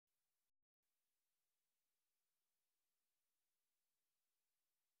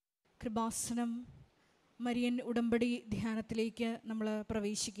Kripasanam Marian ഉടമ്പടി ധ്യാനത്തിലേക്ക് നമ്മൾ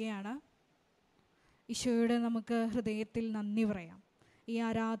പ്രവേശിക്കുകയാണ്. ഈശോയോട് നമുക്ക് ഹൃദയത്തിൽ നന്ദി പറയാം. ഈ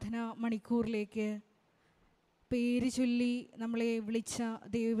ആരാധന മണിക്കൂറിലേക്ക് പേര് ചൊല്ലി നമ്മളെ വിളിച്ച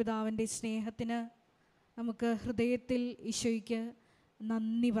ദൈവപിതാവിൻ്റെ സ്നേഹത്തിന് നമുക്ക് ഹൃദയത്തിൽ ഈശോയ്ക്ക്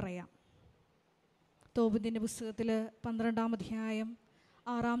നന്ദി പറയാം. തോബിത്തിൻ്റെ പുസ്തകത്തിൽ 12-ാം അധ്യായം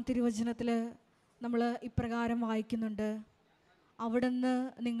 6-ാം തിരുവചനത്തിൽ നമ്മൾ ഇപ്രകാരം വായിക്കുന്നുണ്ട്: അവിടുന്ന്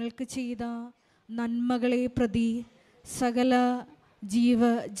നിങ്ങൾക്ക് ചെയ്ത നന്മകളെ പ്രതി സകല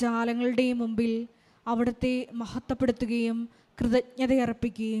ജീവജാലങ്ങളുടെയും മുമ്പിൽ അവിടുത്തെ മഹത്വപ്പെടുത്തുകയും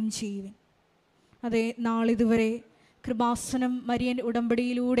കൃതജ്ഞതയർപ്പിക്കുകയും ചെയ്യുവിൻ. അതെ, നാളിതുവരെ കൃപാസനം മരിയൻ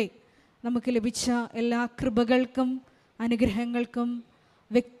ഉടമ്പടിയിലൂടെ നമുക്ക് ലഭിച്ച എല്ലാ കൃപകൾക്കും അനുഗ്രഹങ്ങൾക്കും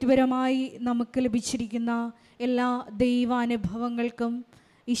വ്യക്തിപരമായി നമുക്ക് ലഭിച്ചിരിക്കുന്ന എല്ലാ ദൈവാനുഭവങ്ങൾക്കും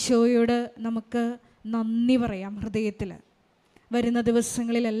ഈശോയോട് നമുക്ക് നന്ദി പറയാം. ഹൃദയത്തിൽ വരുന്ന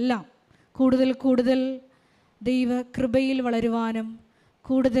ദിവസങ്ങളിലെല്ലാം കൂടുതൽ ദൈവകൃപയിൽ വളരുവാനും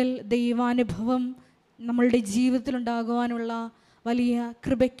കൂടുതൽ ദൈവാനുഭവം നമ്മളുടെ ജീവിതത്തിലുണ്ടാകുവാനുള്ള വലിയ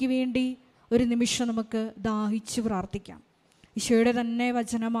കൃപയ്ക്ക് വേണ്ടി ഒരു നിമിഷം നമുക്ക് ദാഹിച്ച് പ്രാർത്ഥിക്കാം. ഈശോയുടെ തന്നെ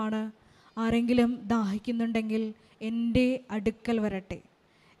വചനമാണ്: ആരെങ്കിലും ദാഹിക്കുന്നുണ്ടെങ്കിൽ എൻ്റെ അടുക്കൽ വരട്ടെ.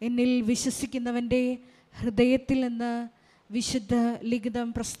 എന്നിൽ വിശ്വസിക്കുന്നവൻ്റെ ഹൃദയത്തിൽ നിന്ന് വിശുദ്ധ ലിഖിതം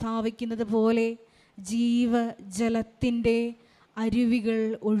പ്രസ്താവിക്കുന്നത് പോലെ ജീവജലത്തിൻ്റെ അരുവികൾ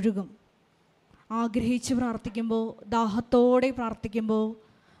ഒഴുകും. ആഗ്രഹിച്ച് പ്രാർത്ഥിക്കുമ്പോൾ, ദാഹത്തോടെ പ്രാർത്ഥിക്കുമ്പോൾ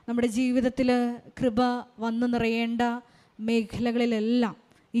നമ്മുടെ ജീവിതത്തിൽ കൃപ വന്നു നിറയേണ്ട മേഖലകളിലെല്ലാം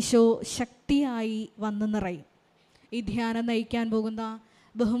ഈശോ ശക്തിയായി വന്നു നിറയും. ഈ ധ്യാനം നയിക്കാൻ പോകുന്ന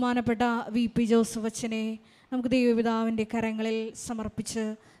ബഹുമാനപ്പെട്ട VP ജോസഫ് അച്ഛനെ നമുക്ക് ദൈവപിതാവിൻ്റെ കരങ്ങളിൽ സമർപ്പിച്ച്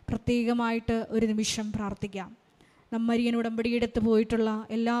പ്രത്യേകമായിട്ട് ഒരു നിമിഷം പ്രാർത്ഥിക്കാം. മരിയൻ ഉടമ്പടിയെടുത്ത് പോയിട്ടുള്ള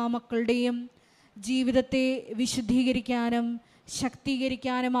എല്ലാ മക്കളുടെയും ജീവിതത്തെ വിശുദ്ധീകരിക്കാനും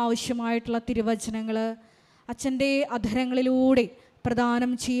ശക്തീകരിക്കാനും ആവശ്യമായിട്ടുള്ള തിരുവചനങ്ങൾ അച്ഛൻ്റെ അധരങ്ങളിലൂടെ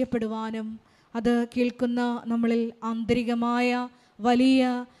പ്രദാനം ചെയ്യപ്പെടുവാനും അത് കേൾക്കുന്ന നമ്മളിൽ ആന്തരികമായ വലിയ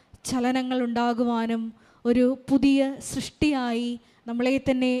ചലനങ്ങൾ ഉണ്ടാകുവാനും ഒരു പുതിയ സൃഷ്ടിയായി നമ്മളെ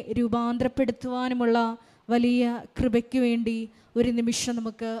തന്നെ രൂപാന്തരപ്പെടുത്തുവാനുമുള്ള വലിയ കൃപയ്ക്ക് വേണ്ടി ഒരു നിമിഷം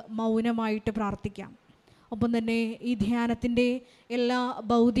നമുക്ക് മൗനമായിട്ട് പ്രാർത്ഥിക്കാം. ഒപ്പം തന്നെ ഈ ധ്യാനത്തിൻ്റെ എല്ലാ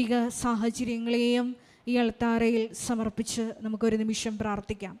ഭൗതിക സാഹചര്യങ്ങളെയും ഈ അൾത്താരയിൽ സമർപ്പിച്ച് നമുക്കൊരു നിമിഷം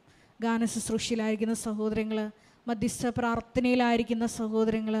പ്രാർത്ഥിക്കാം. ഗാന ശുശ്രൂഷയിലായിരിക്കുന്ന സഹോദരങ്ങൾ, മധ്യസ്ഥ പ്രാർത്ഥനയിലായിരിക്കുന്ന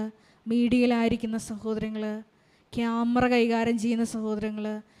സഹോദരങ്ങൾ, മീഡിയയിലായിരിക്കുന്ന സഹോദരങ്ങൾ, ക്യാമറ കൈകാര്യം ചെയ്യുന്ന സഹോദരങ്ങൾ,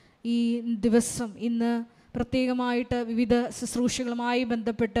 ഈ ദിവസം ഇന്ന് പ്രത്യേകമായിട്ട് വിവിധ ശുശ്രൂഷകളുമായി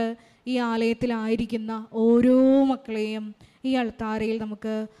ബന്ധപ്പെട്ട് ഈ ആലയത്തിലായിരിക്കുന്ന ഓരോ മക്കളെയും ഈ അൾത്താരയിൽ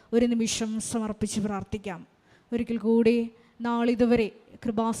നമുക്ക് ഒരു നിമിഷം സമർപ്പിച്ച് പ്രാർത്ഥിക്കാം. ഒരിക്കൽ കൂടി നാളിതുവരെ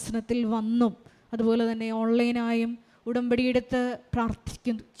കൃപാസനത്തിൽ വന്നും അതുപോലെ തന്നെ ഓൺലൈനായും ഉടമ്പടിയെടുത്ത്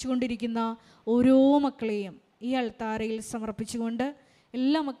പ്രാർത്ഥിച്ചുകൊണ്ടിരിക്കുന്ന ഓരോ മക്കളെയും ഈ അൾത്താരയിൽ സമർപ്പിച്ചുകൊണ്ട്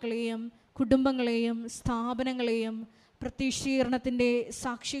എല്ലാ മക്കളെയും കുടുംബങ്ങളെയും സ്ഥാപനങ്ങളെയും പ്രത്യക്ഷീകരണത്തിൻ്റെ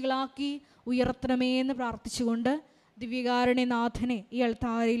സാക്ഷികളാക്കി ഉയർത്തണമേ എന്ന് പ്രാർത്ഥിച്ചുകൊണ്ട് ദിവ്യകാരുണ്യനാഥനെ ഈ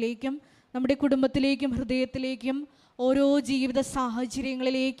അൾത്താരയിലേക്കും നമ്മുടെ കുടുംബത്തിലേക്കും ഹൃദയത്തിലേക്കും ഓരോ ജീവിത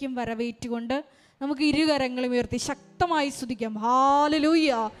സാഹചര്യങ്ങളിലേക്കും വരവേറ്റുകൊണ്ട് നമുക്ക് ഇരുകരങ്ങളും ഉയർത്തി ശക്തമായി സ്തുതിക്കാം.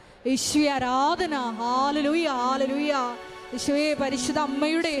 ഹല്ലേലൂയ, യേശുവേ ആരാധന. ഹല്ലേലൂയ, ഹല്ലേലൂയ. യേശുവേ, പരിശുദ്ധ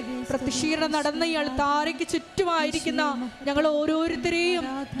അമ്മയുടെ പ്രത്യക്ഷീകരണം നടന്ന ഈ അൾത്താരയ്ക്ക് ചുറ്റുമായിരിക്കുന്ന ഞങ്ങൾ ഓരോരുത്തരെയും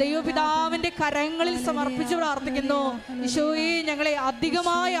ദൈവപിതാവിൻ്റെ കരങ്ങളിൽ സമർപ്പിച്ച് പ്രാർത്ഥിക്കുന്നു. യേശുവേ, ഞങ്ങളെ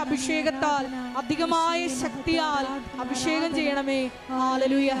അധികമായ അഭിഷേകത്താൽ അധികമായ ശക്തിയാൽ അഭിഷേകം ചെയ്യണമേ.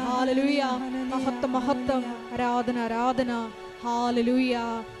 ഹല്ലേലൂയ, ഹല്ലേലൂയ. മഹത്വം, മഹത്വം. ആരാധന, ആരാധന. ഹല്ലേലൂയ.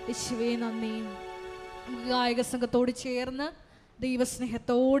 യേശുവേ നന്ദി. ഗായക സംഘത്തോട് ചേർന്ന്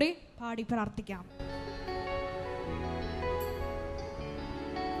ദൈവസ്നേഹത്തോടെ പാടി പ്രാർത്ഥിക്കാം.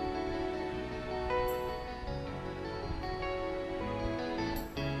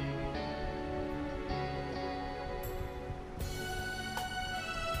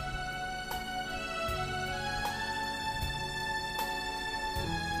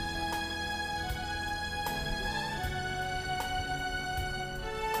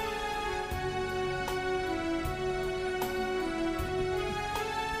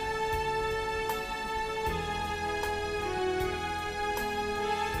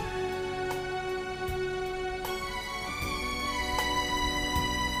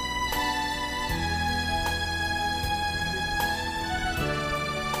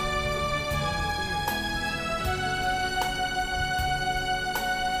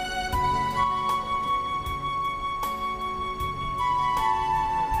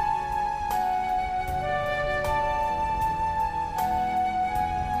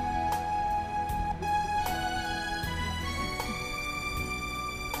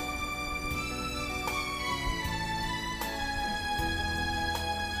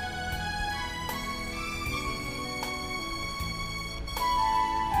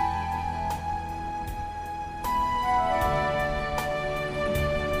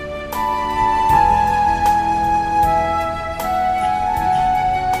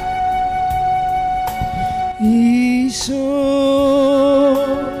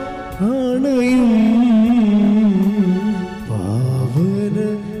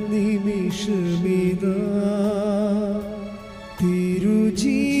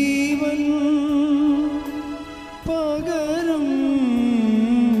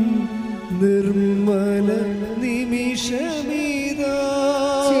 നിർമ്മല നിമിഷമിതാ.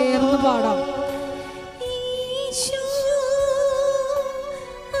 ചേർന്ന് പാടാം.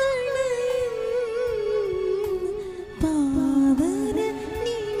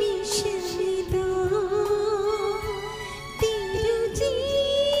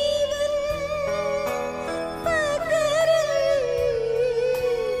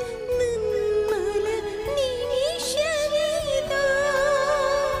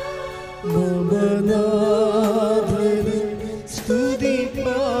 സ്തുതി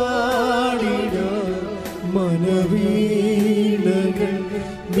പാടിട മനവീണകൾ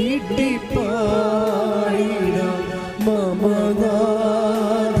വീട്ടിപ്പാടിട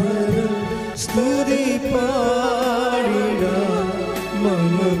മമനാഥൻ സ്തുതി പാടിട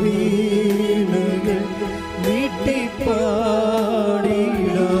മനവീണകൾ വീട്ടിപ്പാടിട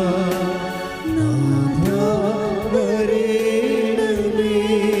നാഥവരേണമേ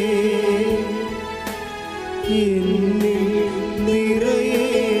എന്നിൽ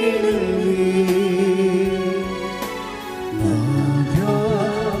നിറയണമേ.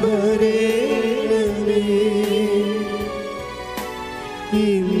 നാഥവരേണമേ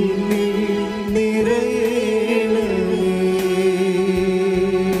എന്നിൽ നിറയണമേ.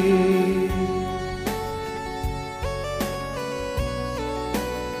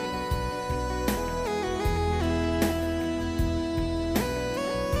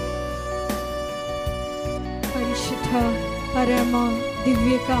 പരിശുദ്ധ പരമ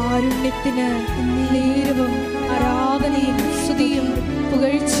ദിവ്യകാരുണ്യത്തിന് നേരവും ആരാധനയും സ്തുതിയും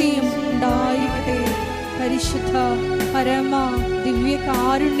പുകഴ്ചയും ഉണ്ടായിരിക്കട്ടെ. പരിശുദ്ധ പരമ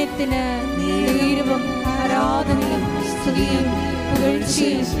ദിവ്യകാരുണ്യത്തിന് നേരവും ആരാധനയും സ്തുതിയും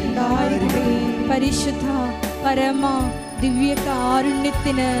പുകഴ്ചയും ഉണ്ടായിരിക്കട്ടെ. പരിശുദ്ധ പരമ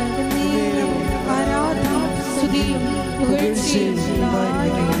ദിവ്യകാരുണ്യത്തിന് നേരവും ആരാധനയും സ്തുതിയും പുകഴ്ചയും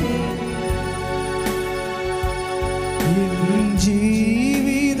ഉണ്ടായിരിക്കട്ടെ.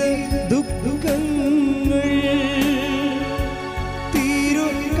 ജീവിത ദുഃഖങ്ങൾ തിരു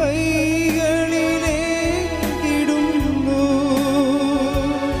കൈകളിലേക്കിടുന്നു.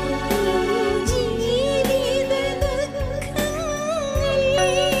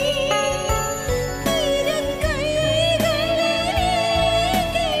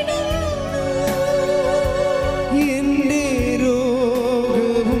 എന്റെ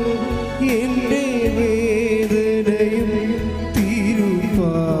രോഗവും എന്റെ വേദനയും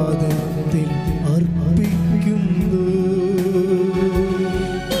തിരുപാദത്തിൽ അർപ്പിക്കുന്നു.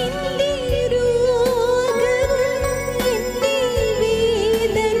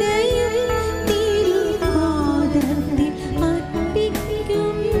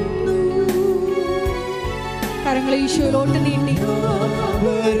 കരങ്ങൾ ഈശോയിലോട്ട് നീട്ടി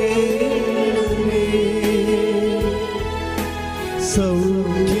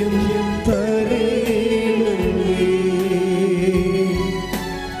സൗഖ്യം തരേണമേ.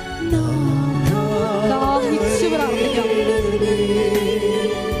 ദാഹിച്ചു പ്രാർത്ഥിക്കാം.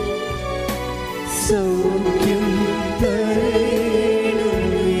 സൗഖ്യം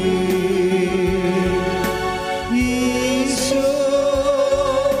തരേണമേ. ഈശോ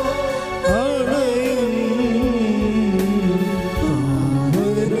അണയും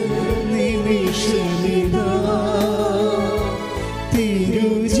പാവന നിമിഷമിതാ.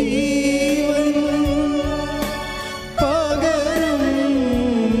 തിരുജീവൻ പകരും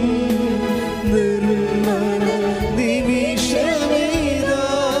നിർമ്മല നിമിഷമിതാ.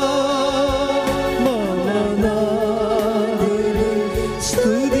 മമനാഥൻ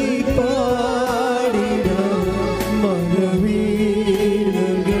സ്തുതി പാടിട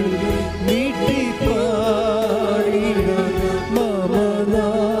മനവീണകൾ വീട്ടിപ്പാടിട മമനാഥൻ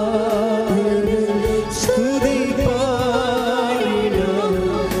സ്തുതി പാടിട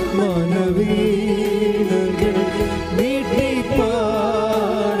മനവീണകൾ വീട്ടിപ്പാടിട.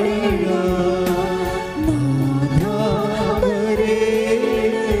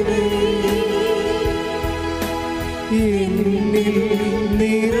 നാഥവരേണമേ എന്നിൽ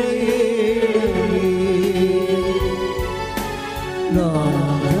നിറയണമേ.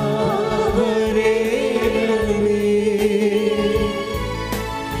 നാഥവരേണമേ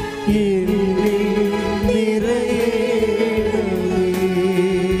എന്നിൽ നിറയണമേ.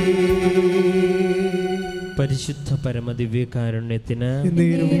 പരിശുദ്ധ പരമദിവ്യകാരുണ്യത്തിന്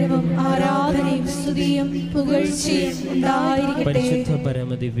നേരവും ആരാധനയും സ്തുതിയും പുകഴ്ചയും ഉണ്ടായിരിക്കട്ടെ. പരിശുദ്ധ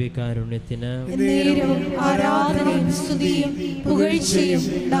പരമദിവ്യകാരുണ്യത്തിന് നേരവും ആരാധനയും സ്തുതിയും പുകഴ്ചയും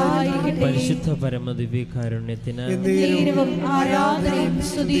ഉണ്ടായിരിക്കട്ടെ. പരിശുദ്ധ പരമദിവ്യകാരുണ്യത്തിന് നേരവും ആരാധനയും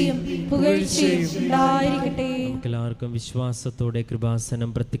സ്തുതിയും പുകഴ്ചയും ഉണ്ടായിരിക്കട്ടെ. നമുക്കെല്ലാവർക്കും വിശ്വാസത്തോടെ കൃപാസനം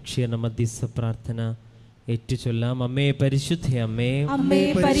പ്രത്യക്ഷീകരണ മധ്യസ്ഥ പ്രാർത്ഥന ഏറ്റുചൊല്ലാം. അമ്മേ പരിശുദ്ധ അമ്മേ, അമ്മേ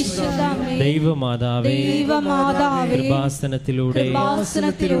പരിശുദ്ധ അമ്മേ, ദൈവമാതാവേ, ദൈവമാതാവേ, കൃപാസനത്തിലൂടെ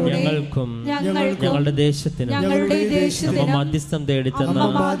ഞങ്ങൾക്കും ഞങ്ങളുടെ ദേശത്തിനും അമ്മ മധ്യസ്ഥം തേടിത്തന്ന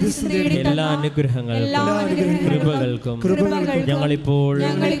എല്ലാ അനുഗ്രഹങ്ങൾക്കും കൃപകൾക്കും ഞങ്ങളിപ്പോൾ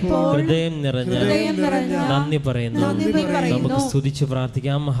ഹൃദയം നിറഞ്ഞ നന്ദി പറയുന്നു. നമുക്ക് സ്തുതിച്ച്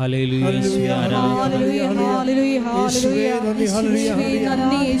പ്രാർത്ഥിക്കാം. ഹല്ലേലൂയ, യേശുവേ ആരാധന.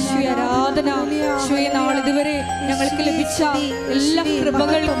 ഇതുവരെ ഞങ്ങൾക്ക് ലഭിച്ച എല്ലാ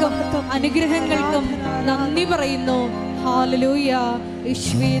കൃപകൾക്കും അനുഗ്രഹങ്ങൾക്കും നന്ദി പറയുന്നു. ഹല്ലേലൂയ,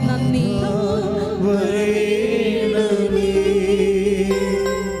 യേശുവേ നന്ദി.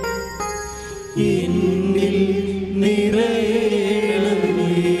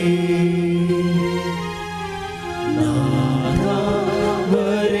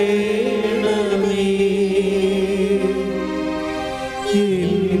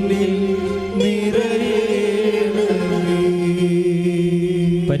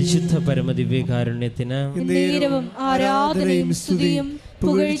 പരിശുദ്ധ പരമദിവ്യകാരുണ്യത്തിന് നേരവും ആരാധനയും സ്തുതിയും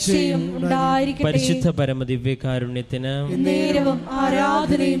പുകഴ്ചയും ഉണ്ടായിരിക്കട്ടെ. പരിശുദ്ധ പരമദിവ്യകാരുണ്യത്തിന് നേരവും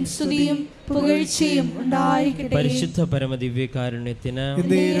ആരാധനയും സ്തുതിയും പുകഴ്ചയും ഉണ്ടായിരിക്കട്ടെ. പരിശുദ്ധ പരമദിവ്യകാരുണ്യത്തിന്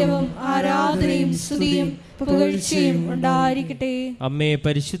നേരവും ആരാധനയും സ്തുതിയും പുകഴ്ചയും ഉണ്ടായിരിക്കട്ടെ. അമ്മേ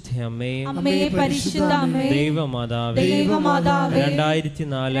പരിശുദ്ധ അമ്മേ, അമ്മേ പരിശുദ്ധ അമ്മേ, ദൈവമാതാവേ, ദൈവമാതാവേ,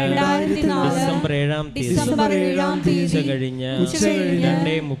 2004 ഡിസംബർ 7-ാം തീയതി ഉച്ച കഴിഞ്ഞ്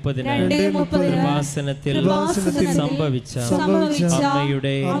 2:30 കൃപാസനത്തിൽ സംഭവിച്ച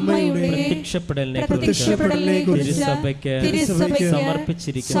അമ്മയുടെ പ്രത്യക്ഷപ്പെടലിനെ കുറിച്ച് തിരുസഭയ്ക്ക്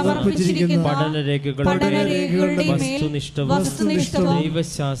സമർപ്പിച്ചിരിക്കുന്ന പഠനരേഖകളുടെ വസ്തുനിഷ്ഠവും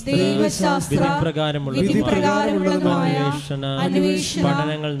ദൈവശാസ്ത്ര വിധിപ്രകാരമുള്ളതുമായ അന്വേഷണ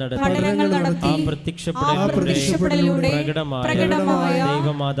പഠനങ്ങൾ നടത്തി ആ പ്രത്യക്ഷപ്പെടലിലൂടെ പ്രകടമായ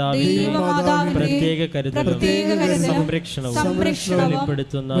ദൈവമാതാവിന്റെ പ്രത്യേക കരുതലും സംരക്ഷണവും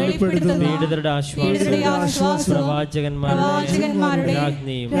വെളിപ്പെടുത്തുന്ന പീഡിതരുടെ ആശ്വാസവും പ്രവാചകന്മാരുടെ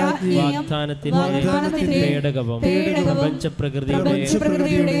രാജ്ഞിയും വാഗ്ദാനത്തിന്റെ പേടകവും പ്രപഞ്ചപ്രകൃതിയുടെ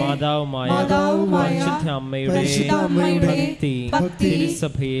മാതാവുമായ പരിശുദ്ധ അമ്മയുടെ ഭക്തി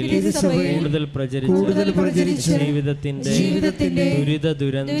തിരുസഭയിൽ കൂടുതൽ പ്രചരിച്ച് ജീവിതത്തിന്റെ ദുരിത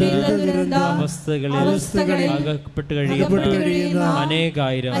അവസ്ഥകളിൽ അകപ്പെട്ട് കഴിയുന്ന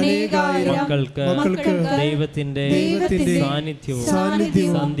അനേകായിരം മക്കൾക്ക് ദൈവത്തിന്റെ സാന്നിധ്യവും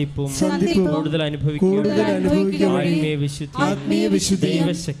സന്ധിപ്പും കൂടുതൽ അനുഭവിക്കുക ആത്മീയ വിശുദ്ധി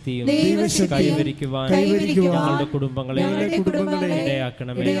ദൈവശക്തിയും കൈവരിക്കുവാൻ ഞങ്ങളുടെ കുടുംബങ്ങളെ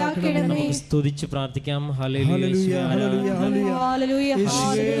ഇടയാക്കണമേ. നമുക്ക് സ്തുതിച്ച് പ്രാർത്ഥിക്കാം. ഹല്ലേലൂയ,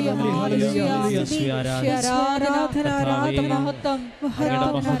 യേശുവേ ആരാധന. കർത്താവേ, അങ്ങയുടെ മഹത്വം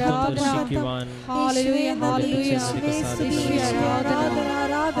ദർശിക്കുവാൻ ഹല്ലേലൂയ, യേശുവേ ആരാധന.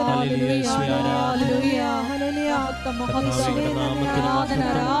 കർത്താവേ, നാമത്തിന്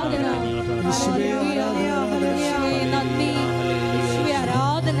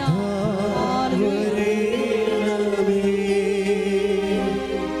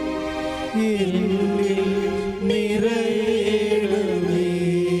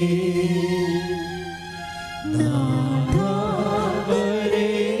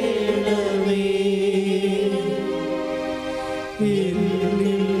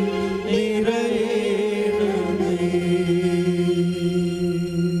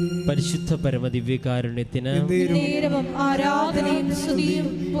പരിശുദ്ധ പരമദിവ്യകാരുണ്യത്തിന് നേരവും ആരാധനയും സ്തുതിയും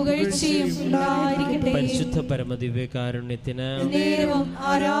പുകഴ്ചയും ഉണ്ടായിരിക്കട്ടെ. പരിശുദ്ധ പരമദിവ്യകാരുണ്യത്തിന് നേരവും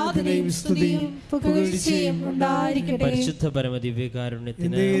ആരാധനയും സ്തുതിയും പുകഴ്ചയും ഉണ്ടായിരിക്കട്ടെ. പരിശുദ്ധ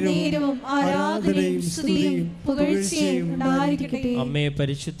പരമദിവ്യകാരുണ്യത്തിന് നേരവും ആരാധനയും സ്തുതിയും പുകഴ്ചയും ഉണ്ടായിരിക്കട്ടെ. അമ്മേ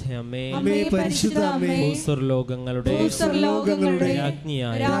പരിശുദ്ധ അമ്മേ, അമ്മേ പരിശുദ്ധ അമ്മേ, ഭൂസ്വർലോകങ്ങളുടെ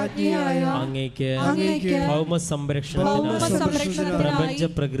രാജ്ഞിയായ അങ്ങേക്ക് ഭൗമ സംരക്ഷണത്തിനായി പ്രപഞ്ച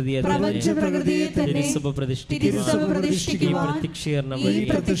പ്രകൃതിയെ തിരുസഭ പ്രതിഷ്ഠിക്കുവാൻ ഈ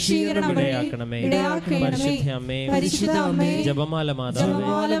പ്രത്യക്ഷീകരണം വഴി ഇടയാക്കണമേ. പരിശുദ്ധ അമ്മേ, ജപമാല മാതാവേ,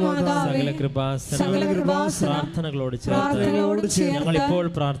 സകല കൃപാസന പ്രാർത്ഥനകളോട് ചേർത്ത് ഞങ്ങളിപ്പോൾ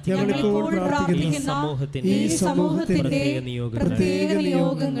പ്രാർത്ഥിക്കുന്ന ഈ സമൂഹത്തിന്റെ പ്രത്യേക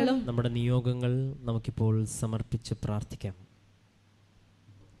നിയോഗങ്ങളും നമ്മുടെ നിയോഗങ്ങൾ നമുക്കിപ്പോൾ സമർപ്പിച്ച് പ്രാർത്ഥിക്കാം.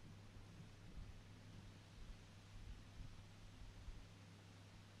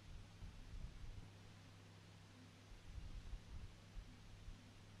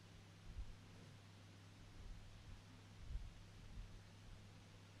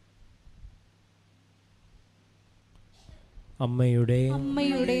 അമ്മയുടെ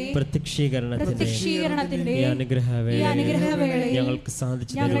പ്രത്യക്ഷീകരണത്തിന്റെ ഈ അനുഗ്രഹവേള ഞങ്ങൾക്ക്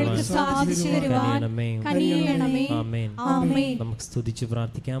സാധിച്ചു തരുവാൻ കനിയണമേ. ആമേൻ. നമുക്ക് സ്തുതിച്ച്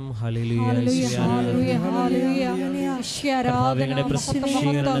പ്രാർത്ഥിക്കാം. ഹല്ലേലൂയ. കർത്താവിന്റെ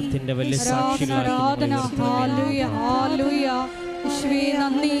പ്രത്യക്ഷീകരണത്തിന്റെ വലിയ സാക്ഷികളായി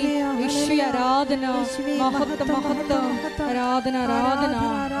നന്ദി, ആരാധന, മഹത്വം, മഹത്വം, ആരാധന, ആരാധന,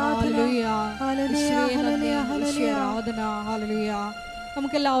 ഹല്ലേലൂയ, ആരാധന, ഹല്ലേലൂയ.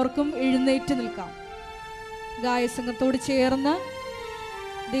 നമുക്കെല്ലാവർക്കും എഴുന്നേറ്റ് നിൽക്കാം. ഗായസംഘത്തോട് ചേർന്ന്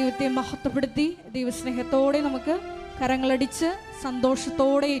ദൈവത്തെ മഹത്വപ്പെടുത്തി ദൈവസ്നേഹത്തോടെ നമുക്ക് കരങ്ങളടിച്ച്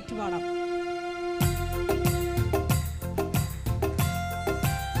സന്തോഷത്തോടെ ഏറ്റുപാടാം.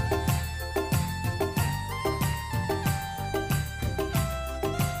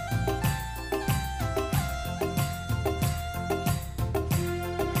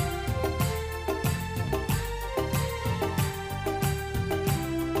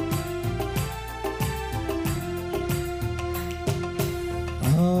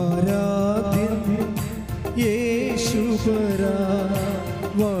 യേശുപരാ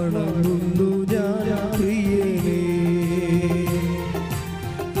വണങ്ങുന്നു ഞാൻ പ്രിയനേ.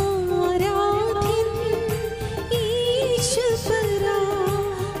 ആരാധ്യൻ യേശുപരാ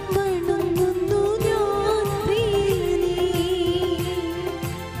വണങ്ങുന്നു ഞാൻ പ്രിയനേ.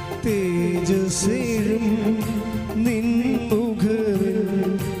 തേജസ്സേഴും നിൻ മുഖവിൽ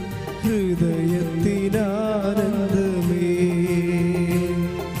ഹൃദയത്തിനാനന്ദമേ.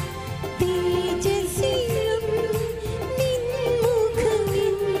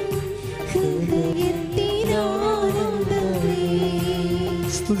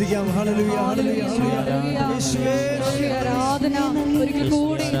 സ്തുതിക്കാം. ഹല്ലേലൂയ, ഹല്ലേലൂയ, ആരാധന. ഒരിക്കൽ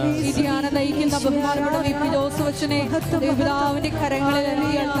കൂടി ഈ ധ്യാനം നയിക്കുന്ന ബഹുമാനപ്പെട്ട വിപി ജോസഫച്ചനെ പിതാവിന്റെ കരങ്ങളിൽ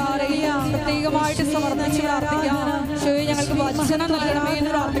പ്രത്യേകമായിട്ട് സമർപ്പിച്ച് പ്രാർത്ഥിക്കാം. ഈശോയെ ഞങ്ങൾക്ക് വചനം നൽകണമേ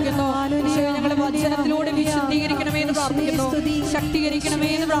എന്ന് പ്രാർത്ഥിക്കുന്നു. ഈശോയെ ഞങ്ങളെ വചനത്തിലൂടെ വിശുദ്ധീകരിക്കണമേ എന്ന് പ്രാർത്ഥിക്കുന്നു. ശക്തീകരിക്കണമേ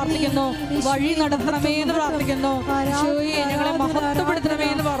എന്ന് പ്രാർത്ഥിക്കുന്നു. വഴി നടത്തണമേ എന്ന് പ്രാർത്ഥിക്കുന്നു. ഈശോയെ ഞങ്ങളെ മഹത്വപ്പെടുത്തണമേ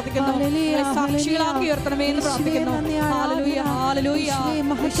എന്ന് പ്രാർത്ഥിക്കുന്നു. സാക്ഷികളാക്കി ഉയർത്തണമേ എന്ന് പ്രാർത്ഥിക്കുന്നു. ഹല്ലേലൂയ, ഹല്ലേലൂയ,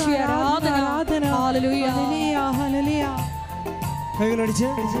 ആരാധന, ഹല്ലേലൂയ, ഹല്ലേലൂയ. കൈകളടിച്ച്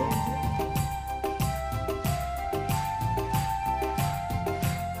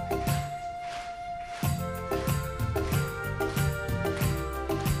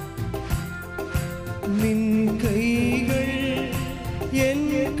നിൻ കൈകൾ എൻ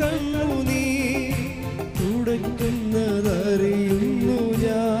കണ്ണുനീർ തുടയ്ക്കുന്നതറിയുന്നു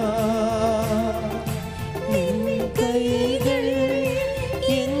ഞാൻ. നിൻ കൈകൾ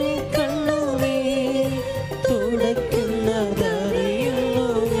എൻ കണ്ണുനീർ തുടയ്ക്കുന്നതറിയുന്നു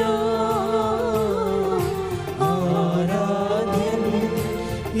ഞാൻ. ആരാധ്യൻ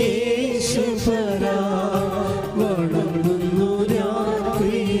യേശുപരാ വണങ്ങുന്നു ഞാൻ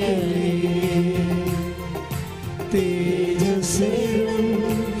പ്രിയനേ. തേജസ്സേഴും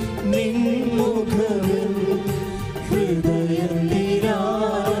നിൻ മുഖവിൽ ഹൃദയത്തിനാനന്ദമേ.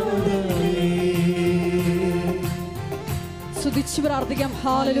 സ്തുതിച്ച് പ്രാർത്ഥിക്കാം.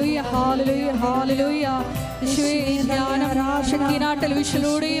 ഹല്ലേലൂയ, ഹല്ലേലൂയ, ഹല്ലേലൂയ. ഈശോയെ ഈ ധ്യാനം ഷക്കീന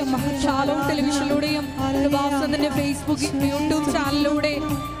ടെലിവിഷനിലൂടെയും ഷാലോം ടെലിവിഷനിലൂടെയും കൃപാസനത്തിന്റെ ഫേസ്ബുക്ക് യൂട്യൂബ് ചാനലിലൂടെ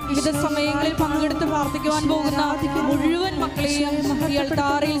വിവിധ സമയങ്ങളിൽ പങ്കെടുത്ത് പ്രാർത്ഥിക്കുവാൻ പോകുന്ന മുഴുവൻ മക്കളെയും ഈ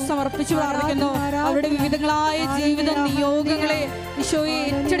അൾത്താരയിൽ സമർപ്പിച്ച് പ്രാർത്ഥിക്കുന്നു. അവരുടെ വിവിധങ്ങളായ ജീവിത നിയോഗങ്ങളെ ഈശോയെ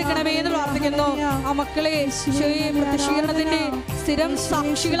ഏറ്റെടുക്കണമേ എന്ന് പ്രാർത്ഥിക്കുന്നു. ആ മക്കളെ ഈശോയെ പ്രത്യക്ഷീകരണത്തിന്റെ സ്ഥിരം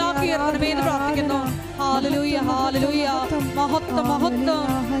സാക്ഷികളാക്കി ഉയർത്തണമേ എന്ന് പ്രാർത്ഥിക്കുന്നു. ഹല്ലേലൂയ, ഹല്ലേലൂയ, മഹത്വം, മഹത്വം,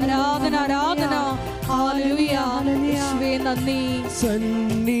 ആരാധന, ആരാധന, ഹല്ലേലൂയ. യേശുവേ നന്ദി.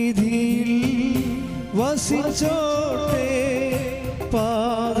 സന്നിധിയിൽ വസിച്ചോട്ടെ,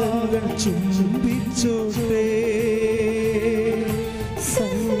 പാദങ്ങൾ ചുംബിച്ചോട്ടെ.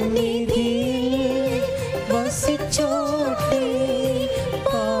 സന്നിധിയിൽ വസിച്ചോട്ടെ,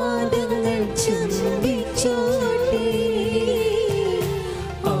 പാദങ്ങൾ ചുംബിച്ചോട്ടെ.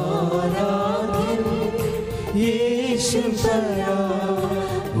 ആരാധ്യൻ യേശുപരാ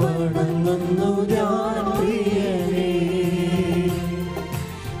വണങ്ങുന്നു ഞാൻ പ്രിയനേ.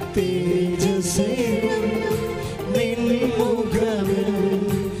 തേജസ്സേഴും നിൻ മുഖവിൽ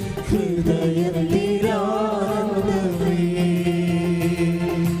ഹൃദയത്തിനാനന്ദമേ.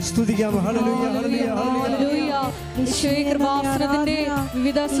 സ്തുതിക്കാം. ഹല്ലേലൂയ ഹല്ലേലൂയ ഹല്ലേലൂയ. ഈശോയെ കൃപാസനത്തിന്റെ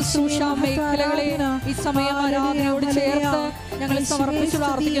വിവിധ ശുശ്രൂഷ മേഖലകളെ ഈ സമയം ആരാധനയോട് ചേർത്ത് ഞങ്ങൾ സമർപ്പിച്ചു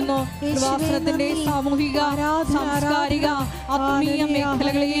പ്രാർത്ഥിക്കുന്നു. കൃപാസനത്തിന്റെ സാമൂഹിക, സാംസ്കാരിക, ആത്മീയ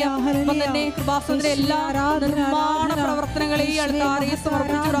മേഖലകളെയും ഒപ്പം തന്നെ കൃപാസനത്തിന്റെ എല്ലാ നിർമ്മാണ പ്രവർത്തനങ്ങളെയും അടുത്താറിയെ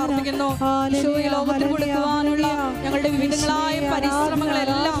സമർപ്പിച്ചു പ്രാർത്ഥിക്കുന്നു. ഈശോയെ ലോകത്തിൽ കൊടുക്കുവാനുള്ള ഞങ്ങളുടെ വിവിധങ്ങളായ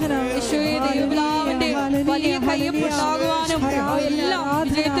പരിശ്രമങ്ങളെല്ലാം ഈശോയെ ദൈവപിതാവിന്റെ വലിയ കയ്യൊപ്പുണ്ടാകുവാനും എല്ലാം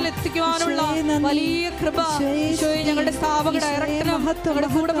വിജയത്തിലെത്തിക്കുവാനുള്ള വലിയ കൃപ ഈശോയെ ഞങ്ങളുടെ സ്ഥാപക ഡയറക്ടറും ഞങ്ങളുടെ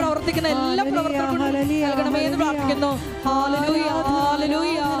കൂടെ പ്രവർത്തിക്കുന്ന എല്ലാ പ്രവർത്തകർക്കും നൽകണമേ എന്ന് പ്രാർത്ഥിക്കുന്നു. ഹല്ലേലൂയ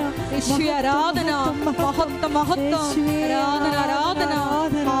ഹല്ലേലൂയ. ഈശോയെ ആരാധന, മഹത്വം മഹത്വം, ആരാധന ആരാധന.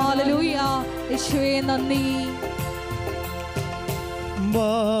 ഹല്ലേലൂയ. ഈശോയെ നന്ദി.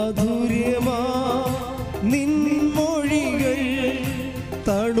 മാധുര്യമാ നിൻ മൊഴികൾ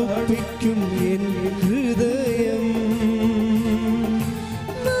തണുപ്പിക്കും എൻ ഹൃദയം.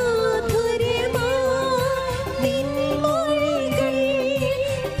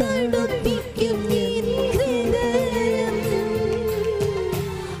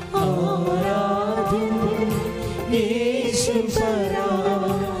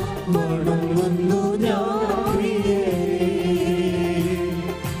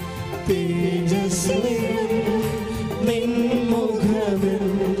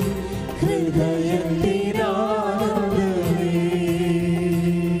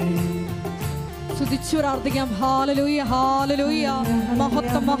 പ്രാർത്ഥിക്കാം. ഹല്ലേലൂയ ഹല്ലേലൂയ.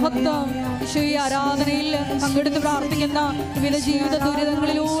 മഹത്വം മഹത്വം. ഈശോയെ ആരാധനയിൽ പങ്കെടുത്ത് പ്രാർത്ഥിക്കുന്ന വിവിധ ജീവിത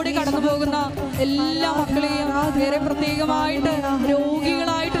ദുരിതങ്ങളിലൂടെ കടന്നു പോകുന്ന എല്ലാ മക്കളെയും, വേറെ പ്രത്യേകമായിട്ട്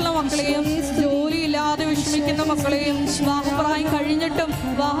രോഗികളായിട്ടുള്ള മക്കളെയും, ജോലിയില്ലാതെ വിഷമിക്കുന്ന മക്കളെയും, വിവാഹപ്രായം കഴിഞ്ഞിട്ടും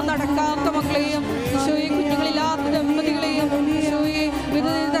വിവാഹം നടക്കാത്ത മക്കളെയും, ഈശോയെ കുഞ്ഞുങ്ങളില്ലാത്ത ദമ്പതികളെയും, ഈശോയെ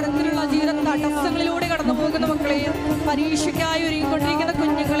വിവിധ തരത്തിലുള്ള ജീവിത തടസ്സങ്ങളിലൂടെ കടന്നു പോകുന്ന മക്കളെയും, പരീക്ഷയ്ക്കായി ഒരുങ്ങിക്കൊണ്ടിരിക്കുന്ന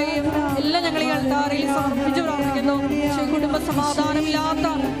കുഞ്ഞുങ്ങളെയും എല്ലാം ഞങ്ങൾ ഈ അൾത്താരയിൽ സമർപ്പിച്ച് പ്രാർത്ഥിക്കുന്നു. കുടുംബ സമാധാനമില്ലാത്ത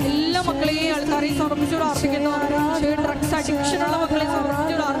എല്ലാ മക്കളെയും അൾത്താരയിൽ സമർപ്പിച്ച് പ്രാർത്ഥിക്കുന്നു. ഡ്രഗ്സ് അഡിക്ഷനുള്ള മക്കളെ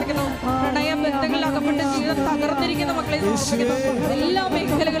സമർപ്പിച്ച് പ്രാർത്ഥിക്കുന്നു. പ്രണയ ബന്ധങ്ങളിൽ അകപ്പെട്ട് ജീവിതം തകർന്നിരിക്കുന്ന മക്കളെ സമർപ്പിക്കുന്നു. എല്ലാ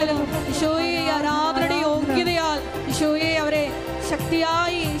മേഖലകളിലും ഈശോയെ ആരാധനയുടെ യോഗ്യതയാൽ ഈശോയെ അവരെ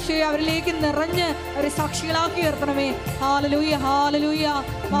ശക്തിയായി ഈശോയെ അവരിലേക്ക് നിറഞ്ഞ് അവരെ സാക്ഷികളാക്കി ഉയർത്തണമേ. ഹല്ലേലൂയ ഹല്ലേലൂയ.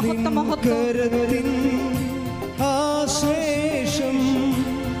 മഹത്വം മഹത്വം. ആശ്ലേഷം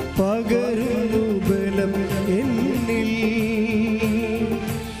പകരുന്നു ബലം എന്നിൽ.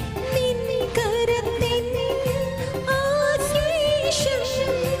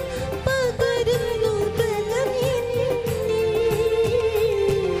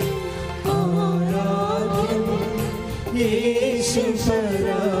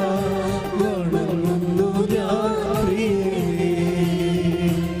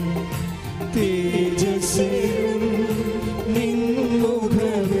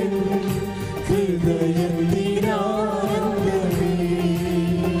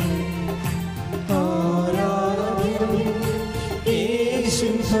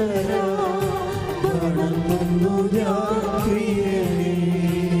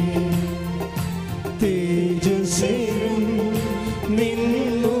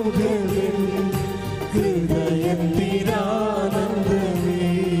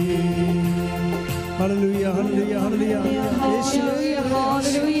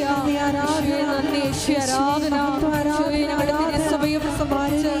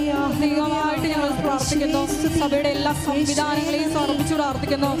 സഭയുടെ എല്ലാ സംവിധാനങ്ങളെയും സമർപ്പിച്ചു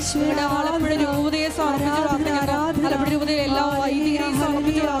പ്രാർത്ഥിക്കുന്നു. ആലപ്പുഴ രൂപതയെ സമർപ്പിച്ചു പ്രാർത്ഥിക്കുന്നു. ആലപ്പുഴ രൂപതയിലെ എല്ലാ വൈദികരെയും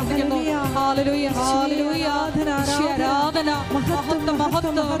സമർപ്പിച്ചു പ്രാർത്ഥിക്കുന്നു. ഹല്ലേലൂയ ഹല്ലേലൂയ. ആരാധന മഹത്വം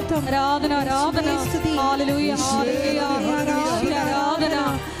മഹത്വം. ആരാധന ആരാധന. ഹല്ലേലൂയ ഹല്ലേലൂയ. ആരാധന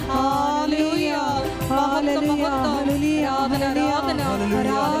ഹല്ലേലൂയ. മഹത്വം മഹത്വം. ആരാധന ആരാധന.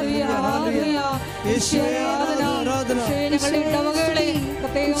 ഹല്ലേലൂയ ഹല്ലേലൂയ. ഞങ്ങളുടെ ഇടവകളെ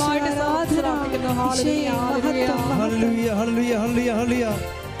പ്രത്യേകമായിട്ട് പ്രാർത്ഥിക്കുന്നു. ഹല്ലേലൂയ ഹല്ലേലൂയ ഹല്ലേലൂയ ഹല്ലേലൂയ.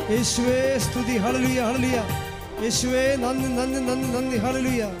 യേശുവേ സ്തുതി. ഹല്ലേലൂയ ഹല്ലേലൂയ. യേശുവേ നന്ദി നന്ദി നന്ദി നന്ദി.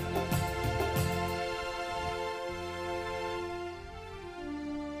 Hallelujah.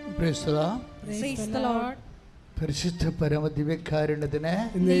 Praise the Lord. Praise the Lord. പരിശുദ്ധ പരമദിവ്യകാരുണ്യത്തിന്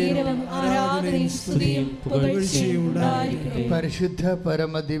ആരാധനയും സ്തുതിയും പുകഴ്ചയും ഉണ്ടായിരിക്കട്ടെ. പരിശുദ്ധ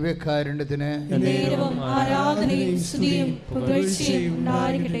പരമദിവ്യകാരുണ്യത്തിന് ആരാധനയും സ്തുതിയും പുകഴ്ചയും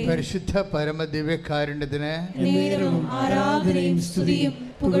ഉണ്ടായിരിക്കട്ടെ. പരിശുദ്ധ പരമദിവ്യകാരുണ്യത്തിന് ആരാധനയും സ്തുതിയും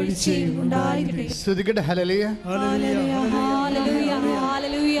പുകഴ്ചയും ഉണ്ടായിരിക്കട്ടെ. സ്തുതിക്കട്ടെ. ഹല്ലേലൂയ ഹല്ലേലൂയ ഹല്ലേലൂയ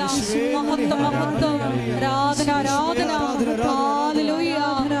ഹല്ലേലൂയ. മഹത്വം മഹത്വം. ആരാധന ആരാധന. ഹല്ലേലൂയ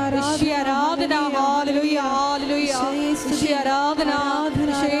ആരാധന. ഹല്ലേലൂയ ഹല്ലേലൂയ. ആരാധന.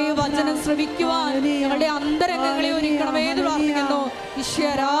 വചനം ശ്രവിക്കുവാൻ ഞങ്ങളുടെ അന്തരംഗങ്ങളെ ഒരുക്കണമേ എന്ന് പ്രാർത്ഥിക്കുന്നു.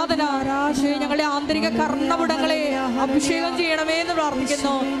 ആരാധന. യേശുവേ, ഞങ്ങളുടെ ആന്തരിക കർണപുടങ്ങളെ അഭിഷേകം ചെയ്യണമേ എന്ന്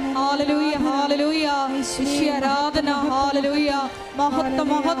പ്രാർത്ഥിക്കുന്നു. ഹല്ലേലൂയ, ഹല്ലേലൂയ. യേശുവേ, ആരാധന. ഹല്ലേലൂയ, മഹത്വം,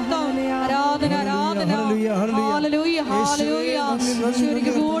 മഹത്വം. ആരാധന, ആരാധന. ഹല്ലേലൂയ, ഹല്ലേലൂയ.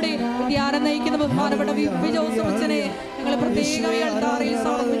 യേശുവിനെ കൂടി ധ്യാനം നയിക്കുന്ന ബഹുമാനപ്പെട്ട വി ജോസഫ് അച്ഛനെ ഞങ്ങൾ പ്രത്യേകമായി അൾത്താരയിൽ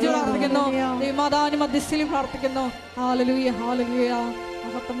സമർപ്പിച്ച് പ്രാർത്ഥിക്കുന്നു. ദൈവമാതാവിന്റെ മധ്യസ്ഥയിൽ പ്രാർത്ഥിക്കുന്നു. ഹല്ലേലൂയ, ഹല്ലേലൂയ.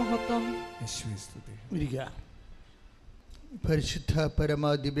 മഹത്വം, മഹത്വം. ഇരിക്കുക. പരിശുദ്ധ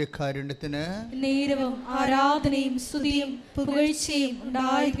പരമദിവ്യകാരുണ്യത്തിന് നേരവും ആരാധനയും സ്തുതിയും പുകഴ്ചയും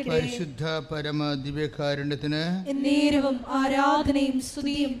ഉണ്ടായിരിക്കട്ടെ. പരിശുദ്ധ പരമദിവ്യകാരുണ്യത്തിന് നേരവും ആരാധനയും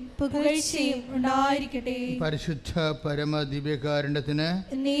സ്തുതിയും പുകഴ്ചയും ഉണ്ടായിരിക്കട്ടെ. പരിശുദ്ധ പരമദിവ്യകാരുണ്യത്തിന്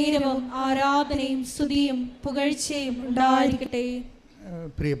നേരവും ആരാധനയും സ്തുതിയും പുകഴ്ചയും ഉണ്ടായിരിക്കട്ടെ.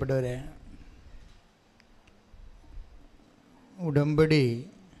 പ്രിയപ്പെട്ടവരെ, ഉടമ്പടി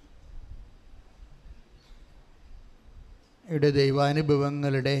യുടെ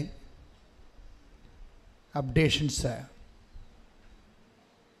ദൈവാനുഭവങ്ങളുടെ അപ്ഡേഷൻസ്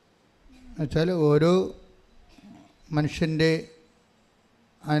എന്നുവെച്ചാൽ ഓരോ മനുഷ്യൻ്റെ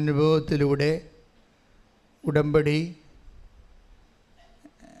അനുഭവത്തിലൂടെ ഉടമ്പടി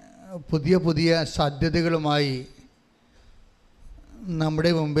പുതിയ പുതിയ സാധ്യതകളുമായി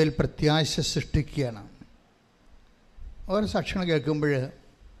നമ്മുടെ മുമ്പിൽ പ്രത്യാശ സൃഷ്ടിക്കുകയാണ്. ഓരോ സാക്ഷ്യങ്ങൾ കേൾക്കുമ്പോൾ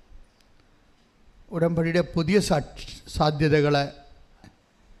ഉടമ്പടിയുടെ പുതിയ സാധ്യതകൾ,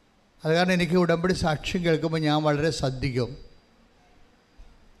 അത് കാരണം എനിക്ക് ഉടമ്പടി സാക്ഷ്യം കേൾക്കുമ്പോൾ ഞാൻ വളരെ ശ്രദ്ധിക്കും.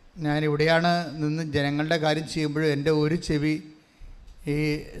 ഞാനിവിടെയാണ് നിന്ന് ജനങ്ങളുടെ കാര്യം ചെയ്യുമ്പോഴും എൻ്റെ ഒരു ചെവി ഈ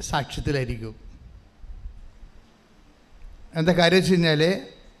സാക്ഷ്യത്തിലായിരിക്കും. എന്താ കാര്യം വെച്ച് കഴിഞ്ഞാൽ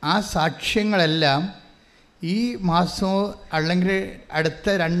ആ സാക്ഷ്യങ്ങളെല്ലാം ഈ മാസമോ അല്ലെങ്കിൽ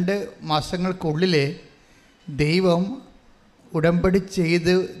അടുത്ത 2 മാസങ്ങൾക്കുള്ളിൽ ദൈവം ഉടമ്പടി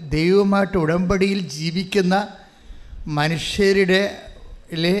ചെയ്ത് ദൈവമായിട്ട് ഉടമ്പടിയിൽ ജീവിക്കുന്ന മനുഷ്യരുടെ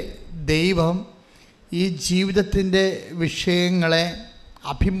ദൈവം ഈ ജീവിതത്തിൻ്റെ വിഷയങ്ങളെ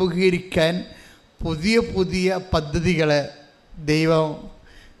അഭിമുഖീകരിക്കാൻ പുതിയ പുതിയ പദ്ധതികൾ ദൈവം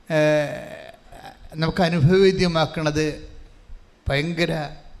നമുക്ക് അനുഭവവേദ്യമാക്കുന്നത് ഭയങ്കര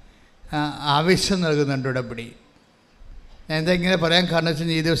ആവേശം നൽകുന്നുണ്ട് ഉടമ്പടി. ഞാൻ എന്താ ഇങ്ങനെ പറയാൻ കാരണം വെച്ച്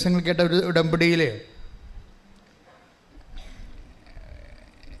കഴിഞ്ഞാൽ ഈ ദിവസങ്ങൾ കേട്ട ഒരു ഉടമ്പടിയിൽ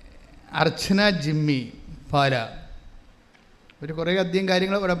അർച്ചന ജിമ്മി പാല ഒരു കുറേ അധികം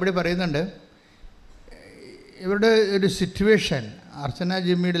കാര്യങ്ങൾ ഉടമ്പടി പറയുന്നുണ്ട്. ഇവരുടെ ഒരു സിറ്റുവേഷൻ, അർച്ചന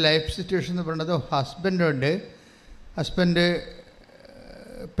ജിമ്മിയുടെ ലൈഫ് സിറ്റുവേഷൻ എന്ന് പറയുന്നത് ഹസ്ബൻഡ്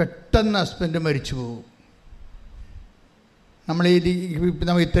പെട്ടെന്ന് മരിച്ചു പോകും. നമ്മൾ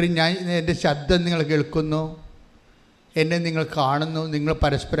ഇത്രയും എൻ്റെ ശബ്ദം നിങ്ങൾ കേൾക്കുന്നു, എന്നെ നിങ്ങൾ കാണുന്നു, നിങ്ങൾ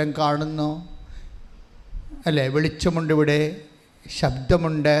പരസ്പരം കാണുന്നു അല്ലേ, വെളിച്ചമുണ്ട്, ഇവിടെ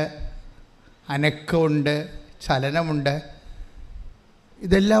ശബ്ദമുണ്ട്, അനക്കമുണ്ട്, ചലനമുണ്ട്,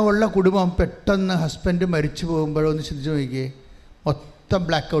 ഇതെല്ലാം ഉള്ള കുടുംബം പെട്ടെന്ന് ഹസ്ബൻഡ് മരിച്ചു പോകുമ്പോഴൊന്ന് ചിന്തിച്ച് നോക്കിയേ, മൊത്തം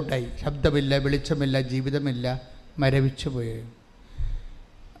ബ്ലാക്ക് ഔട്ടായി, ശബ്ദമില്ല, വെളിച്ചമില്ല, ജീവിതമില്ല, മരവിച്ചു പോയി.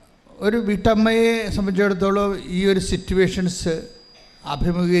 ഒരു വീട്ടമ്മയെ സംബന്ധിച്ചിടത്തോളം ഈ ഒരു സിറ്റുവേഷൻസ്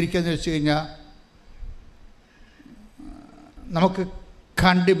അഭിമുഖീകരിക്കാന്ന് വെച്ച് കഴിഞ്ഞാൽ നമുക്ക്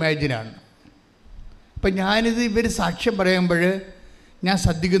കണ്ട് ഇമാജിനാണ്. അപ്പം ഞാനിത് ഇവർ സാക്ഷ്യം പറയുമ്പോൾ ഞാൻ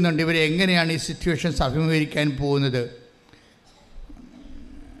ശ്രദ്ധിക്കുന്നുണ്ട് ഇവരെങ്ങനെയാണ് ഈ സിറ്റുവേഷൻസ് അഭിമുഖീകരിക്കാൻ പോകുന്നത്.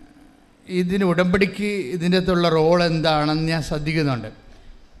 ഇതിന് ഉടമ്പടിക്ക് ഇതിൻ്റെ അകത്തുള്ള റോൾ എന്താണെന്ന് ഞാൻ ശ്രദ്ധിക്കുന്നുണ്ട്.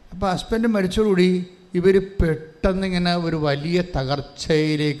 അപ്പോൾ ഹസ്ബൻഡ് മരിച്ചതോടുകൂടി ഇവർ പെട്ടെന്ന് ഇങ്ങനെ ഒരു വലിയ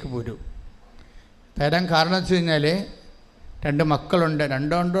തകർച്ചയിലേക്ക് വരും. തരാൻ കാരണം വെച്ച് കഴിഞ്ഞാൽ 2 മക്കളുണ്ട്,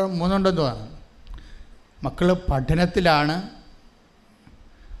 2 3 തോന്നുന്നു. മക്കൾ പഠനത്തിലാണ്,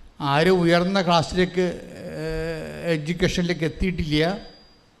 ആരും ഉയർന്ന ക്ലാസ്സിലേക്ക് എഡ്യൂക്കേഷനിലേക്ക് എത്തിയിട്ടില്ല.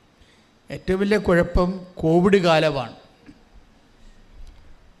 ഏറ്റവും വലിയ കുഴപ്പം കോവിഡ് കാലമാണ്.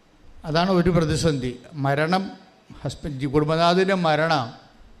 അതാണ് ഒരു പ്രതിസന്ധി. മരണം, കുടുംബനാഥൻ്റെ മരണം.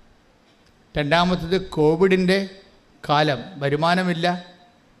 രണ്ടാമത്തേത് കോവിഡിൻ്റെ കാലം, വരുമാനമില്ല,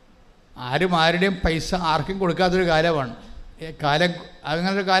 ആരുടെയും പൈസ ആർക്കും കൊടുക്കാത്തൊരു കാലമാണ്.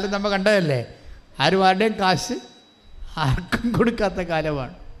 അങ്ങനൊരു കാലം നമ്മൾ കണ്ടതല്ലേ, ആരുടെയും കാശ് ആർക്കും കൊടുക്കാത്ത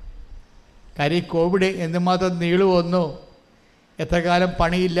കാലമാണ്. കാര്യം ഈ കോവിഡ് എന്തുമാത്രം നീളുവന്നോ, എത്ര കാലം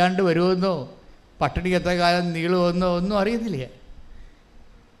പണിയില്ലാണ്ട് വരുമെന്നോ, പട്ടിണി എത്ര കാലം നീളുവന്നോ ഒന്നും അറിയത്തില്ല.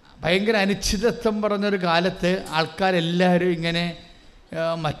 ഭയങ്കര അനിശ്ചിതത്വം പറഞ്ഞൊരു കാലത്ത് ആൾക്കാരെല്ലാവരും ഇങ്ങനെ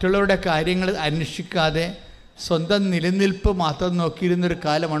മറ്റുള്ളവരുടെ കാര്യങ്ങൾ അന്വേഷിക്കാതെ സ്വന്തം നിലനിൽപ്പ് മാത്രം നോക്കിയിരുന്നൊരു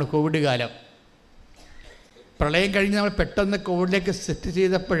കാലമാണ് കോവിഡ് കാലം. പ്രളയം കഴിഞ്ഞ് നമ്മൾ പെട്ടെന്ന് കോവിഡിലേക്ക് സെറ്റ്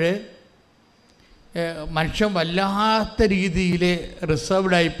ചെയ്തപ്പോൾ മനുഷ്യൻ വല്ലാത്ത രീതിയിൽ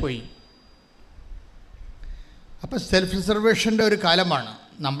റിസർവ്ഡായിപ്പോയി. അപ്പോൾ സെൽഫ് റിസർവേഷൻ്റെ ഒരു കാലമാണ്.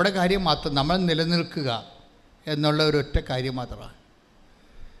 നമ്മുടെ കാര്യം മാത്രം, നമ്മൾ നിലനിൽക്കുക എന്നുള്ള ഒരു ഒറ്റ കാര്യം മാത്രമാണ്.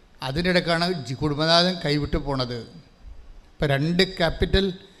 അതിനിടക്കാണ് കുടുംബനാഥൻ കൈവിട്ട് പോണത്. ഇപ്പം 2 ക്യാപിറ്റൽ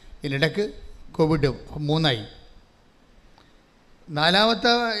ഇതിനിടക്ക് കോവിഡ് 3ആയി.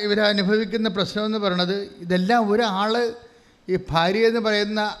 4മത്തെ ഇവരനുഭവിക്കുന്ന പ്രശ്നമെന്ന് പറയണത് ഇതെല്ലാം ഒരാൾ, ഈ ഭാര്യ എന്ന്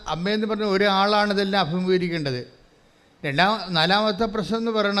പറയുന്ന അമ്മയെന്ന് പറഞ്ഞ ഒരാളാണ് ഇതെല്ലാം അഭിമുഖീകരിക്കേണ്ടത്. 4മത്തെ പ്രശ്നം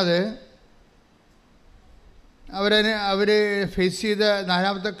എന്ന് പറയണത് അവർ ഫേസ് ചെയ്ത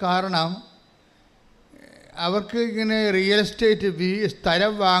 4മത്തെ കാരണം അവർക്ക് ഇങ്ങനെ റിയൽ എസ്റ്റേറ്റ്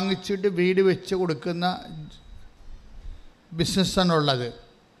സ്ഥലം വാങ്ങിച്ചിട്ട് വീട് വെച്ച് കൊടുക്കുന്ന ബിസിനസ്സാണുള്ളത്.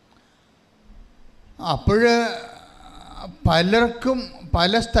 അപ്പോൾ പലർക്കും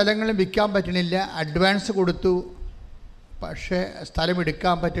പല സ്ഥലങ്ങളും വിൽക്കാൻ പറ്റണില്ല. അഡ്വാൻസ് കൊടുത്തു, പക്ഷേ സ്ഥലം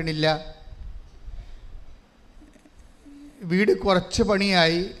എടുക്കാൻ പറ്റണില്ല. വീട് കുറച്ച്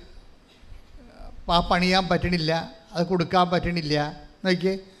പണിയായി, പണിയാൻ പറ്റണില്ല, അത് കൊടുക്കാൻ പറ്റണില്ല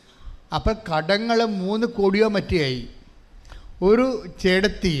നോക്കിയേ. അപ്പം കടങ്ങൾ 3 കോടിയോ മറ്റേയായി. ഒരു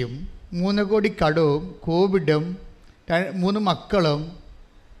ചേടത്തിയും 3 കോടി കടവും കോവിഡും 3 മക്കളും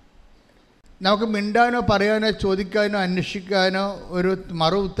നമുക്ക് മിണ്ടാനോ പറയാനോ ചോദിക്കാനോ അന്വേഷിക്കാനോ ഒരു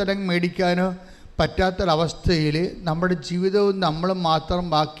മറു ഉത്തരം മേടിക്കാനോ പറ്റാത്തൊരവസ്ഥയിൽ നമ്മുടെ ജീവിതവും നമ്മളും മാത്രം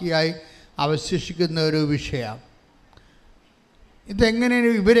ബാക്കിയായി അവശേഷിക്കുന്ന ഒരു വിഷയമാണ്.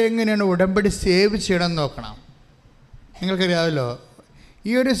 ഇവരെങ്ങനെയാണ് ഉടമ്പടി സേവ് ചെയ്യണമെന്ന് നോക്കണം. നിങ്ങൾക്കറിയാമല്ലോ,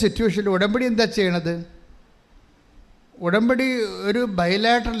 ഈ ഒരു സിറ്റുവേഷനിൽ ഉടമ്പടി എന്താ ചെയ്യണത്? ഉടമ്പടി ഒരു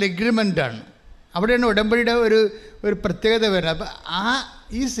ബൈലാറ്ററൽ എഗ്രിമെൻ്റാണ്. അവിടെയാണ് ഉടമ്പടിയുടെ ഒരു പ്രത്യേകത വരുന്നത്. അപ്പോൾ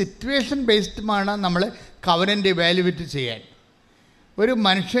ഈ സിറ്റുവേഷൻ ബേസ്ഡാണ് നമ്മൾ കവനൻ്റ് വാല്യുവേറ്റ് ചെയ്യാൻ. ഒരു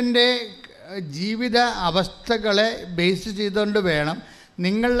മനുഷ്യൻ്റെ ജീവിത അവസ്ഥകളെ ബേസ് ചെയ്തുകൊണ്ട് വേണം.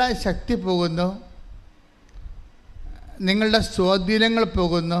 നിങ്ങളുടെ ശക്തി പോകുന്നു, നിങ്ങളുടെ സ്വാധീനങ്ങൾ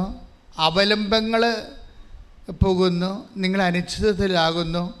പോകുന്നു, അവലംബങ്ങൾ പോകുന്നു, നിങ്ങൾ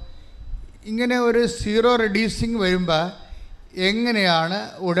അനിശ്ചിതത്തിലാകുന്നു. ഇങ്ങനെ ഒരു സീറോ റെഡ്യൂസിങ് വരുമ്പോൾ എങ്ങനെയാണ്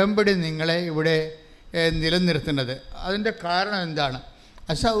ഉടമ്പടി നിങ്ങളെ ഇവിടെ നിലനിർത്തുന്നത്? അതിൻ്റെ കാരണം എന്താണ്?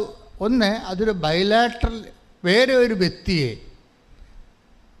 അതൊരു ബൈലാറ്ററൽ, വേറെ ഒരു വ്യക്തിയെ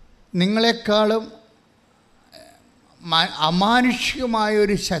നിങ്ങളെക്കാളും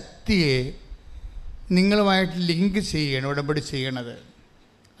അമാനുഷികമായൊരു ശക്തിയെ നിങ്ങളുമായിട്ട് ലിങ്ക് ചെയ്യണം ഉടമ്പടി ചെയ്യണത്.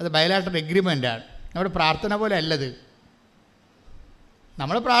 അത് ബൈലാറ്ററൽ എഗ്രിമെൻ്റാണ്. നമ്മുടെ പ്രാർത്ഥന പോലെ അല്ലത്.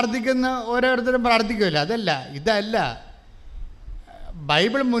 നമ്മൾ പ്രാർത്ഥിക്കുന്ന ഓരോരുത്തരും പ്രാർത്ഥിക്കുമല്ലോ, ഇതല്ല.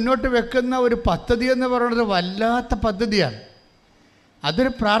 ബൈബിൾ മുന്നോട്ട് വെക്കുന്ന ഒരു പദ്ധതി എന്ന് പറയുന്നത് വല്ലാത്ത പദ്ധതിയാണ്.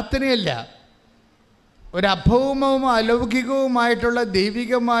 അതൊരു പ്രാർത്ഥനയല്ല, ഒരു അഭൗമവും അലൗകികവുമായിട്ടുള്ള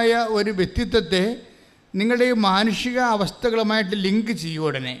ദൈവികമായ ഒരു വ്യക്തിത്വത്തെ നിങ്ങളുടെ ഈ മാനുഷിക അവസ്ഥകളുമായിട്ട് ലിങ്ക് ചെയ്യും.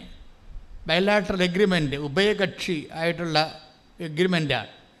 ഉടനെ ബൈലാറ്ററൽ എഗ്രിമെൻ്റ് ഉഭയകക്ഷി ആയിട്ടുള്ള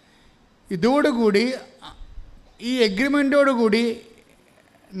എഗ്രിമെൻ്റാണ്. ഇതോടുകൂടി, ഈ എഗ്രിമെൻറ്റോടുകൂടി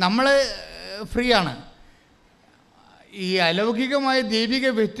നമ്മൾ ഫ്രീ ആണ്. ഈ അലൗകികമായ ദൈവിക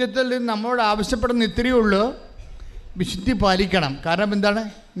വ്യക്തിത്വത്തിൽ നിന്ന് നമ്മളോട് ആവശ്യപ്പെടുന്ന ഇത്രയേ ഉള്ളൂ, വിശുദ്ധി പാലിക്കണം. കാരണം എന്താണ്?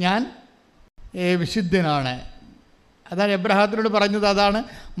 ഞാൻ വിശുദ്ധനാണ്. അതാണ് എബ്രഹാത്തിനോട് പറഞ്ഞത്, അതാണ്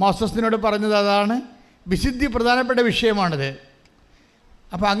മോസസിനോട് പറഞ്ഞത്, അതാണ് വിശുദ്ധി പ്രധാനപ്പെട്ട വിഷയമാണിത്.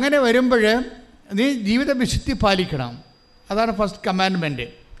 അപ്പോൾ അങ്ങനെ വരുമ്പോൾ നീ ജീവിത വിശുദ്ധി പാലിക്കണം. അതാണ് ഫസ്റ്റ് കമാൻഡ്മെൻറ്റ്.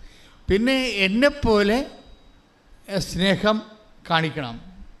 പിന്നെ എന്നെപ്പോലെ സ്നേഹം കാണിക്കണം.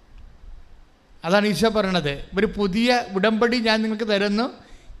 അതാണ് ഈശോ പറയണത്. ഒരു പുതിയ ഉടമ്പടി ഞാൻ നിങ്ങൾക്ക് തരുന്നു,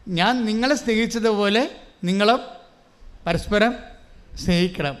 ഞാൻ നിങ്ങളെ സ്നേഹിച്ചതുപോലെ നിങ്ങളും പരസ്പരം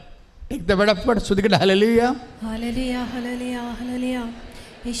സ്നേഹിക്കണം. ശ്രദ്ധിക്കട്ടെ. ഹല്ലേലൂയ, ഹല്ലേലൂയ, ഹല്ലേലൂയ, ഹല്ലേലൂയ.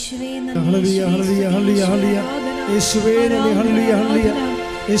 യേശുവേ ഹല്ലേലൂയ, ഹല്ലേലൂയ, ഹല്ലേലൂയ, ഹല്ലേലൂയ. യേശുവേ നന്ദി, ഹല്ലേലൂയ, ഹല്ലേലൂയ.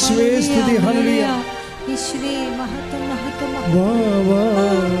 യേശുവേ സ്തുതി, ഹല്ലേലൂയ. യേശുവേ മഹത്വം, മഹത്വം, വാ വാ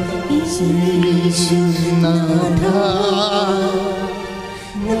യേശുനാഥ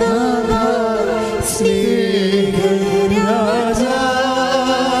സ്നേഹരാജാ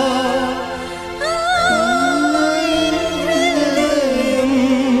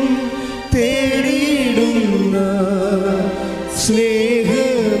തേടിടുന്ന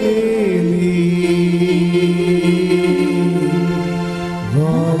സ്നേഹമേ നീ.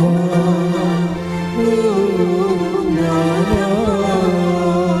 വാ വാ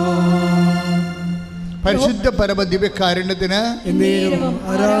പരിശുദ്ധ പരമദിവ്യകാരുണ്യത്തിന്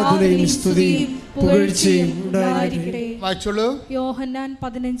ആരാധനയും സ്തുതിയും പുകഴ്ചയും ഉണ്ടായിരിക്കട്ടെ. വായിച്ചോളൂ. യോഹന്നാൻ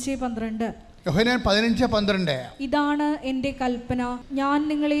 15:12. യോഹന്നാൻ 15:12. ഇതാണ് എൻ്റെ കൽപ്പന, ഞാൻ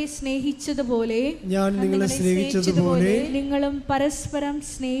നിങ്ങളെ സ്നേഹിച്ചതുപോലെ നിങ്ങളും പരസ്പരം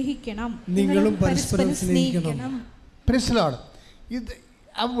സ്നേഹിക്കണം. Price the Lord. ഇത്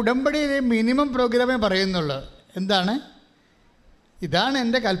ആ ഉടമ്പടിയിലെ മിനിമം പ്രോഗ്രാമേ പറയുന്നുള്ളൂ. എന്താണ്? ഇതാണ്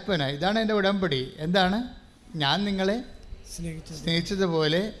എൻ്റെ കൽപ്പന, ഇതാണ് എൻ്റെ ഉടമ്പടി. എന്താണ്? ഞാൻ നിങ്ങളെ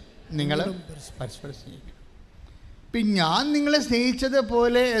സ്നേഹിച്ചതുപോലെ നിങ്ങൾ പരസ്പരം സ്നേഹിക്കണം. ഇപ്പം ഞാൻ നിങ്ങളെ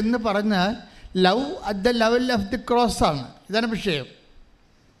സ്നേഹിച്ചതുപോലെ എന്ന് പറഞ്ഞാൽ love at the level of the ക്രോസാണ്. ഇതാണ് വിഷയം.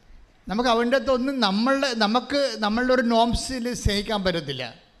 നമുക്ക് അവൻ്റെ അകത്തൊന്നും നമ്മളുടെ ഒരു നോംസിൽ സ്നേഹിക്കാൻ പറ്റത്തില്ല.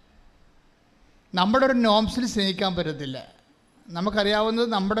 നമ്മുടെ ഒരു നോംസിൽ സ്നേഹിക്കാൻ പറ്റത്തില്ല. നമുക്കറിയാവുന്നത്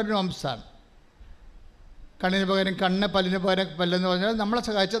നമ്മുടെ ഒരു നോംസാണ്. കണ്ണിന് പകരം കണ്ണ്, പല്ലിന് പകരം പല്ലെന്ന് പറഞ്ഞാൽ നമ്മളെ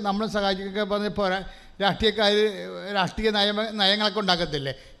സഹായിച്ചൊക്കെ പറഞ്ഞ് പോരാ. രാഷ്ട്രീയ നയങ്ങളൊക്കെ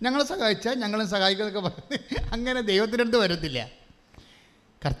ഉണ്ടാക്കത്തില്ലേ, ഞങ്ങളെ സഹായിച്ചാൽ ഞങ്ങളും സഹായിക്കുന്നതൊക്കെ പറഞ്ഞ് അങ്ങനെ ദൈവത്തിൻ്റെ അടുത്ത് വരത്തില്ല.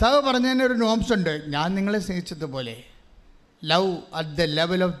 കർത്താവ് പറഞ്ഞതിന് ഒരു നോംസ് ഉണ്ട്. ഞാൻ നിങ്ങളെ സ്നേഹിച്ചതുപോലെ love at the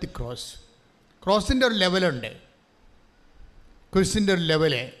level of the cross. ക്രോസിൻ്റെ ഒരു ലെവലുണ്ട്, കുരിശിൻ്റെ ഒരു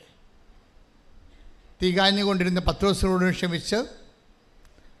ലെവല്. തീകാഞ്ഞുകൊണ്ടിരുന്ന പത്രോസിനോട് ക്ഷമിച്ച്,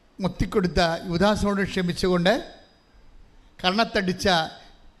 മുത്തിക്കൊടുത്ത യുദാസിനോട് ക്ഷമിച്ചുകൊണ്ട്, കർണത്തടിച്ച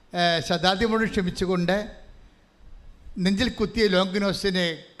ശതാദ്യമോട് ക്ഷമിച്ചുകൊണ്ട്, നെഞ്ചിൽ കുത്തിയ ലോങ്കിനോസിന്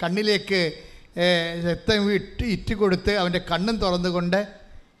കണ്ണിലേക്ക് രക്തം ഇറ്റുകൊടുത്ത് അവൻ്റെ കണ്ണും തുറന്നുകൊണ്ട്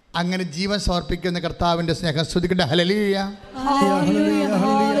അങ്ങനെ ജീവൻ സമർപ്പിക്കുന്ന കർത്താവിൻ്റെ സ്നേഹം സ്തുതിക്കട്ടെ. ഹല്ലേലൂയ.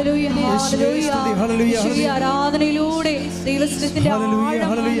 ആരാധനയിലൂടെ ദൈവത്തിന്റെ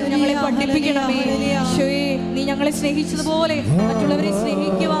ആഴം ഞങ്ങളെ പഠിപ്പിക്കണമേ. നീ ഞങ്ങളെ സ്നേഹിച്ചതുപോലെ മറ്റുള്ളവരെ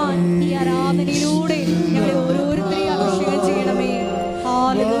സ്നേഹിക്കുവാൻ ഈ ആരാധനയിലൂടെ ഞങ്ങളെ ഓരോരുത്തരെയും അഭിഷേകം ചെയ്യണമേ.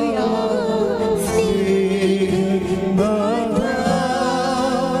 ഹല്ലേലൂയ.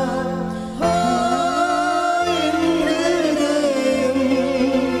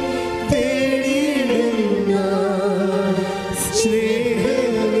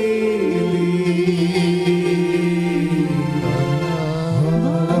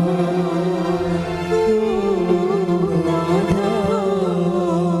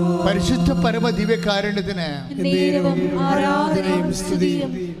 പരിശുദ്ധ പരമ ദിവ്യകാരുണ്യത്തിന്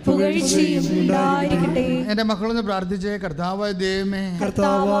എന്റെ മക്കളൊന്ന് പ്രാർത്ഥിച്ചേ. കർത്താവായ ദൈവമേ,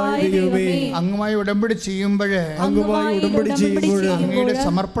 അങ്ങുമായി ഉടമ്പടി ചെയ്യുമ്പോഴേ അങ്ങയുടെ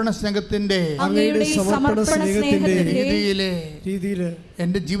സമർപ്പണ സ്നേഹത്തിന്റെ രീതിയിൽ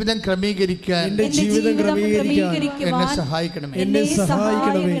എന്റെ ജീവിതം ക്രമീകരിക്കാൻ എന്നെ സഹായിക്കണമേ.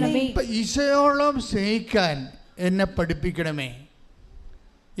 ഈശോയോളം സ്നേഹിക്കാൻ എന്നെ പഠിപ്പിക്കണമേ.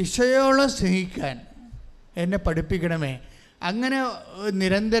 ഈശോയോളം സ്നേഹിക്കാൻ എന്നെ പഠിപ്പിക്കണമേ. അങ്ങനെ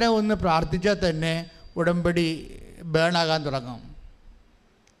നിരന്തരം ഒന്ന് പ്രാർത്ഥിച്ചാൽ തന്നെ ഉടമ്പടി ബേണാകാൻ തുടങ്ങും.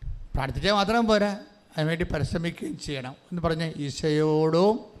 പ്രാർത്ഥിച്ചാൽ മാത്രം പോരാ, അതിനുവേണ്ടി പരിശ്രമിക്കുകയും ചെയ്യണം. എന്ന് പറഞ്ഞ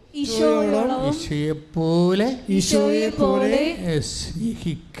ഈശോയോടും ഈശോയെപ്പോലെ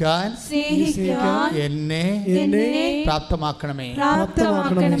സ്നേഹിക്കാൻ എന്നെ പ്രാപ്തമാക്കണമേ.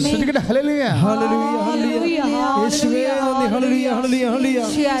 ഹല്ലേലൂയ.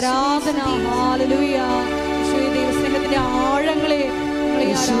 ദൈവസ്നേഹത്തിന്റെ ആഴങ്ങളെ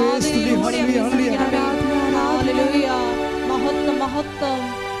മഹത്വം മഹത്വം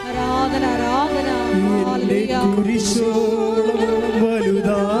ആരാധന ആരാധന.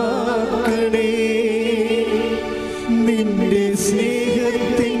 വലുതാക്കണേ നിന്റെ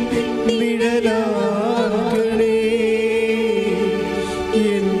സ്നേഹത്തിൻ നിഴലാക്കണേ.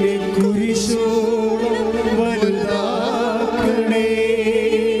 എന്നെ കുരിശോളം വലുതാക്കണേ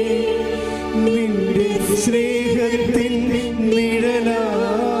നിന്റെ സ്നേഹത്തിൻ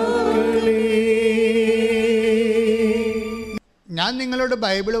നിഴലാക്കണേ. ഞാൻ നിങ്ങളോട്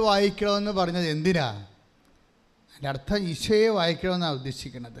ബൈബിൾ വായിക്കണമെന്ന് പറഞ്ഞത് എന്തിനാ? അതിൻ്റെ അർത്ഥം ഈശോയെ വായിക്കണമെന്നാണ്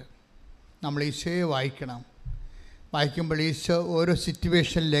ഉദ്ദേശിക്കുന്നത്. നമ്മൾ ഈശോയെ വായിക്കണം. വായിക്കുമ്പോൾ ഈശോ ഓരോ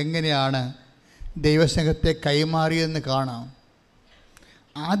സിറ്റുവേഷനിൽ എങ്ങനെയാണ് ദൈവസ്നേഹത്തെ കൈമാറിയെന്ന് കാണാം.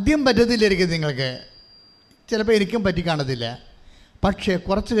 ആദ്യം പറ്റത്തില്ലായിരിക്കും നിങ്ങൾക്ക്, ചിലപ്പോൾ എനിക്കും പറ്റി കാണത്തില്ല. പക്ഷേ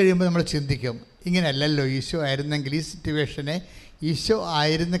കുറച്ച് കഴിയുമ്പോൾ നമ്മൾ ചിന്തിക്കും, ഇങ്ങനെയല്ലല്ലോ ഈശോ ആയിരുന്നെങ്കിൽ, ഈ സിറ്റുവേഷനെ ഈശോ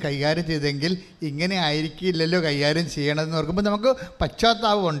ആയിരുന്നു കൈകാര്യം ചെയ്തെങ്കിൽ ഇങ്ങനെ ആയിരിക്കില്ലല്ലോ കൈകാര്യം ചെയ്യണമെന്ന് ഓർക്കുമ്പോൾ നമുക്ക്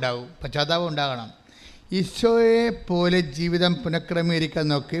പശ്ചാത്താപം ഉണ്ടാകണം. ഈശോയെ പോലെ ജീവിതം പുനഃക്രമീകരിക്കാൻ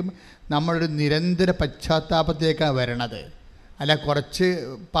നോക്കി നമ്മളൊരു നിരന്തര പശ്ചാത്താപത്തിലേക്കാണ് വരണത്. അല്ല കുറച്ച്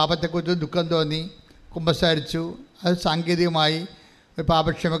പാപത്തെക്കുറിച്ച് ദുഃഖം തോന്നി കുമ്പസാരിച്ചു, അത് സാങ്കേതികമായി ഒരു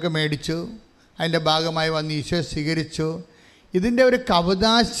പാപക്ഷമൊക്കെ മേടിച്ചു, അതിൻ്റെ ഭാഗമായി വന്ന് ഈശോയെ സ്വീകരിച്ചു. ഇതിൻ്റെ ഒരു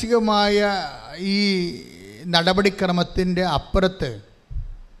കൗതാശികമായ ഈ നടപടിക്രമത്തിൻ്റെ അപ്പുറത്ത്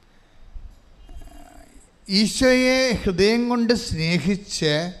ഈശോയെ ഹൃദയം കൊണ്ട്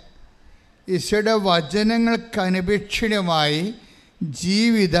സ്നേഹിച്ച് ഈശോയുടെ വചനങ്ങൾക്ക് അനപേക്ഷണീയമായി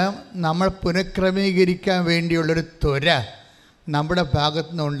ജീവിതം നമ്മൾ പുനഃക്രമീകരിക്കാൻ വേണ്ടിയുള്ളൊരു ത്വര നമ്മുടെ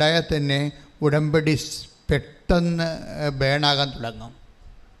ഭാഗത്തു നിന്ന് ഉണ്ടായാൽ തന്നെ ഉടമ്പടി പെട്ടെന്ന് ബേണാകാൻ തുടങ്ങും.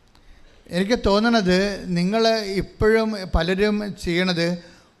 എനിക്ക് തോന്നണത് നിങ്ങൾ ഇപ്പോഴും പലരും ചെയ്യണത്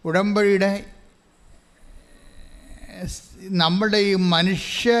ഉടമ്പടിയുടെ നമ്മുടെ ഈ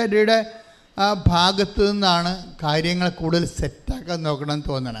മനുഷ്യരുടെ ആ ഭാഗത്തു നിന്നാണ് കാര്യങ്ങൾ കൂടുതൽ സെറ്റാക്കാൻ നോക്കണമെന്ന്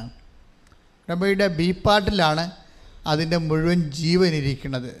തോന്നണം. ഉടമ്പടിയുടെ ബി പാർട്ടിലാണ് അതിൻ്റെ മുഴുവൻ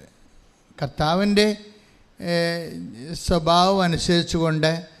ജീവനിരിക്കുന്നത്. കർത്താവിൻ്റെ സ്വഭാവം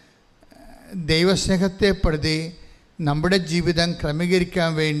അനുസരിച്ചുകൊണ്ട് ദൈവസ്നേഹത്തെ പ്രതി നമ്മുടെ ജീവിതം ക്രമീകരിക്കാൻ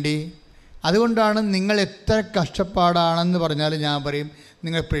വേണ്ടി, അതുകൊണ്ടാണ് നിങ്ങൾ എത്ര കഷ്ടപ്പാടാണെന്ന് പറഞ്ഞാൽ ഞാൻ പറയും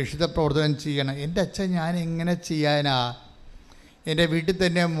നിങ്ങൾ പ്രേക്ഷിത പ്രവർത്തനം ചെയ്യണം. എൻ്റെ അച്ഛൻ ഞാൻ എങ്ങനെ ചെയ്യാനാ? എൻ്റെ വീട്ടിൽ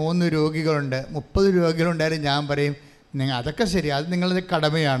തന്നെ 3 രോഗികളുണ്ട്, 30 രോഗികളുണ്ടായാലും ഞാൻ പറയും നിങ്ങൾ അതൊക്കെ ശരി, അത് നിങ്ങളുടെ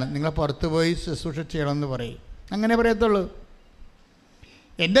കടമയാണ്, നിങ്ങൾ പുറത്ത് പോയി ശുശ്രൂഷ ചെയ്യണമെന്ന് പറയും. അങ്ങനെ പറയത്തുള്ളൂ.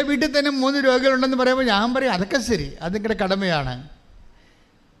 എൻ്റെ വീട്ടിൽ തന്നെ 3 രോഗികളുണ്ടെന്ന് പറയുമ്പോൾ ഞാൻ പറയും അതൊക്കെ ശരി, അത് നിങ്ങളുടെ കടമയാണ്.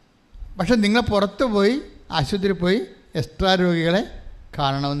 പക്ഷെ നിങ്ങൾ പുറത്ത് പോയി ആശുപത്രിയിൽ പോയി എക്സ്ട്രാ രോഗികളെ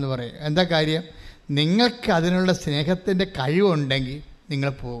കാണണമെന്ന് പറയും. എന്താ കാര്യം? നിങ്ങൾക്ക് അതിനുള്ള സ്നേഹത്തിൻ്റെ കഴിവുണ്ടെങ്കിൽ നിങ്ങൾ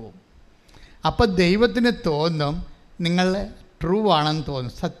പോകും. അപ്പോൾ ദൈവത്തിന് തോന്നും നിങ്ങൾ ട്രൂ ആണെന്ന്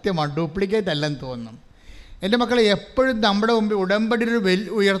തോന്നും, സത്യമാണ്, ഡ്യൂപ്ലിക്കേറ്റ് അല്ലെന്ന് തോന്നും. എൻ്റെ മക്കളെ, എപ്പോഴും നമ്മുടെ മുമ്പിൽ ഉടമ്പടി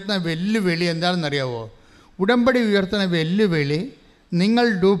ഉയർത്തുന്ന വെല്ലുവിളി എന്താണെന്നറിയാവോ? ഉടമ്പടി ഉയർത്തുന്ന വെല്ലുവിളി നിങ്ങൾ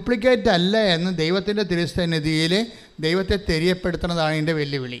ഡ്യൂപ്ലിക്കേറ്റ് അല്ല എന്ന് ദൈവത്തിൻ്റെ തിരുസന്നിധിയിൽ ദൈവത്തെ തെரியപ്പെടുത്തുന്നതാണ് എൻ്റെ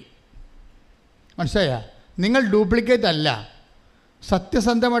വെല്ലുവിളി. മനസ്സിലായ? നിങ്ങൾ ഡ്യൂപ്ലിക്കേറ്റ് അല്ല,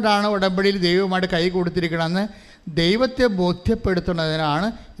 സത്യസന്ധമായിട്ടാണ് ഉടമ്പടിയിൽ ദൈവവുമായിട്ട് കൈ കൊടുത്തിരിക്കണമെന്ന് ദൈവത്തെ ബോധ്യപ്പെടുത്തുന്നതിനാണ്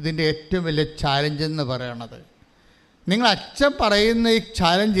ഇതിൻ്റെ ഏറ്റവും വലിയ ചാലഞ്ച് എന്ന് പറയുന്നത്. നിങ്ങൾ അച്ഛൻ പറയുന്ന ഈ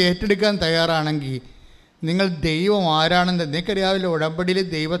ചാലഞ്ച് ഏറ്റെടുക്കാൻ തയ്യാറാണെങ്കിൽ നിങ്ങൾ ദൈവം ആരാണെന്ന് നിങ്ങൾക്കറിയാവില്ല. ഉടമ്പടിയിൽ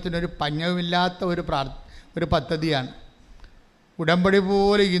ദൈവത്തിനൊരു പഞ്ഞവുമില്ലാത്ത ഒരു പദ്ധതിയാണ് ഉടമ്പടി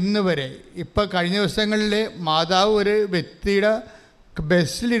പോലെ. ഇന്ന് വരെ ഇപ്പോൾ കഴിഞ്ഞ ദിവസങ്ങളിൽ മാതാവ് ഒരു വ്യക്തിയുടെ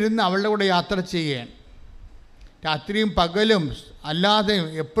ബസ്സിലിരുന്ന് അവളുടെ കൂടെ യാത്ര ചെയ്യുകയാണ്. രാത്രിയും പകലും അല്ലാതെയും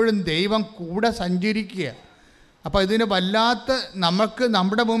എപ്പോഴും ദൈവം കൂടെ സഞ്ചരിക്കുക. അപ്പോൾ ഇതിന് വല്ലാത്ത നമുക്ക്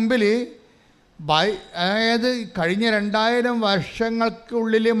നമ്മുടെ മുമ്പിൽ അതായത് കഴിഞ്ഞ 2000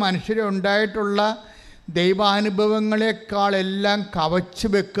 വർഷങ്ങൾക്കുള്ളിൽ മനുഷ്യരുണ്ടായിട്ടുള്ള ദൈവാനുഭവങ്ങളെക്കാളെല്ലാം കവച്ച്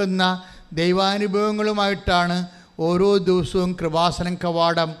വെക്കുന്ന ദൈവാനുഭവങ്ങളുമായിട്ടാണ് ഓരോ ദിവസവും കൃപാസനം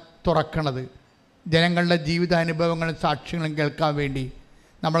കവാടം തുറക്കണത്. ജനങ്ങളുടെ ജീവിതാനുഭവങ്ങളും സാക്ഷ്യങ്ങളും കേൾക്കാൻ വേണ്ടി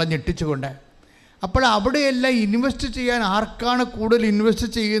നമ്മളെ ഞെട്ടിച്ചുകൊണ്ട്. അപ്പോൾ അവിടെയെല്ലാം ഇൻവെസ്റ്റ് ചെയ്യാൻ ആർക്കാണ് കൂടുതൽ ഇൻവെസ്റ്റ്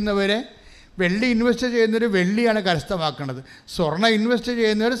ചെയ്യുന്നവരെ? വെള്ളി ഇൻവെസ്റ്റ് ചെയ്യുന്നവർ വെള്ളിയാണ് കരസ്ഥമാക്കുന്നത്, സ്വർണ്ണ ഇൻവെസ്റ്റ്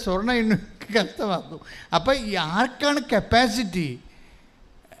ചെയ്യുന്നവർ സ്വർണ്ണ കരസ്ഥമാക്കും. അപ്പോൾ ആർക്കാണ് കപ്പാസിറ്റി?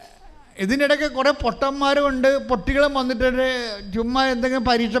 ഇതിനിടയ്ക്ക് കുറേ പൊട്ടന്മാരുമുണ്ട്, പൊട്ടികളും വന്നിട്ട് ചുമ്മാ എന്തെങ്കിലും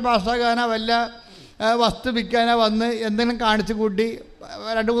പരീക്ഷ പാസ്സാകാനോ വല്ല വസ്തു വിൽക്കാനോ വന്ന് എന്തെങ്കിലും കാണിച്ചു കൂട്ടി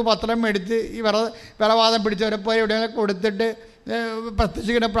 2-3 പത്രം മേടിച്ച് ഈ വിറവാദം പിടിച്ചവരെ പോയി എവിടെയെങ്കിലും കൊടുത്തിട്ട്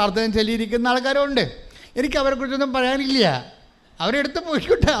പ്രത്യക്ഷിക്കുന്ന പ്രാർത്ഥന ചൊല്ലിയിരിക്കുന്ന ആൾക്കാരുണ്ട്. എനിക്ക് അവരെക്കുറിച്ചൊന്നും പറയാനില്ല. അവരെടുത്ത്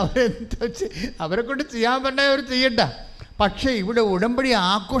പോയിക്കോട്ടെ, അവരെ കൊണ്ട് ചെയ്യാൻ പറ്റേ അവർ ചെയ്യട്ടെ. പക്ഷേ ഇവിടെ ഉടമ്പടി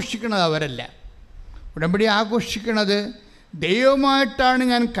ആഘോഷിക്കുന്നത് അവരല്ല. ഉടമ്പടി ആഘോഷിക്കുന്നത് ദൈവമായിട്ടാണ്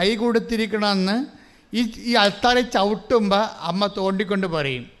ഞാൻ കൈ കൊടുത്തിരിക്കണമെന്ന് ഈ അൾത്താരെ ചവിട്ടുമ്പോൾ അമ്മ തോണ്ടിക്കൊണ്ട്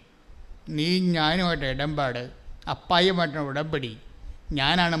പറയും, നീ ഞാനുമായിട്ട് ഇടപാട്, അപ്പായുമായിട്ടാണ് ഉടമ്പടി,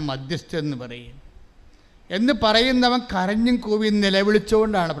 ഞാനാണ് മധ്യസ്ഥെന്ന് പറയും. എന്ന് പറയുന്നവൻ കരഞ്ഞും കൂവിയും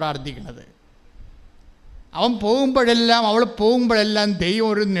നിലവിളിച്ചുകൊണ്ടാണ് പ്രാർത്ഥിക്കുന്നത്. അവൻ പോകുമ്പോഴെല്ലാം അവൾ പോകുമ്പോഴെല്ലാം ദൈവം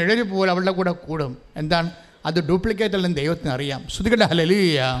ഒരു നിഴല് പോലെ അവളുടെ കൂടെ കൂടും. എന്താണ് അത്? ഡ്യൂപ്ലിക്കേറ്റ് അല്ലെന്ന് ദൈവത്തിന് അറിയാം. ശ്രുതികട്ടെ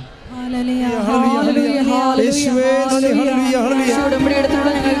ഹല്ലേലൂയ. ഉടമ്പടി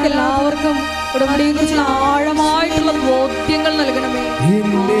എടുത്തിട്ടുള്ള ഞങ്ങൾക്ക് എല്ലാവർക്കും ഉടമ്പടിയെ കുറിച്ചുള്ള ആഴമായിട്ടുള്ള ബോധ്യങ്ങൾ നൽകണമേ.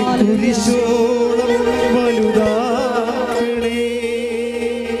 എന്നെ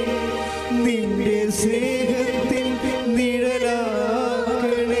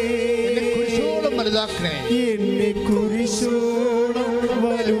കുരിശോളം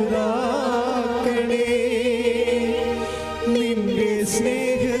വലുതാക്കണേ, നിന്റെ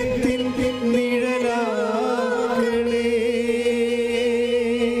സ്നേഹത്തിൽ നിഴലാക്കണേ.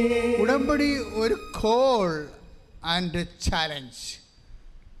 ഉടമ്പടി ഒരു കോൾ ആൻഡ് ചാലഞ്ച്.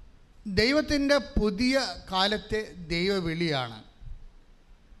 ദൈവത്തിൻ്റെ പുതിയ കാലത്തെ ദൈവവിളിയാണ്.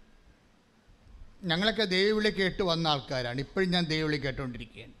 ഞങ്ങളൊക്കെ ദൈവവിളി കേട്ട് വന്ന ആൾക്കാരാണ്. ഇപ്പോഴും ഞാൻ ദൈവവിളി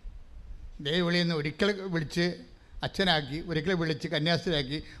കേട്ടുകൊണ്ടിരിക്കുകയാണ്. ദൈവവിളിയിൽ നിന്ന് ഒരിക്കൽ വിളിച്ച് അച്ഛനാക്കി, ഒരിക്കൽ വിളിച്ച്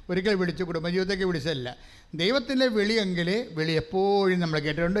കന്യാസ്ത്രീയാക്കി, ഒരിക്കൽ വിളിച്ച് കുടുംബജീവിതത്തേക്ക് വിളിച്ചല്ല. ദൈവത്തിൻ്റെ വിളിയെങ്കിൽ വിളി എപ്പോഴും നമ്മൾ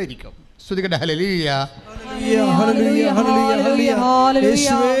കേട്ടുകൊണ്ടിരിക്കും. ശ്രുതികട്ടെ ഹല്ലേലൂയ.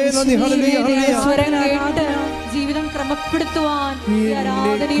 ജീവിതം ക്രമപ്പെടുത്തുവാൻ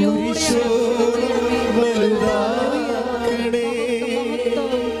ആരാധനയിലൂടെ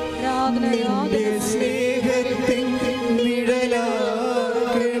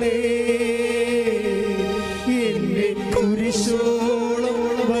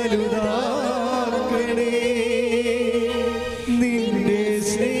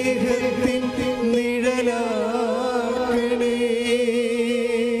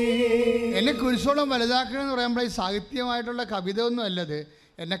കുരിശോളം വലുതാക്കണമെന്ന് പറയുമ്പോൾ ഈ സാഹിത്യമായിട്ടുള്ള കവിത ഒന്നും അല്ലത്.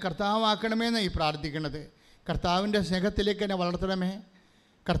 എന്നെ കർത്താവാക്കണമെന്നാണ് ഈ പ്രാർത്ഥിക്കണത്. കർത്താവിൻ്റെ സ്നേഹത്തിലേക്ക് എന്നെ വളർത്തണമേ.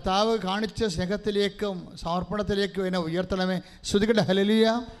 കർത്താവ് കാണിച്ച സ്നേഹത്തിലേക്കും സമർപ്പണത്തിലേക്കും എന്നെ ഉയർത്തണമേ. ശ്രുതികട്ടെ ഹല്ലേലൂയ.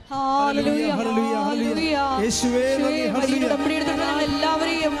 ഹല്ലേലൂയ, ഹല്ലേലൂയ. യേശുവേ നന്ദി, ഹല്ലേലൂയ.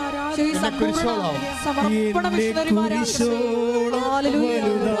 എല്ലാവരെയും കുരിശോളം സമർപ്പണ മിഷണറിമാരാക്കണമേ. ഹല്ലേലൂയ.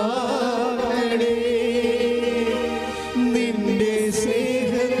 നിന്റെ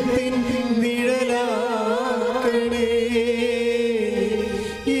സ്നേഹത്തിൻ നിഴലാക്കണേ,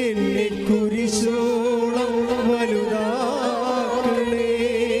 എന്നെ കുരിശോളം വലുതാക്കണേ.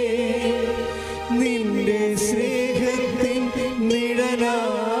 നിന്റെ സ്നേഹത്തിൻ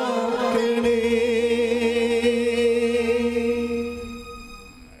നിഴലാക്കണേ.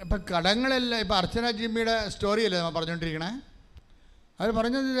 ഇപ്പം കടങ്ങളെല്ലാം ഇപ്പം അർച്ചന ജിമ്മിയുടെ സ്റ്റോറിയല്ലേ നമ്മൾ പറഞ്ഞുകൊണ്ടിരിക്കണേ. അവർ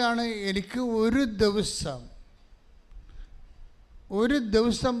പറഞ്ഞത് ഇതാണ്, എനിക്ക് ഒരു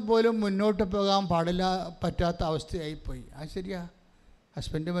ദിവസം പോലും മുന്നോട്ട് പോകാൻ പറ്റാത്ത അവസ്ഥയായിപ്പോയി. അത് ശരിയാ.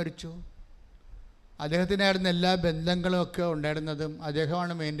 ഹസ്ബൻഡ് മരിച്ചു. അദ്ദേഹത്തിനായിരുന്ന എല്ലാ ബന്ധങ്ങളും ഒക്കെ ഉണ്ടായിരുന്നതും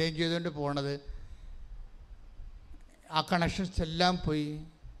അദ്ദേഹമാണ് മെയിൻറ്റെയിൻ ചെയ്തുകൊണ്ട് പോണത്. ആ കണക്ഷൻസ് എല്ലാം പോയി.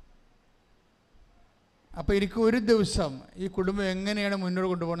 അപ്പോൾ എനിക്ക് ഒരു ദിവസം ഈ കുടുംബം എങ്ങനെയാണ് മുന്നോട്ട്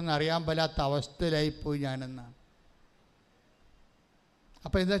കൊണ്ടുപോകണമെന്ന് അറിയാൻ പറ്റാത്ത അവസ്ഥയിലായിപ്പോയി ഞാനെന്നാണ്.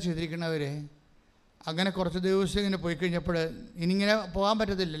 അപ്പോൾ എന്താ ചെയ്തിരിക്കണവർ? അങ്ങനെ കുറച്ച് ദിവസം ഇങ്ങനെ പോയി കഴിഞ്ഞപ്പോൾ ഇനിയിങ്ങനെ പോകാൻ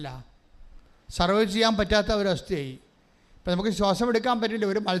പറ്റത്തില്ലല്ലോ, സർവൈവ് ചെയ്യാൻ പറ്റാത്ത ഒരവസ്ഥയായി. ഇപ്പം നമുക്ക് ശ്വാസം എടുക്കാൻ പറ്റില്ല.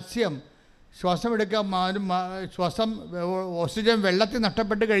 ഒരു മത്സ്യം ശ്വാസം എടുക്കാൻ ഓക്സിജൻ വെള്ളത്തിൽ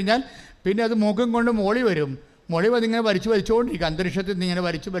നഷ്ടപ്പെട്ട് കഴിഞ്ഞാൽ പിന്നെ അത് മൂക്കും കൊണ്ട് മോളി വരും. മോളി അതിങ്ങനെ വലിച്ചുകൊണ്ടിരിക്കും. അന്തരീക്ഷത്തിൽ നിന്ന് ഇങ്ങനെ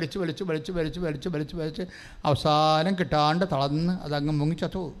വലിച്ച് അവസാനം കിട്ടാണ്ട് തളർന്ന് അതങ്ങ്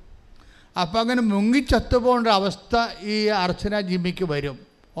മുങ്ങിച്ചത്തു പോകും. അപ്പോൾ അങ്ങനെ മുങ്ങിച്ചത്തു പോകേണ്ട അവസ്ഥ ഈ അർച്ചന ജിമ്മിക്ക് വരും.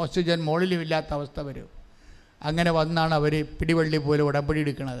 ഓക്സിജൻ മുകളിലും ഇല്ലാത്ത അവസ്ഥ വരും. അങ്ങനെ വന്നാണ് അവർ പിടിവള്ളി പോലെ ഉടമ്പടി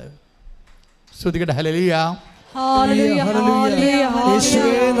എടുക്കുന്നത്. ശ്രുതികട്ടെ ഹല്ലേലൂയ. ഹല്ലേലൂയ, ഹല്ലേലൂയ.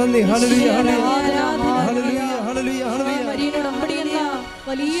 യേശുവേ നന്ദി, ഹല്ലേലൂയ, ഹല്ലേലൂയ, ഹല്ലേലൂയ, ഹല്ലേലൂയ. മരിയൻ ഉടമ്പടി എന്ന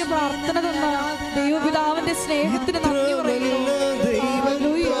വലിയ പ്രാർത്ഥന തന്ന ദൈവപിതാവിന്റെ സ്നേഹത്തിന് നന്ദി പറയുന്നു.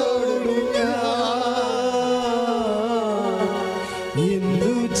 ഹല്ലേലൂയ.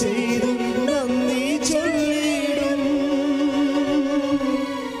 എന്തു ചെയ്തും നന്ദി ചൊല്ലിടും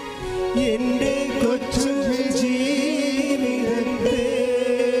എന്റെ കൊച്ചു ജീവിതത്തെ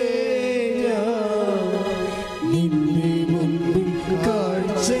ഞാൻ നിന്റെ മുൻപിൽ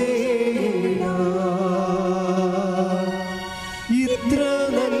കാഴ്ചയിടാം. ഇത്ര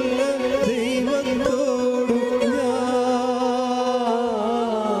നല്ല ദൈവത്തോടു ഞാൻ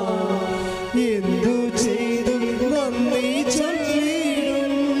എന്തു ചെയ്തും നന്ദി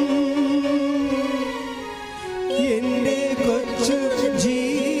ചൊല്ലിടും എന്റെ കൊച്ചു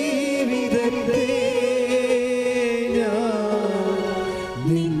ജീവിതത്തെ ഞാൻ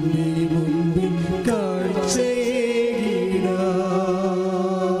നിന്നെ മുൻപിൽ കാഴ്ചയിടാം.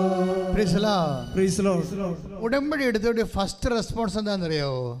 Praise the Lord. Praise the Lord. ഉടമ്പടി എടുത്തിട്ട് ഫസ്റ്റ് റെസ്പോൺസ്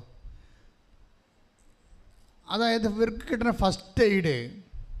എന്താണെന്നറിയാമോ? അതായത് ഇവർക്ക് കിട്ടുന്ന ഫസ്റ്റ് എയ്ഡ്,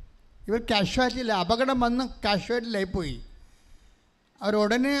 ഇവർ കാഷ്വാലിറ്റിയില്ല, അപകടം വന്ന് കാഷ്വാലിറ്റിയിലായിപ്പോയി.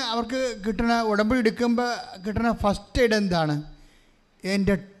 അവരുടനെ അവർക്ക് കിട്ടുന്ന ഉടമ്പടി എടുക്കുമ്പോൾ കിട്ടുന്ന ഫസ്റ്റ് എയ്ഡ് എന്താണ്?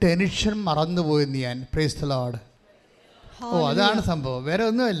 എൻ്റെ ടെൻഷൻ മറന്നുപോയെന്ന് ഞാൻ. Praise the Lord. അതാണ് സംഭവം, വേറെ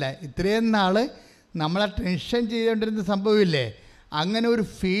ഒന്നുമല്ല. ഇത്രയും നാൾ നമ്മളെ ടെൻഷൻ ചെയ്തുകൊണ്ടിരുന്ന സംഭവമില്ലേ, അങ്ങനെ ഒരു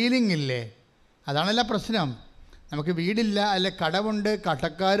ഫീലിംഗ് ഇല്ലേ, അതാണല്ല പ്രശ്നം. നമുക്ക് വീടില്ല, അല്ലെ കടമുണ്ട്,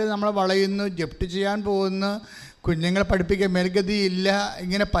 കടക്കാർ നമ്മളെ വളയുന്നു, ജപ്തി ചെയ്യാൻ പോകുന്നു, കുഞ്ഞുങ്ങളെ പഠിപ്പിക്കാൻ മേൽഗതിയില്ല,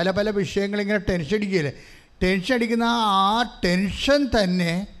 ഇങ്ങനെ പല പല വിഷയങ്ങൾ ഇങ്ങനെ ടെൻഷൻ അടിക്കുകയില്ലേ. ടെൻഷൻ അടിക്കുന്ന ആ ടെൻഷൻ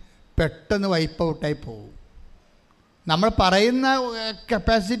തന്നെ പെട്ടെന്ന് വൈപ്പ് ഔട്ടായി പോകും. നമ്മൾ പറയുന്ന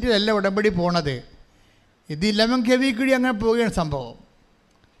കപ്പാസിറ്റിയിലല്ല ഉടമ്പടി പോണത്. ഇത് 11 kV കൂടി അങ്ങനെ പോവുകയാണ് സംഭവം.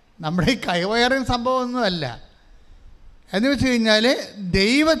 നമ്മുടെ ഈ കൈവയറിങ് സംഭവമൊന്നുമല്ല. എന്ന് വെച്ച് കഴിഞ്ഞാൽ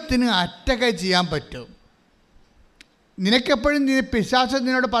ദൈവത്തിന് അറ്റൊക്കെ ചെയ്യാൻ പറ്റും. നിനക്കെപ്പോഴും പിശാചൻ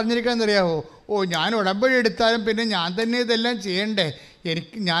നിന്നോട് പറഞ്ഞിരിക്കാമെന്നറിയാവോ? ഞാൻ ഉടമ്പടി എടുത്താലും പിന്നെ ഞാൻ തന്നെ ഇതെല്ലാം ചെയ്യണ്ടേ,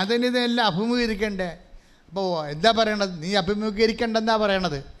 ഞാൻ തന്നെ ഇതെല്ലാം അഭിമുഖീകരിക്കണ്ടേ. അപ്പോൾ എന്താ പറയണത്? നീ അഭിമുഖീകരിക്കണ്ടെന്നാ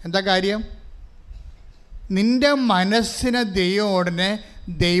പറയണത്. എന്താ കാര്യം? നിൻ്റെ മനസ്സിനെ ദൈവം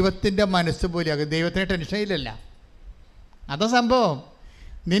ദൈവത്തിൻ്റെ മനസ്സ് പോലെയാകും. ദൈവത്തിന് ടെൻഷനില്ലല്ല, അതാ സംഭവം.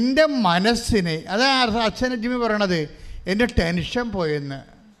 നിൻ്റെ മനസ്സിനെ, അതാ അച്ഛൻ ജിമ്മി പറയണത്, എൻ്റെ ടെൻഷൻ പോയെന്ന്.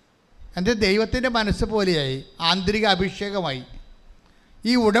 എൻ്റെ ദൈവത്തിൻ്റെ മനസ്സ് പോലെയായി, ആന്തരിക അഭിഷേകമായി.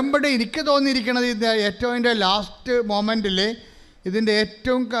 ഈ ഉടമ്പടി എനിക്ക് തോന്നിയിരിക്കണത് ഇത് ഏറ്റവും എൻ്റെ ലാസ്റ്റ് മൊമെൻറ്റിൽ ഇതിൻ്റെ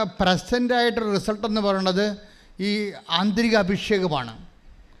ഏറ്റവും പ്രസൻ്റായിട്ട് റിസൾട്ട് എന്ന് പറയുന്നത് ഈ ആന്തരിക അഭിഷേകമാണ്.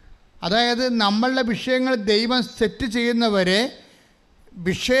 അതായത് നമ്മളുടെ വിഷയങ്ങൾ ദൈവം സെറ്റ് ചെയ്യുന്നവരെ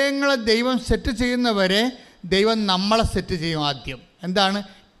ദൈവം നമ്മളെ സെറ്റ് ചെയ്യും. ആദ്യം എന്താണ്?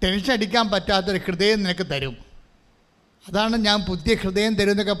 ടെൻഷൻ അടിക്കാൻ പറ്റാത്തൊരു ഹൃദയം നിനക്ക് തരും. അതാണ് ഞാൻ പുതിയ ഹൃദയം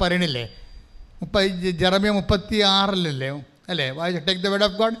തരും എന്നൊക്കെ പറയണില്ലേ. ജെറമ്യ 36 അല്ലേ? വായിച്ചു. Take the word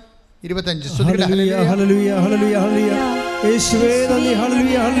of God. 25. Hallelujah ഹല്ലേലൂയ ഹല്ലേലൂയ ഹല്ലേലൂയ. യേശുവേ നന്ദി.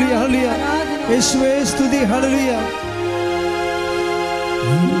 ഹല്ലേലൂയ ഹല്ലേലൂയ ഹല്ലേലൂയ. യേശുവേ സ്തുതി. ഹല്ലേലൂയ.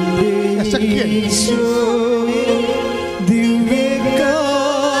 യേശുവേ ദിവ്യകാരുണ്യമേ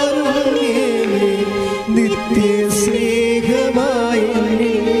നിത്യ സ്നേഹമായി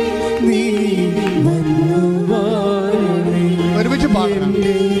നീ വന്നു വാഴണേ. ഒരുമിച്ച് പാടണം.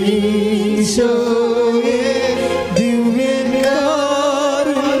 യേശുവേ ദിവ്യകാരുണ്യമേ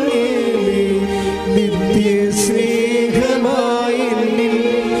നിത്യ സ്നേഹമായി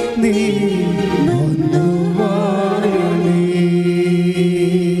നീ വന്നു വാഴണേ.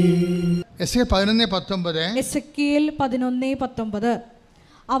 എസ്ഐ 11:19. എസെക്കിയേൽ 11:19.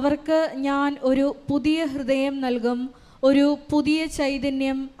 അവർക്ക് ഞാൻ ഒരു പുതിയ ഹൃദയം നൽകും, ഒരു പുതിയ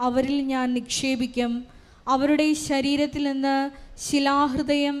ചൈതന്യം അവരിൽ ഞാൻ നിക്ഷേപിക്കും. അവരുടെ ശരീരത്തിൽ നിന്ന്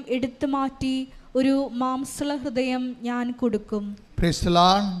ശിലാഹൃദയം എടുത്തു മാറ്റി ഒരു മാംസള ഹൃദയം ഞാൻ കൊടുക്കും. Price the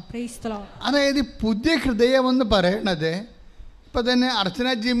Lord. Price the Lord. അതായത് പുതിയ ഹൃദയം എന്ന് പറയണത് ഇപ്പം തന്നെ അർച്ചന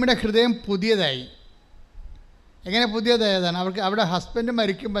ജിമ്മിയുടെ ഹൃദയം പുതിയതായി. എങ്ങനെ പുതിയതായതാണ്? അവർക്ക് അവിടെ ഹസ്ബൻഡ്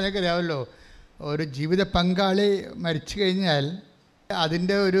മരിക്കുമ്പോൾ അതൊക്കെ അറിയാമല്ലോ, ഒരു ജീവിത പങ്കാളി മരിച്ചു കഴിഞ്ഞാൽ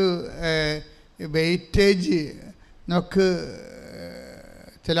അതിൻ്റെ ഒരു വെയിറ്റേജ് നമുക്ക്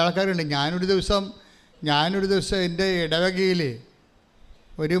ചില ആൾക്കാരുണ്ട്. ഞാനൊരു ദിവസം എൻ്റെ ഇടവകയിൽ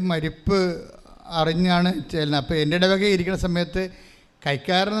ഒരു മരിപ്പ് അറിഞ്ഞാണ് ചെല്ലുന്നത്. അപ്പോൾ എൻ്റെ ഇടവകയിൽ ഇരിക്കുന്ന സമയത്ത്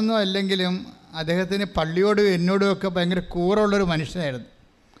കൈക്കാരനൊന്നും അല്ലെങ്കിലും അദ്ദേഹത്തിന് പള്ളിയോടും എന്നോടും ഒക്കെ ഭയങ്കര കൂറുള്ളൊരു മനുഷ്യനായിരുന്നു.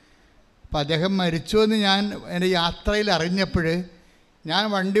 അപ്പോൾ അദ്ദേഹം മരിച്ചു എന്ന് ഞാൻ എൻ്റെ യാത്രയിൽ അറിഞ്ഞപ്പോൾ ഞാൻ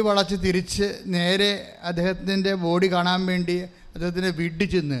വണ്ടി വളച്ച് തിരിച്ച് നേരെ അദ്ദേഹത്തിൻ്റെ ബോഡി കാണാൻ വേണ്ടി അദ്ദേഹത്തിൻ്റെ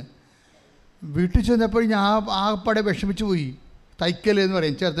വീട്ടിൽ ചെന്നപ്പോൾ ഞാൻ ആകപ്പാടെ വിഷമിച്ചു പോയി. തൈക്കൽ എന്ന്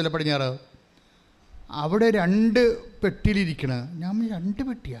പറയും, ചേർത്തല പടിഞ്ഞാറ്. അവിടെ 2 പെട്ടിയിലിരിക്കണ. ഞാൻ 2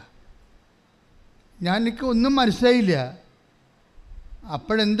 പെട്ടിയാ? എനിക്ക് ഒന്നും മനസ്സിലായില്ല.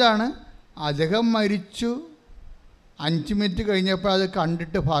 അപ്പോഴെന്താണ്, അദ്ദേഹം മരിച്ചു 5 മിനിറ്റ് കഴിഞ്ഞപ്പോൾ അത്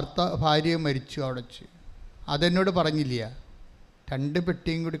കണ്ടിട്ട് ഭാര്യ മരിച്ചു അവിടെ വെച്ച്. അതെന്നോട് പറഞ്ഞില്ല. 2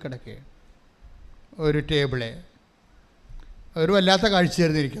 പെട്ടിയും കൂടി കിടക്കേ, ഒരു ടേബിളെ. ഒരു വല്ലാത്ത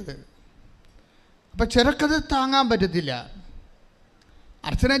കാഴ്ചയായിരുന്നു എനിക്കത്. അപ്പം ചിലക്കത് താങ്ങാൻ പറ്റത്തില്ല.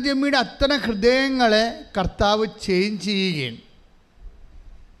 അർച്ചന ജമ്മിയുടെ അത്തരം ഹൃദയങ്ങളെ കർത്താവ് ചേഞ്ച് ചെയ്യുകയും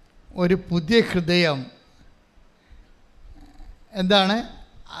ഒരു പുതിയ ഹൃദയം എന്താണ്,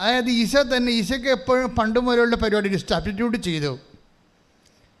 അതായത് ഈശോയ്ക്ക് എപ്പോഴും പണ്ട് മുതലുള്ള പരിപാടി സബ്സ്റ്റിറ്റ്യൂട്ട്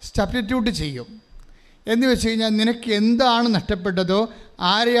ചെയ്യും. എന്ന് വെച്ച് കഴിഞ്ഞാൽ നിനക്ക് എന്താണ് നഷ്ടപ്പെട്ടതോ,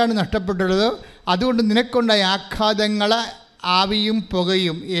 ആരെയാണ് നഷ്ടപ്പെട്ടതോ, അതുകൊണ്ട് നിനക്കുണ്ടായ ആഘാതങ്ങളെ ആവിയും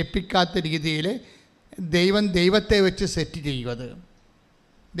പുകയും ഏൽപ്പിക്കാത്ത രീതിയിൽ ദൈവത്തെ വെച്ച് സെറ്റ്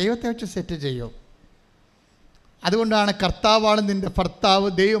ചെയ്യും. അതുകൊണ്ടാണ് കർത്താവാണ് നിൻ്റെ ഭർത്താവ്,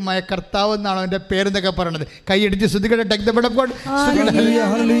 ദൈവമായ കർത്താവ് എന്നാണ് അവൻ്റെ പേരെന്നൊക്കെ പറയണത്. കൈയടിച്ച് ശ്രദ്ധിക്കട്ടെ. Take the word of God. Hallelujah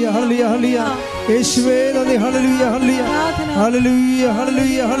ഹല്ലേലൂയ ഹല്ലേലൂയ ഹല്ലേലൂയ. യേശുവേ നന്ദി. ഹല്ലേലൂയ ഹല്ലേലൂയ ഹല്ലേലൂയ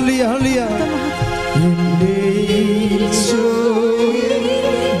ഹല്ലേലൂയ ഹല്ലേലൂയ ഹല്ലേലൂയ. എൻ്റെ യേശുവേ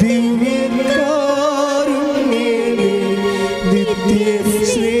ദിവ്യകാരുണ്യമേ നിത്യ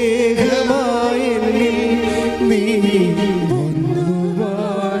സ്നേഹമായി നീ വന്നു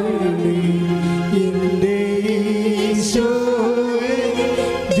വാഴണേ. എൻ്റെ യേശുവേ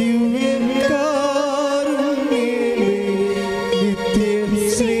ദിവ്യകാരുണ്യമേ നിത്യ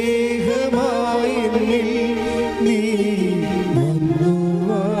സ്നേഹമായി നീ വന്നു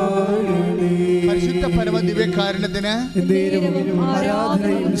വാഴണേ. പരിശുദ്ധ പരമദിവ്യകാരുണ്യത്തിന്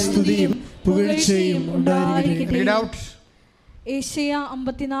ആരാധനയും സ്തുതിയും പുകഴ്ചയും ഉണ്ടായിരിക്കട്ടെ. Read out. യേശയ്യ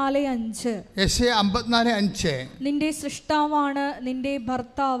 54:5. യെശയ്യാ 54:5. നിന്റെ സൃഷ്ടാവാണ് നിന്റെ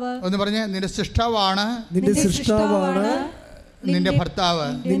ഭർത്താവ്. ഒന്ന് പറഞ്ഞേ. നിന്റെ സൃഷ്ടാവാണ് നിന്റെ സൃഷ്ടാവാണ് നിന്റെ ഭർത്താവ്.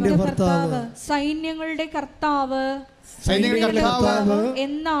 നിന്റെ ഭർത്താവ്. സൈന്യങ്ങളുടെ കർത്താവ്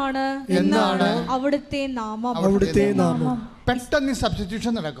എന്നാണ് അവിടുത്തെ നാമം. പെട്ടെന്ന്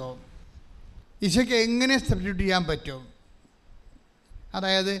സബ്സ്റ്റിറ്റ്യൂഷൻ നടക്കും. ഈശോയ്ക്ക് എങ്ങനെ സബ്സ്റ്റിറ്റ്യൂട്ട് ചെയ്യാൻ പറ്റും?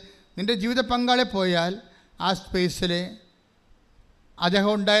 അതായത് നിൻ്റെ ജീവിത പങ്കാളി പോയാൽ ആ സ്പേസിൽ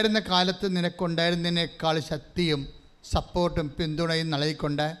അദ്ദേഹം ഉണ്ടായിരുന്ന കാലത്ത് നിനക്കുണ്ടായിരുന്നതിനേക്കാൾ ശക്തിയും സപ്പോർട്ടും പിന്തുണയും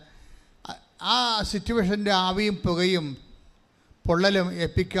നൽകിക്കൊണ്ട് ആ സിറ്റുവേഷൻ്റെ ആവിയും പുകയും പൊള്ളലും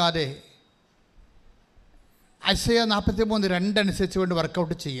ഏൽപ്പിക്കാതെ ഐസയ്യാ 43:2 അനുസരിച്ച് കൊണ്ട്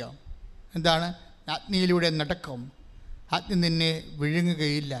വർക്കൗട്ട് ചെയ്യാം. എന്താണ്? അഗ്നിയിലൂടെ നടക്കും, അഗ്നി നിന്നെ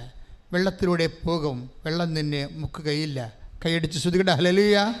വിഴുങ്ങുകയില്ല. വെള്ളത്തിലൂടെ പോകും, വെള്ളം നിന്നെ മുക്കുകയില്ല. കൈയടിച്ച് ശ്രുതികട്ടെ.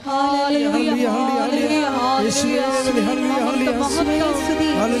 ഹല്ലേലൂയ.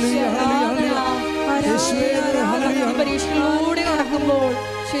 പരീക്ഷയിലൂടെ നടക്കുമ്പോൾ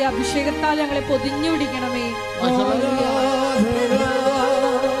അഭിഷേകത്താൽ ഞങ്ങളെ പൊതിഞ്ഞു പിടിക്കണമേ.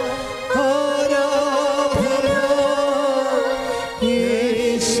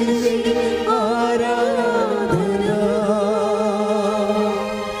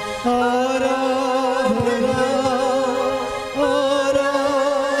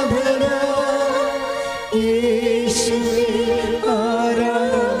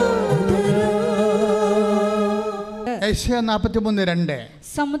 ഐശയ്യാ 43:2.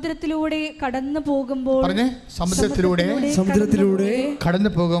 സമുദ്രത്തിലൂടെ കടന്നു പോകുമ്പോൾ പറഞ്ഞേ, സമുദ്രത്തിലൂടെ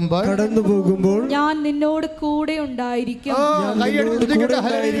കടന്നു പോകുമ്പോൾ ഞാൻ നിന്നോട് കൂടെ ഉണ്ടായിരിക്കും. കൈയെടുത്ത്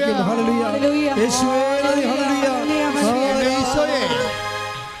ഹല്ലേലൂയ യേശുവേ നന്ദി.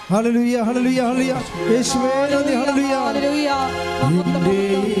 ഹല്ലേലൂയ ഹല്ലേലൂയ ഹല്ലേലൂയ ഹല്ലേലൂയ യേശുവേ നന്ദി. ഹല്ലേലൂയ എൻ്റെ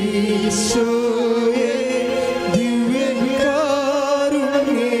യേശുവേ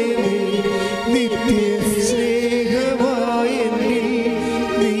ദിവ്യകാരുണ്യമേ നിത്യ സ്നേഹമായി എന്നിൽ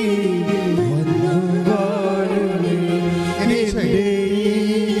നീ വന്നു വാഴണേ. എൻ്റെ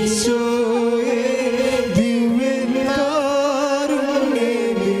യേശുവേ ദിവ്യകാരുണ്യമേ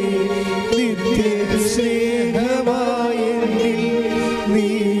നിത്യ സ്നേഹമായി എന്നിൽ നീ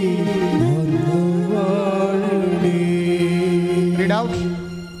വന്നു വാഴണേ.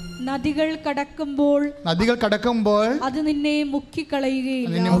 നദികൾ കടക്കുമ്പോൾ അത് നിന്നെ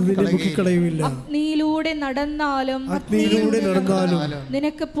മുക്കിക്കളയുകയില്ല. അഗ്നിയിലൂടെ നടന്നാലും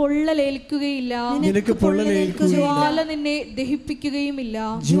നിനക്ക് പൊള്ളലേൽക്കുകയില്ല. ജ്വാല നിന്നെ ദഹിപ്പിക്കുകയുമില്ല.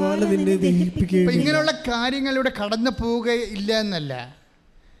 ഇങ്ങനെയുള്ള കാര്യങ്ങളിലൂടെ കടന്നു പോവുകയില്ല എന്നല്ല,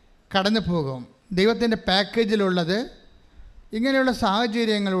 കടന്നു പോകും. ദൈവത്തിൻ്റെ പാക്കേജിലുള്ളത് ഇങ്ങനെയുള്ള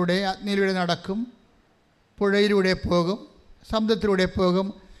സാഹചര്യങ്ങളിലൂടെ അഗ്നിയിലൂടെ നടക്കും, പുഴയിലൂടെ പോകും, സമുദ്രത്തിലൂടെ പോകും.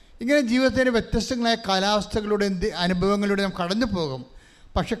 ഇങ്ങനെ ജീവിതത്തിൻ്റെ വ്യത്യസ്തങ്ങളായ കാലാവസ്ഥകളുടെ അനുഭവങ്ങളിലൂടെ നാം കടന്നു പോകും.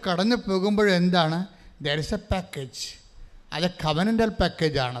 പക്ഷെ കടന്നു പോകുമ്പോഴെന്താണ്? There is a package. അത് കവനൻ്റൽ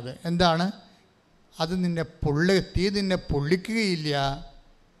പാക്കേജാണത്. എന്താണ് അത്? തീ നിന്നെ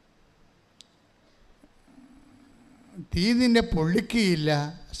പൊള്ളിക്കുകയില്ല,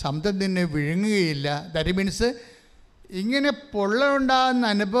 സമുദ്രം നിന്നെ വിഴുങ്ങുകയില്ല. ദാറ്റ് മീൻസ് ഇങ്ങനെ പൊള്ളുണ്ടാകുന്ന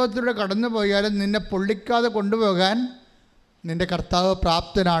അനുഭവത്തിലൂടെ കടന്നു പോയാലും നിന്നെ പൊള്ളിക്കാതെ കൊണ്ടുപോകാൻ നിന്റെ കർത്താവ്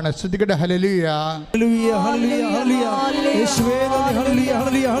പ്രാപ്തനാണ്. ശ്രദ്ധിക്കട്ടെ. ഹല്ലേലൂയ ഹല്ലേലൂയ ഹല്ലേലൂയ യേശുവേ നന്ദി.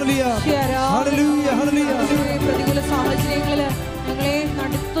 ഹല്ലേലൂയ ഹല്ലേലൂയ ഹല്ലേലൂയ ഹല്ലേലൂയ. പ്രതികൂല സാഹചര്യങ്ങളിൽ ഞങ്ങളെ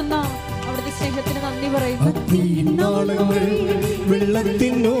നടത്തുന്ന അവിടുത്തെ സ്നേഹത്തിന് നന്ദി പറയുന്നു.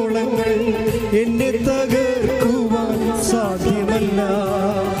 വെള്ളത്തിനോളങ്ങൾ എന്നെ തകർക്കുവാൻ സാധ്യമല്ല.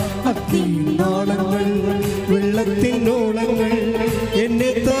 അഗ്നിനാളങ്ങൾ വെള്ളത്തിനോളങ്ങൾ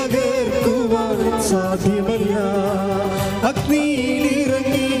എന്നെ തകർക്കുവാൻ സാധ്യമല്ല.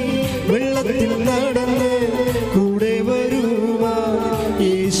 അഗ്നിയിലിറങ്ങി വെള്ളത്തിൽ നടന്ന് കൂടെ വരുവാൻ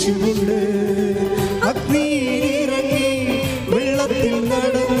യേശുവുണ്ട്. അഗ്നിയിലിറങ്ങി വെള്ളത്തിൽ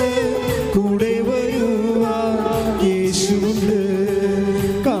നടന്ന് കൂടെ വരുവാൻ യേശുവുണ്ട്.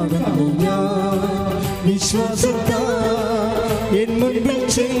 കാണുന്നു ഞാൻ വിശ്വാസത്താ എൻ മുൻപിൽ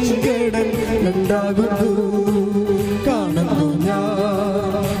ചെങ്കടൽ ഉണ്ടാകുന്നു. കാണുന്നു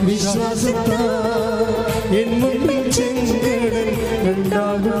ഞാൻ വിശ്വാസത്താ എൻ മുൻപിൽ ചെങ്കടൽ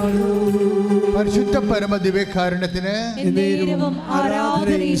ഉണ്ടാകുന്നു. പരിശുദ്ധ പരമ ദിവ്യകാരുണ്യത്തിന്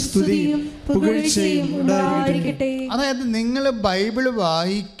ആരാധനയും സ്തുതിയും പുകഴ്ചയും ഉണ്ടായിരിക്കട്ടെ. അതായത് നിങ്ങൾ ബൈബിൾ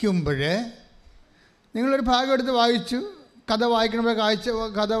വായിക്കുമ്പോൾ നിങ്ങളൊരു ഭാഗം എടുത്ത് വായിച്ചു, കഥ വായിക്കണപ്പോൾ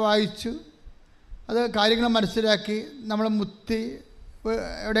കഥ വായിച്ചു, അത് കാര്യങ്ങൾ മനസ്സിലാക്കി നമ്മൾ മുത്തി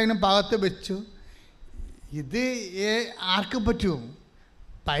എവിടെയെങ്കിലും ഭാഗത്ത് വെച്ചു. ഇത് ആർക്ക് പറ്റും?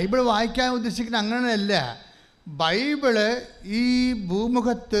 ബൈബിൾ വായിക്കാൻ ഉദ്ദേശിക്കുന്ന അങ്ങനെയല്ല. ബൈബിള് ഈ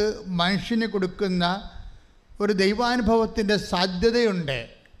ഭൂമുഖത്ത് മനുഷ്യന് കൊടുക്കുന്ന ഒരു ദൈവാനുഭവത്തിൻ്റെ സാധ്യതയുണ്ട്.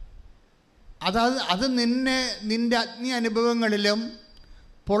 അത് നിൻ്റെ അഗ്നി അനുഭവങ്ങളിലും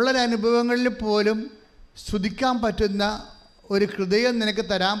പൊള്ളലനുഭവങ്ങളിൽ പോലും സ്തുതിക്കാൻ പറ്റുന്ന ഒരു ഹൃദയം നിനക്ക്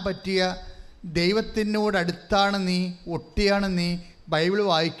തരാൻ പറ്റിയ ദൈവത്തിനോടടുത്താണ് നീ, ഒട്ടിയാണ് നീ ബൈബിൾ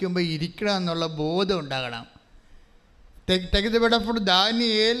വായിക്കുമ്പോൾ ഇരിക്കണം എന്നുള്ള ബോധം ഉണ്ടാകണം.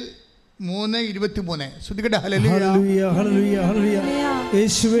 ദാനിയേൽ 3:23. ശ്രദ്ധിക്കട്ടെ. ഹല്ലേലൂയ ഹല്ലേലൂയ ഹല്ലേലൂയ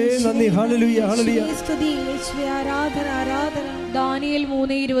യേശുവേ നന്ദി. ഹല്ലേലൂയ ഹല്ലേലൂയ സ്തുതി യേശുവേ. ആരാധന ആരാധന. ദാനിയേൽ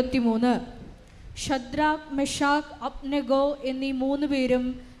 3:23. ഷദ്രാക്, മെഷാക്, അബ്നെഗോ എന്നീ 3 പേരും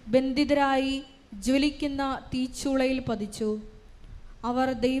ബന്ധിതരായി ജ്വലിക്കുന്ന തീച്ചൂളയിൽ പതിച്ചു. അവർ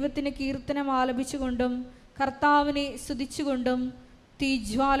ദൈവത്തിന് കീർത്തനം ആലപിച്ചുകൊണ്ടും കർത്താവിനെ സ്തുതിച്ചുകൊണ്ടും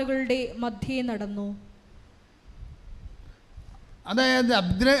തീജ്വാലകളുടെ മധ്യേ നടന്നു.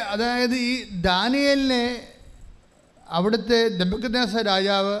 അതായത് ഈ ദാനിയേലിനെ അവിടുത്തെ നെബൂഖദ്നേസർ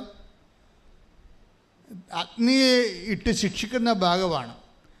രാജാവ് അഗ്നിയെ ഇട്ട് ശിക്ഷിക്കുന്ന ഭാഗമാണ്.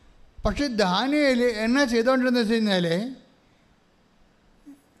 പക്ഷെ ദാനിയേൽ എന്നാ ചെയ്തുകൊണ്ടിരുന്നത് വെച്ച് കഴിഞ്ഞാൽ,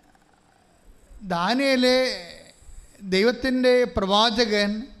 ദാനിയേലെ ദൈവത്തിൻ്റെ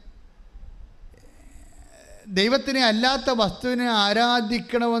പ്രവാചകൻ ദൈവത്തിനെ അല്ലാത്ത വസ്തുവിനെ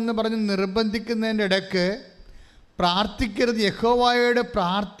ആരാധിക്കണമെന്ന് പറഞ്ഞ് നിർബന്ധിക്കുന്നതിൻ്റെ ഇടയ്ക്ക് പ്രാർത്ഥിക്കരുത്, യഹോവയോട്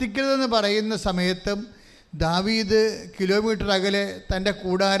പ്രാർത്ഥിക്കരുതെന്ന് പറയുന്ന സമയത്തും ദാവീദ് കിലോമീറ്റർ അകലെ തൻ്റെ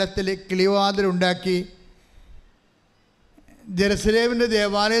കൂടാരത്തിൽ കിളിവാതിലുണ്ടാക്കി ജെറുസലേമിൻ്റെ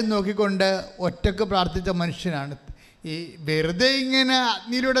ദേവാലയം നോക്കിക്കൊണ്ട് ഒറ്റക്ക് പ്രാർത്ഥിച്ച മനുഷ്യനാണ്. ഈ വെറുതെ ഇങ്ങനെ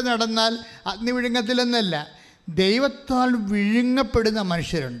അഗ്നിയിലൂടെ നടന്നാൽ അഗ്നി വിഴുങ്ങത്തില്ലെന്നല്ല, ദൈവത്താൽ വിഴുങ്ങപ്പെടുന്ന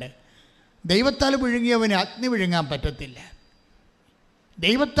മനുഷ്യരുണ്ട്. ദൈവത്താൽ വിഴുങ്ങിയവനെ അഗ്നി വിഴുങ്ങാൻ പറ്റത്തില്ല.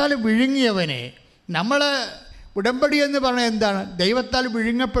 ദൈവത്താൽ വിഴുങ്ങിയവനെ, നമ്മൾ ഉടമ്പടി എന്ന് പറഞ്ഞാൽ എന്താണ്? ദൈവത്താൽ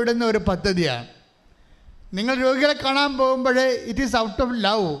വിഴുങ്ങപ്പെടുന്ന ഒരു പദ്ധതിയാണ്. നിങ്ങൾ രോഗികളെ കാണാൻ പോകുമ്പോൾ it is out of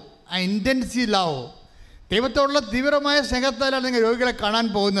love, ആ ഇൻറ്റൻസി ലവ്, ദൈവത്തോടുള്ള തീവ്രമായ സ്നേഹത്താലാണ് നിങ്ങൾ രോഗികളെ കാണാൻ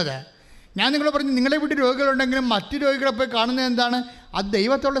പോകുന്നത്. ഞാൻ നിങ്ങളോട് പറഞ്ഞു, നിങ്ങളെ വീട്ടിൽ രോഗികളുണ്ടെങ്കിലും മറ്റു രോഗികളെ പോയി കാണുന്നത് എന്താണ്? അത്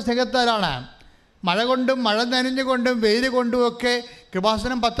ദൈവത്തോടുള്ള സ്നേഹത്താലാണ്. മഴ കൊണ്ടും മഴ നനഞ്ഞുകൊണ്ടും വെയിൽ കൊണ്ടുമൊക്കെ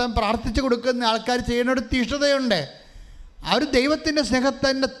കൃപാസനം പത്താൻ പ്രാർത്ഥിച്ചു കൊടുക്കുന്ന ആൾക്കാർ ചെയ്യുന്ന ഒരു തീഷ്ണതയുണ്ട്. അവർ ദൈവത്തിൻ്റെ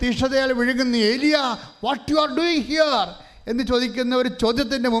സ്നേഹത്തിൻ്റെ തീഷ്ണതയാൽ വിഴുങ്ങുന്നു. ഏലിയ, what you are doing here എന്ന് ചോദിക്കുന്ന ഒരു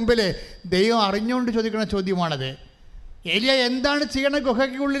ചോദ്യത്തിൻ്റെ മുമ്പിൽ ദൈവം അറിഞ്ഞുകൊണ്ട് ചോദിക്കുന്ന ചോദ്യമാണത്. ഏലിയ എന്താണ് ചെയ്യണ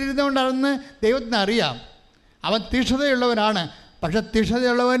ഗുഹയ്ക്കുള്ളിലിരുന്നുകൊണ്ടാണെന്ന് ദൈവത്തിന് അറിയാം. അവൻ തീഷ്ണതയുള്ളവനാണ്. പക്ഷെ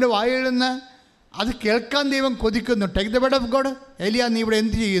തീഷ്ണതയുള്ളവൻ്റെ വായിൽ നിന്ന് അത് കേൾക്കാൻ ദൈവം കൊതിക്കുന്നു. Take the word of God. ഏലിയ, നീ ഇവിടെ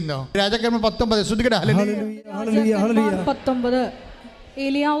എന്ത് ചെയ്യുന്നു? രാജാക്കന്മാർ 19 ശ്രദ്ധിക്കട്ടെ. 19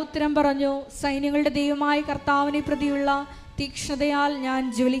 ഏലിയ ഉത്തരം പറഞ്ഞു, സൈന്യങ്ങളുടെ ദൈവമായ കർത്താവിനെ പ്രതിയുള്ള തീക്ഷ്ണതയാൽ ഞാൻ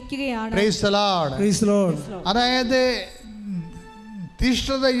ജ്വലിക്കുകയാണ്. അതായത്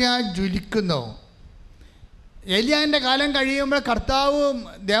തീക്ഷ്ണത ഞാൻ ജ്വലിക്കുന്നു. ഏലിയാൻ്റെ കാലം കഴിയുമ്പോൾ കർത്താവും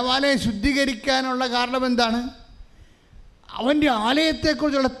ദേവാലയം ശുദ്ധീകരിക്കാനുള്ള കാരണം എന്താണ്? അവൻ്റെ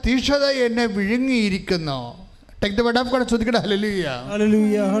ആലയത്തെക്കുറിച്ചുള്ള തീക്ഷ്ണത എന്നെ വിഴുങ്ങിയിരിക്കുന്നു. Take the word of God. ശ്രദ്ധിക്കട്ടെ. ഹല്ലേലൂയ,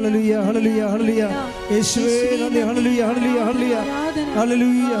 ഹല്ലേലൂയ, ഹല്ലേലൂയ, ഹല്ലേലൂയ, ഹല്ലേലൂയ. യേശുവേ നന്ദി. ഹല്ലേലൂയ, ഹല്ലേലൂയ, ഹല്ലേലൂയ,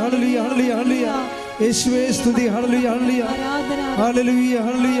 ഹല്ലേലൂയ, ഹല്ലേലൂയ, ഹല്ലേലൂയ, ഹല്ലേലൂയ. യേശുവേ സ്തുതി. ഹല്ലേലൂയ, ഹല്ലേലൂയ, ഹല്ലേലൂയ,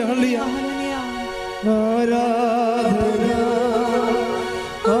 ഹല്ലേലൂയ, ഹല്ലേലൂയ. ആരാധന,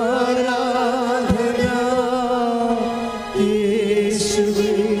 ആരാധന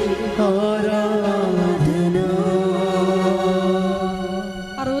യേശുവേ, ആരാധന.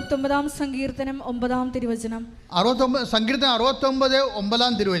 69 സങ്കീർത്തനം 9 തിരുവചനം. 69 സങ്കീർത്തനം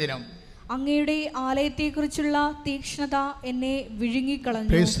 69 തിരുവചനം. അങ്ങയുടെ ആലയത്തെക്കുറിച്ചുള്ള തീക്ഷ്ണത എന്നെ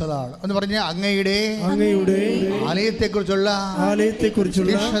വിഴുങ്ങിക്കളഞ്ഞു. എന്ന് പറഞ്ഞ അങ്ങയുടെ ആലയത്തെക്കുറിച്ചുള്ള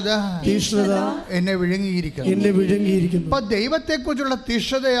തീക്ഷ്ണത എന്നെ വിഴുങ്ങിയിരിക്കുന്നു. അപ്പൊ ദൈവത്തെക്കുറിച്ചുള്ള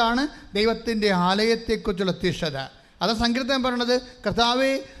തീക്ഷ്ണതയാണ് ദൈവത്തിന്റെ ആലയത്തെക്കുറിച്ചുള്ള തീക്ഷ്ണത. അത് സങ്കീർത്തനം പറയണത്,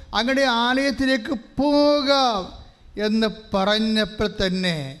 കർത്താവേ അങ്ങയുടെ ആലയത്തിലേക്ക് പോകാം എന്ന് പറഞ്ഞപ്പോൾ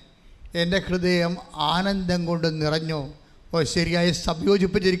തന്നെ എൻ്റെ ഹൃദയം ആനന്ദം കൊണ്ട് നിറഞ്ഞു. ശരിയായി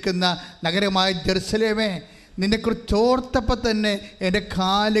സംയോജിപ്പിച്ചിരിക്കുന്ന നഗരമായ ജെറുസലേമേ, നിന്നെക്കുറിച്ച് ഓർത്തപ്പോൾ തന്നെ എൻ്റെ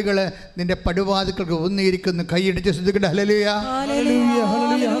കാലുകൾ നിന്റെ പടിവാതിൽക്കൾക്ക് ഊന്നിയിരിക്കുന്നു. കൈയിടിച്ച് ശ്രദ്ധിക്കട്ടെ. ഹല്ലേലൂയ, ഹല്ലേലൂയ,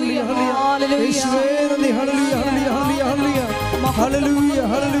 ഹല്ലേലൂയ, ഹല്ലേലൂയ, ഹല്ലേലൂയ. യേശുവേ നന്ദി. ഹല്ലേലൂയ, ഹല്ലേലൂയ, ഹല്ലേലൂയ, ഹല്ലേലൂയ,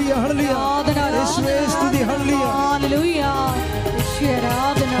 ഹല്ലേലൂയ, ഹല്ലേലൂയ. യേശുവേ സ്തുതി. ഹല്ലേലൂയ, ഹല്ലേലൂയ, യേശുവേ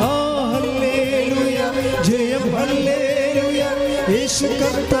ആരാധന. ഹല്ലേലൂയ, ജയം. ഹല്ലേലൂയ, യേശു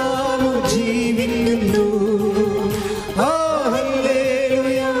കർത്താവ് ജീവിക്കുന്നു.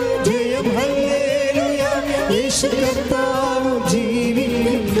 ഹല്ലേലൂയ, ജയം. ഹല്ലേലൂയ, യേശു കർത്താവ്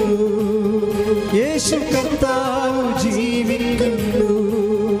ജീവിക്കുന്നു. യേശു കർത്താവ് ജീവിക്കുന്നു.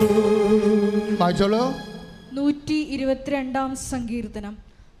 വായിച്ചോളൂ. 122 സങ്കീർത്തനം.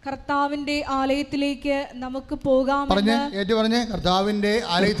 കർത്താവിന്റെ ആലയത്തിലേക്ക് നമുക്ക് പോകാം. കർത്താവിന്റെ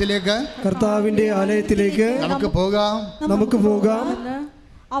ആലയത്തിലേക്ക് നമുക്ക് പോകാം.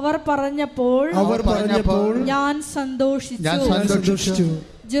 അവർ പറഞ്ഞപ്പോൾ ഞാൻ സന്തോഷിച്ചു.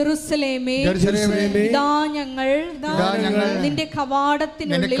 ജെറുസലേമേ, ഇതാ ഞങ്ങൾ നിന്റെ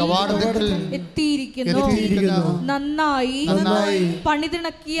കവാടത്തിനുള്ളിൽ എത്തിയിരിക്കുന്നു. നന്നായി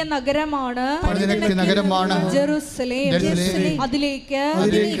പണിതിണക്കിയ നഗരമാണ് ജെറുസലേം. അതിലേക്ക്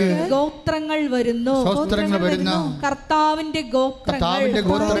ഗോത്രങ്ങൾ വരുന്നു. കർത്താവിന്റെ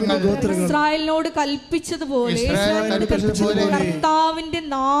ഗോത്രങ്ങൾ ഇസ്രായേലിനോട് കൽപ്പിച്ചതുപോലെ കർത്താവിന്റെ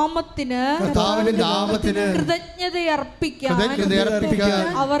നാമത്തിന് കൃതജ്ഞതയർപ്പിക്കാൻ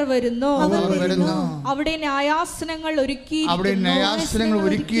അവർ വരുന്നു. അവിടെ ന്യായാസനങ്ങൾ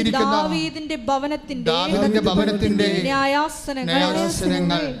ഒരുക്കിയിരിക്കുന്നു. ദാവീദിന്റെ ഭവനത്തിന്റെ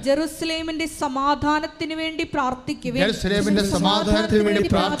ന്യായാസനങ്ങൾ. ജെറുസലേമിന്റെ സമാധാനത്തിന് വേണ്ടി പ്രാർത്ഥിക്കുവിൻ.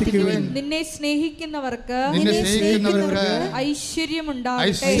 നിന്നെ സ്നേഹിക്കുന്നവർക്ക് ഐശ്വര്യമുണ്ടാകട്ടെ.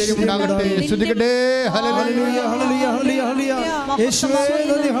 യേശുവേ സ്തുതി. ഹല്ലേലൂയ, ഹല്ലേലൂയ, ഹല്ലേലൂയ.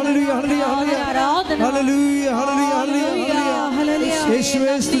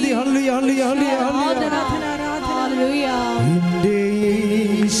 എൻ്റെ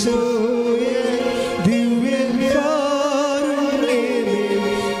യേശുവേ ദിവ്യകാരുണ്യമേ,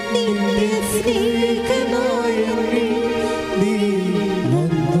 നിന്റെ സ്നേഹമായി നീ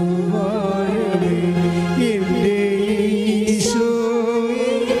വന്നു വാഴണേ. എൻ്റെ യേശുവേ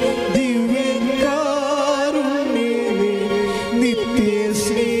ദിവ്യകാരുണ്യമേ, നിത്യ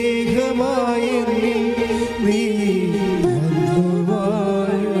സ്നേഹമായി നീ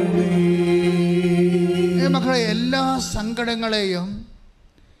സങ്കടങ്ങളെയും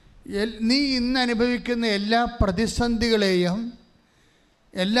നീ ഇന്ന് അനുഭവിക്കുന്ന എല്ലാ പ്രതിസന്ധികളെയും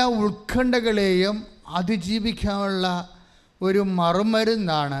എല്ലാ ഉത്കണ്ഠകളെയും അതിജീവിക്കാനുള്ള ഒരു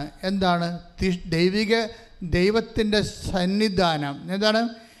മറുമരുന്നാണ് എന്താണ്? ദൈവത്തിൻ്റെ സന്നിധാനം. എന്താണ്?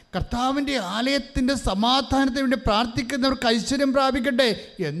 കർത്താവിൻ്റെ ആലയത്തിൻ്റെ സമാധാനത്തിന് വേണ്ടി പ്രാർത്ഥിക്കുന്നവർക്ക് ഐശ്വര്യം പ്രാപിക്കട്ടെ.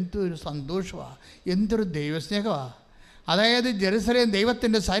 എന്തൊരു സന്തോഷമാണ്, എന്തൊരു ദൈവസ്നേഹമാണ്. അതായത് ജെറുസലേം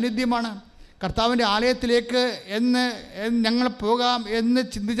ദൈവത്തിൻ്റെ സാന്നിധ്യമാണ്. കർത്താവിൻ്റെ ആലയത്തിലേക്ക് ഞങ്ങൾ പോകാം എന്ന്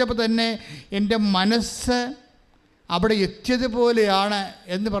ചിന്തിച്ചപ്പോൾ തന്നെ എൻ്റെ മനസ്സ് അവിടെ എത്തിയതുപോലെയാണ്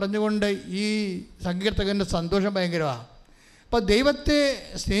എന്ന് പറഞ്ഞുകൊണ്ട് ഈ സങ്കീർത്തകൻ്റെ സന്തോഷം ഭയങ്കരമാണ്. അപ്പോൾ ദൈവത്തെ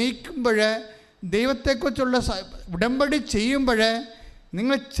സ്നേഹിക്കുമ്പോൾ, ദൈവത്തെക്കുറിച്ചുള്ള ഉടമ്പടി ചെയ്യുമ്പോൾ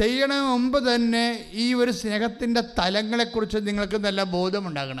നിങ്ങൾ ചെയ്യണ മുമ്പ് തന്നെ ഈ ഒരു സ്നേഹത്തിൻ്റെ തലങ്ങളെക്കുറിച്ച് നിങ്ങൾക്ക് നല്ല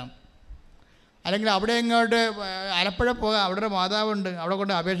ബോധമുണ്ടാകണം. അല്ലെങ്കിൽ അവിടെ ഇങ്ങോട്ട് ആലപ്പുഴ പോകാം, അവിടെ ഒരു മാതാവുണ്ട്, അവിടെ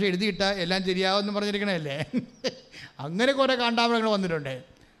കൊണ്ട് അപേക്ഷ എഴുതിയിട്ടാൽ എല്ലാം ശരിയാവുമെന്ന് പറഞ്ഞിരിക്കണല്ലേ. അങ്ങനെ കുറേ കാണ്ടാമൃഗങ്ങൾ വന്നിട്ടുണ്ട്.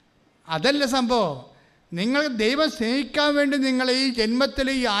 അതല്ല സംഭവം. നിങ്ങൾ ദൈവം സ്നേഹിക്കാൻ വേണ്ടി നിങ്ങൾ ഈ ജന്മത്തിൽ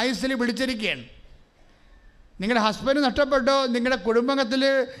ഈ ആയുസ്സിൽ വിളിച്ചിരിക്കുകയാണ്. നിങ്ങളുടെ ഹസ്ബൻഡ് നഷ്ടപ്പെട്ടോ, നിങ്ങളുടെ കുടുംബത്തിൽ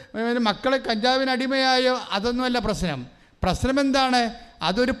മക്കൾ കഞ്ചാവിന് അടിമയായോ, അതൊന്നുമല്ല പ്രശ്നം. പ്രശ്നം എന്താണ്?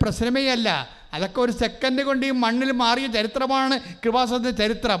 അതൊരു പ്രശ്നമേ അല്ല. അതൊക്കെ ഒരു സെക്കൻഡ് കൊണ്ട് ഈ മണ്ണിൽ മാറിയ ചരിത്രമാണ് കൃപാസനത്തിൻ്റെ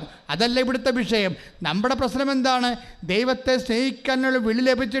ചരിത്രം. അതല്ല ഇവിടുത്തെ വിഷയം. നമ്മുടെ പ്രശ്നം എന്താണ്? ദൈവത്തെ സ്നേഹിക്കാനുള്ള വിളി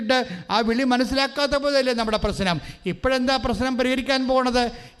ലഭിച്ചിട്ട് ആ വിളി മനസ്സിലാക്കാത്ത പോലെയല്ലേ നമ്മുടെ പ്രശ്നം. ഇപ്പോഴെന്താ പ്രശ്നം പരിഹരിക്കാൻ പോകുന്നത്?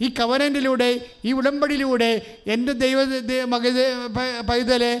 ഈ കവനൻ്റിലൂടെ, ഈ ഉടമ്പടിയിലൂടെ എൻ്റെ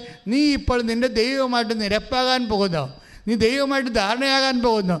പൈതലെ, നീ ഇപ്പോൾ നിൻ്റെ ദൈവമായിട്ട് നിരപ്പാകാൻ പോകുന്നു. നീ ദൈവമായിട്ട് ധാരണയാകാൻ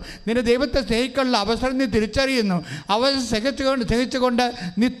പോകുന്നു. നിന്റെ ദൈവത്തെ സ്നേഹിക്കാനുള്ള അവസരം നീ തിരിച്ചറിയുന്നു. അവസരം സ്നേഹിച്ചുകൊണ്ട്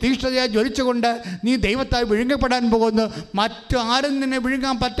നീ തീഷ്ണതയായി ജ്വലിച്ചുകൊണ്ട് നീ ദൈവത്താൽ വിഴുങ്ങപ്പെടാൻ പോകുന്നു. മറ്റാരും നിന്നെ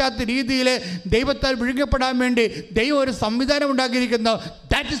വിഴുങ്ങാൻ പറ്റാത്ത രീതിയിൽ ദൈവത്താൽ വിഴുങ്ങപ്പെടാൻ വേണ്ടി ദൈവം ഒരു സംവിധാനം ഉണ്ടാക്കിയിരിക്കുന്നു.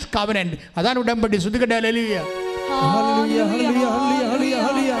 That is covenant. അതാണ് ഉടമ്പടി. ശ്രുതികട്ടെ. ഹല്ലേലൂയ.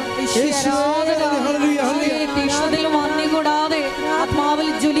 കൂടാതെ ആത്മാവിൽ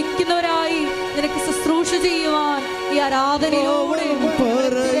ജ്വലിക്കുന്നവരായി നിനക്ക് ശുശ്രൂഷ ചെയ്യുവാൻ ഈ ആരാധനയോടെ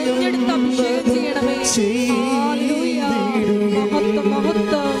തിരഞ്ഞെടുത്ത് അഭിഷേകം ചെയ്യണമേ. മഹത്വം,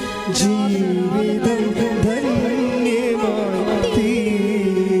 മഹത്വം. ജീവിതം ധന്യമായി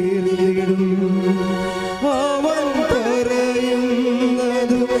തീർന്നിടും. അവൻ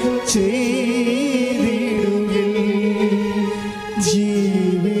പറയുന്നതും ചെയ്തിടുകിൽ.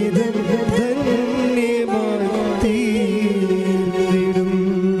 ജീവിതം ധന്യമായി തീർന്നിടും.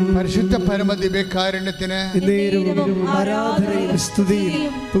 പരിശുദ്ധ പരമദിവ്യകാരുണ്യത്തിന് ആരാധനയും സ്തുതിയും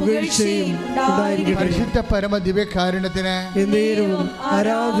പുകഴ്ചയും ഉണ്ടായിരിക്കട്ടെ. പരിശുദ്ധ പരമദിവ്യകാരുണ്യത്തിന്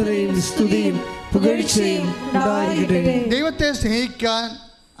ആരാധനയും സ്തുതിയും പുകഴ്ചയും ഉണ്ടായിരിക്കട്ടെ. ദൈവത്തെ സ്നേഹിക്കാൻ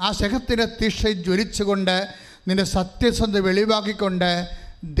ആ സ്നേഹത്തിൻ്റെ തീക്ഷ ജ്വലിച്ചുകൊണ്ട് നിന്റെ സത്യസന്ധത വെളിവാക്കിക്കൊണ്ട്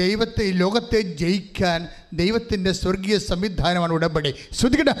ദൈവത്തെ, ഈ ലോകത്തെ ജയിക്കാൻ ദൈവത്തിൻ്റെ സ്വർഗീയ സംവിധാനമാണ് ഉടമ്പടി.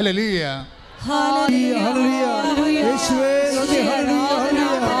 ശ്രുതികട്ടെ. ഹല്ലേലൂയ.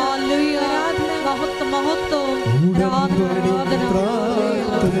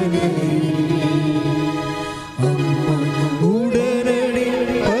 ഉടനടി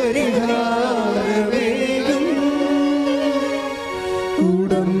പരിഹാരമേകും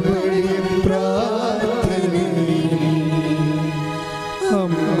ഉടമ്പടി പ്രാർത്ഥന.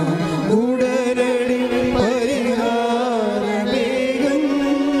 ഉടനടി പരിഹാരമേകും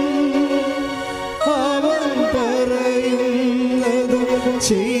അവൻ പറയുന്നത്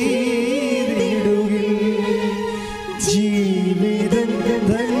ചെയ്തിടുകിൽ. ജീവിതം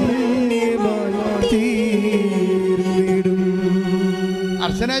ധന്യമായി തീർന്നിടും.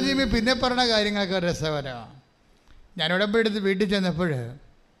 അർച്ചനാജീവി പിന്നെ പറഞ്ഞ കാര്യങ്ങളൊക്കെ രസകരമാണ്. ഞാൻ ഉടമ്പടി എടുത്ത് വീട്ടിൽ ചെന്നപ്പോൾ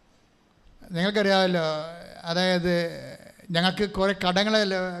നിങ്ങൾക്കറിയാമല്ലോ, അതായത് ഞങ്ങൾക്ക് കുറേ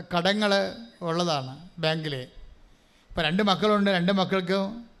കടങ്ങൾ ഉള്ളതാണ് ബാങ്കിൽ. ഇപ്പോൾ 2 മക്കളുണ്ട്. 2 മക്കൾക്കും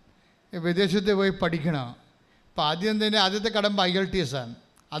വിദേശത്ത് പോയി പഠിക്കണം. അപ്പോൾ ആദ്യത്തെ കടമ്പ IELTS ആണ്.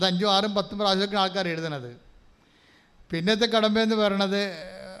 അത് 5, 6, 10 പ്രാവശ്യമൊക്കെ ആൾക്കാർ എഴുതണത്. പിന്നത്തെ കടമ്പയെന്ന് പറയണത്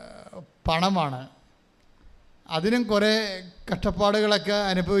പണമാണ്. അതിനും കുറേ കഷ്ടപ്പാടുകളൊക്കെ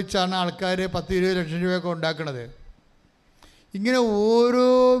അനുഭവിച്ചാണ് ആൾക്കാർ 10-20 ലക്ഷം രൂപയൊക്കെ ഉണ്ടാക്കുന്നത്. ഇങ്ങനെ ഓരോ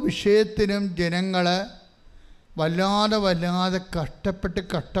വിഷയത്തിനും ജനങ്ങൾ വല്ലാതെ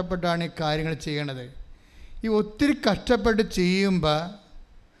കഷ്ടപ്പെട്ടാണ് ഈ കാര്യങ്ങൾ ചെയ്യണത്. ഈ ഒത്തിരി കഷ്ടപ്പെട്ട് ചെയ്യുമ്പോൾ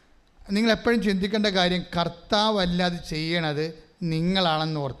നിങ്ങളെപ്പോഴും ചിന്തിക്കേണ്ട കാര്യം, കർത്താവല്ലാതെ ചെയ്യണത്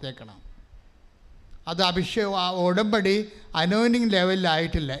നിങ്ങളാണെന്ന് ഓർത്തേക്കണം. അത് ഉടമ്പടി അനോയിനിങ്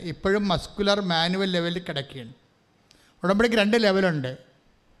ലെവലിലായിട്ടില്ല. ഇപ്പോഴും മസ്കുലർ മാനുവൽ ലെവലിൽ കിടക്കുകയാണ്. ഉടമ്പടിക്ക് 2 ലെവലുണ്ട്.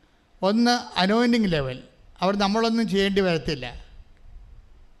 ഒന്ന് അനോയിനിങ് ലെവൽ, അവിടെ നമ്മളൊന്നും ചെയ്യേണ്ടി വരത്തില്ല,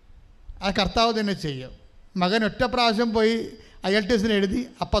 അത് കർത്താവ് തന്നെ ചെയ്യും. മകൻ ഒറ്റ പ്രാവശ്യം പോയി IELTS എഴുതി,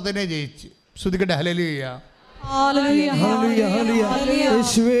 അപ്പം തന്നെ ജയിച്ചു. ശ്രുതികട്ടെ. ഹല്ലേലൂയ. ഹല്ലേലൂയ ഹല്ലേലൂയ ഹല്ലേലൂയ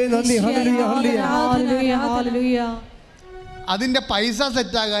യേശുവേ നന്ദി ഹല്ലേലൂയ ഹല്ലേലൂയ ഹല്ലേലൂയ ഹല്ലേലൂയ. അതിൻ്റെ പൈസ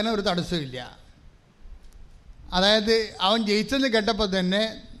സെറ്റാകാനും ഒരു തടസ്സമില്ല. അതായത് അവൻ ജയിച്ചെന്ന് കേട്ടപ്പോൾ തന്നെ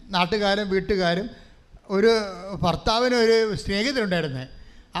നാട്ടുകാരും വീട്ടുകാരും ഒരു ഭർത്താവിനൊരു സ്നേഹിതരുണ്ടായിരുന്നു.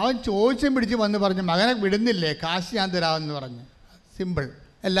 അവൻ ചോദിച്ചും പിടിച്ച് വന്ന് പറഞ്ഞു, മകനെ വിടുന്നില്ലേ, കാശ് ഞാൻ തരാമെന്ന് പറഞ്ഞു. സിമ്പിൾ,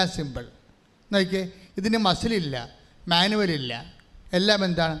 എല്ലാം സിമ്പിൾ. നോക്കിയേ, ഇതിന് മസിലില്ല, മാനുവലില്ല, എല്ലാം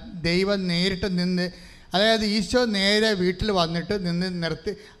എന്താണ് ദൈവം നേരിട്ട് നിന്ന്, അതായത് ഈശോ നേരെ വീട്ടിൽ വന്നിട്ട്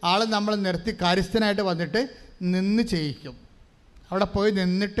നിർത്തി, നമ്മൾ നിർത്തി കാര്യസ്ഥനായിട്ട് വന്നിട്ട് നിന്ന് ചെയ്യിക്കും. അവിടെ പോയി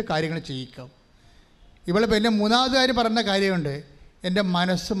നിന്നിട്ട് കാര്യങ്ങൾ ചെയ്യിക്കും. ഇവളെ പിന്നെ മൂന്നാമത് കാര്യം പറഞ്ഞ കാര്യമുണ്ട്, എൻ്റെ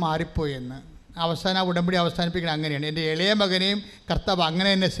മനസ്സ് മാറിപ്പോയി എന്ന്. അവസാനം ഉടമ്പടി അവസാനിപ്പിക്കണം അങ്ങനെയാണ്. എൻ്റെ ഇളയ മകനെയും കർത്താവ് അങ്ങനെ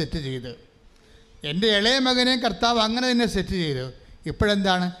തന്നെ സെറ്റ് ചെയ്ത്, എൻ്റെ ഇളയ മകനെയും കർത്താവ് അങ്ങനെ തന്നെ സെറ്റ് ചെയ്തു.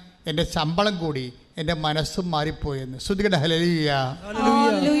 ഇപ്പോഴെന്താണ്, എൻ്റെ ശമ്പളം കൂടി, എൻ്റെ മനസ്സും മാറിപ്പോയെന്ന്. ശ്രുതികട ഹല്ലേലൂയ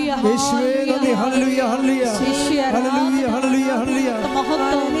ഹല്ലേലൂയ യേശുവേ നന്ദി ഹല്ലേലൂയ ഹല്ലേലൂയ ഹല്ലേലൂയ ഹല്ലേലൂയ ഹല്ലേലൂയ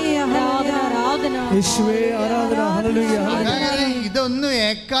മഹത്വം ആരാധന യേശുവേ ആരാധന ഹല്ലേലൂയ. അങ്ങനെ ഇതൊന്നും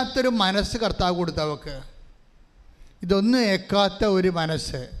ഏക്കാത്തൊരു മനസ്സ് കർത്താവ് കൊടുത്തവർക്ക്, ഇതൊന്നും ഏക്കാത്ത ഒരു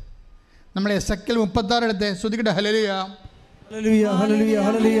മനസ്സ്. നമ്മൾ എസെക്കിയേൽ 36 എടുത്ത് ശ്രുതികട ഹല്ലേലൂയ ഹല്ലേലൂയ ഹല്ലേലൂയ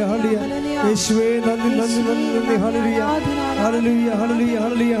ഹല്ലേലൂയ ഹല്ലേലൂയ യേശുവേ നന്ദി നന്ദി നന്ദി ഹല്ലേലൂയ ഹല്ലേലൂയ ഹല്ലേലൂയ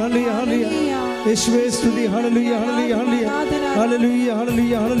ഹല്ലേലൂയ ഹല്ലേലൂയ ഹല്ലേലൂയ യേശുവേ സ്തുതി ഹല്ലേലൂയ ഹല്ലേലൂയ ഹല്ലേലൂയ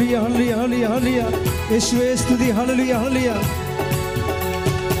ഹല്ലേലൂയ ഹല്ലേലൂയ ഹല്ലേലൂയ ഹല്ലേലൂയ ഹല്ലേലൂയ യേശുവേ സ്തുതി ഹല്ലേലൂയ ഹല്ലേലൂയ.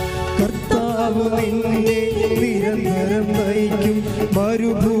 കർത്താവ് നിന്നെ നിരന്തരം നയിക്കും,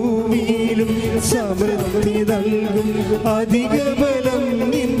 മരുഭൂമിയിലും സമൃദ്ധി നൽകും. അധിക ബലം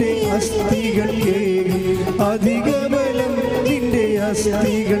നിന്റെ അസ്ഥികൾക്കേകും, അധിക ബലം നിന്റെ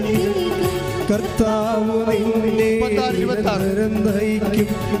അസ്ഥികൾക്കേകും. കർത്താവ് നിന്നെ നിരന്തരം നയിക്കും,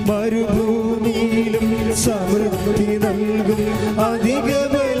 മരുഭൂമിയിലും സമൃദ്ധി നൽകും. അധിക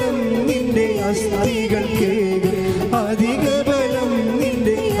ബലം നിന്റെ അസ്ഥികൾക്കേകും, അധിക ബലം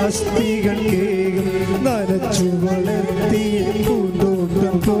നിന്റെ അസ്ഥികൾക്കേകും. നനച്ചു വളർത്തിയ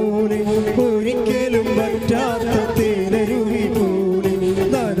പൂന്തോട്ടം പോലെ, ഒരിക്കലും പറ്റാത്ത തേനരുവി പോലെ.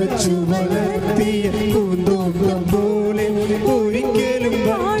 നനച്ചു വളർത്തിയ പൂന്തോട്ടം പോലെ, ഒരിക്കലും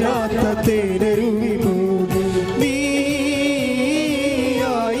പറ്റാത്ത തേനരുവി പോലെ. നീയായിത്തീരും,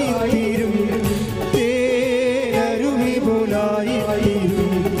 തേനരുവി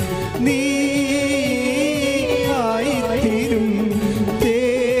പോലായിത്തീരും. നീയായിത്തീരും,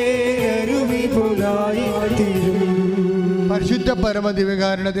 തേനരുവി പോലായിത്തീരും. പരിശുദ്ധ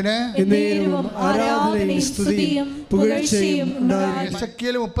പരമദിവ്യകാരുണ്യത്തിന് എന്നേരവും ആരാധനയും സ്തുതിയും പുകഴ്ചയും ഉണ്ടായിരിക്കട്ടെ.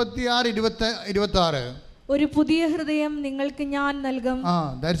 എസെക്കിയേൽ 36:26. ഒരു പുതിയ ഹൃദയം നിങ്ങൾക്ക് ഞാൻ നൽകും.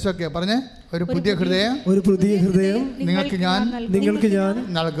 ദാറ്റ്സ് പറഞ്ഞേ, ഒരു പുതിയ ഹൃദയം, ഒരു പുതിയ ഹൃദയം നിങ്ങൾക്ക് ഞാൻ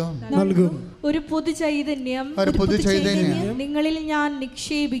നൽകും. ഒരു പുതു ചൈതന്യം, ഒരു പുതു ചൈതന്യം നിങ്ങളിൽ ഞാൻ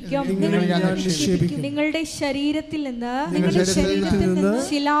നിക്ഷേപിക്കും. നിങ്ങളുടെ ശരീരത്തിൽ നിന്ന്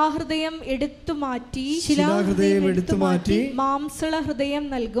ശിലാഹൃദയം എടുത്തു മാറ്റി മാംസള ഹൃദയം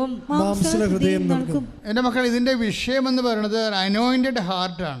നൽകും. എൻ്റെ മക്കൾ, ഇതിൻ്റെ വിഷയം എന്ന് പറയുന്നത് അനോയിന്റഡ്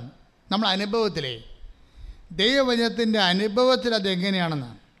ഹാർട്ടാണ്. നമ്മൾ അനുഭവത്തിലെ ദൈവവചനത്തിൻ്റെ അനുഭവത്തിൽ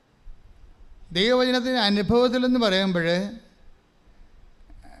അതെങ്ങനെയാണെന്നാണ്. ദൈവവചനത്തിൻ്റെ അനുഭവത്തിലെന്ന് പറയുമ്പോൾ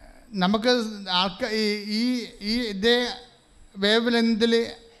നമുക്ക് ഈ ഇതേ വേവ് ലെങ്തിൽ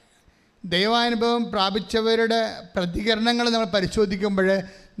ദൈവാനുഭവം പ്രാപിച്ചവരുടെ പ്രതികരണങ്ങൾ നമ്മൾ പരിശോധിക്കുമ്പോൾ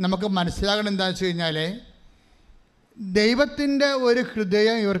നമുക്ക് മനസ്സിലാകണം എന്താണെന്ന് വെച്ച് കഴിഞ്ഞാൽ, ദൈവത്തിൻ്റെ ഒരു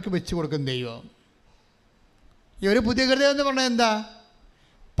ഹൃദയം ഇവർക്ക് വെച്ച് കൊടുക്കും ദൈവം. ഈ ഒരു പുതിയ ഹൃദയം എന്ന് പറഞ്ഞാൽ എന്താ?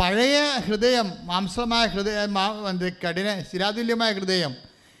 പഴയ ഹൃദയം, മാംസമായ ഹൃദയം, ശിലാതുല്യമായ ഹൃദയം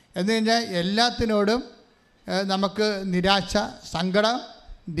എന്ന് കഴിഞ്ഞാൽ എല്ലാത്തിനോടും നമുക്ക് നിരാശ, സങ്കടം,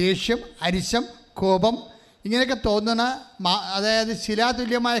 ദേഷ്യം, അരിശം, കോപം ഇങ്ങനെയൊക്കെ തോന്നുന്ന അതായത്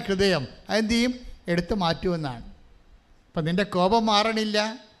ശിലാതുല്യമായ ഹൃദയം അതെന്ത് ചെയ്യും? എടുത്തു മാറ്റുമെന്നാണ്. അപ്പം നിൻ്റെ കോപം മാറണില്ല,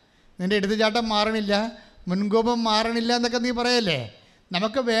 നിൻ്റെ എടുത്തുചാട്ടം മാറണില്ല, മുൻകോപം മാറണില്ല എന്നൊക്കെ നീ പറയല്ലേ.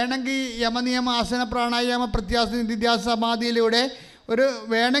 നമുക്ക് വേണമെങ്കിൽ യമനിയമ, ആസന, പ്രാണായാമ, പ്രത്യാസ, നിത്യാസ, സമാധിയിലൂടെ ഒരു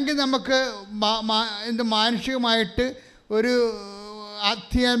വേണമെങ്കിൽ നമുക്ക് മാനുഷികമായിട്ട് ഒരു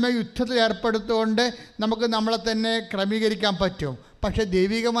ആധ്യാത്മിക യുദ്ധത്തിൽ ഏർപ്പെടുത്തുകൊണ്ട് നമുക്ക് നമ്മളെ തന്നെ ക്രമീകരിക്കാൻ പറ്റും. പക്ഷേ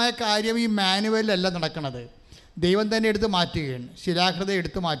ദൈവികമായ കാര്യം ഈ മാനുവലല്ല നടക്കുന്നത്. ദൈവം തന്നെ എടുത്ത് മാറ്റുകയാണ്. ശിലാഹൃദയം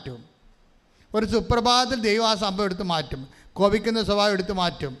എടുത്തു മാറ്റും. ഒരു സുപ്രഭാതത്തിൽ ദൈവം ആ സംഭവം എടുത്തു മാറ്റും. കോപിക്കുന്ന സ്വഭാവം എടുത്തു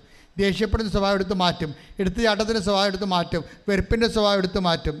മാറ്റും. ദേഷ്യപ്പെടുന്ന സ്വഭാവം എടുത്ത് മാറ്റും, എടുത്തുചാട്ടത്തിൻ്റെ സ്വഭാവം എടുത്ത് മാറ്റും, വെറുപ്പിൻ്റെ സ്വഭാവം എടുത്ത്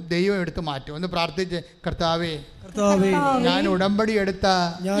മാറ്റും, ദൈവം എടുത്ത് മാറ്റും. ഒന്ന് പ്രാർത്ഥിച്ച്, കർത്താവേ ഞാൻ ഉടമ്പടി എടുത്ത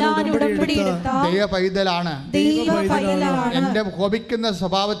ദൈവ പൈതലാണ്. എന്റെ കോപിക്കുന്ന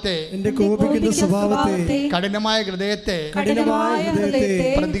സ്വഭാവത്തെ, കഠിനമായ ഹൃദയത്തെ,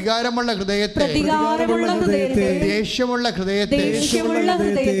 പ്രതികാരമുള്ള ഹൃദയത്തെ, ദേഷ്യമുള്ള ഹൃദയത്തെ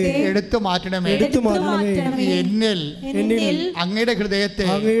എടുത്തു മാറ്റണമേ. എന്നിൽ അങ്ങയുടെ ഹൃദയത്തെ,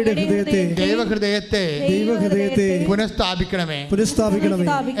 ദൈവഹൃദയത്തെ പുനഃസ്ഥാപിക്കണമേ.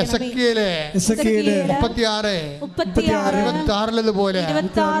 എസെക്കിയേല്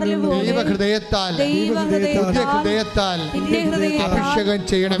 36:26 ദൈവഹൃദയത്താൽ അഭിഷേകം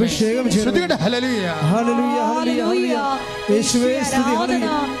ചെയ്യണമേ. ഹല്ലേലൂയ, ഹല്ലേലൂയ, യേശുവേ സ്തുതി,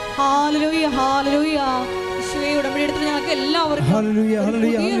 ഹല്ലേലൂയ, ഹല്ലേലൂയ. യേശുവേ ഉടമ്പടി എടുത്ത് ഞങ്ങൾക്ക് എല്ലാവർക്കും ഹല്ലേലൂയ,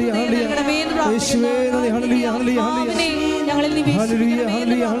 ഹല്ലേലൂയ, ഹല്ലേലൂയ, യേശുവേ നന്ദി, ഹല്ലേലൂയ, ഹല്ലേലൂയ, ഞങ്ങളിൽ ഹല്ലേലൂയ,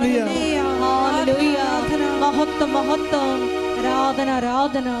 ഹല്ലേലൂയ, ഹല്ലേലൂയ. മഹത്വം, മഹത്വം, ആരാധന,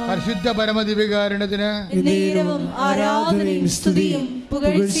 ആരാധന. പരിശുദ്ധ പരമദിവ്യകാരുണ്യത്തിന് ആരാധനയും സ്തുതിയും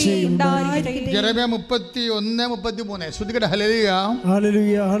പുകഴ്ചയും ഉണ്ടായിരിക്കട്ടെ. യെരമ്യാ 31:33 ശ്രുതികട. ഹല്ലേലൂയ,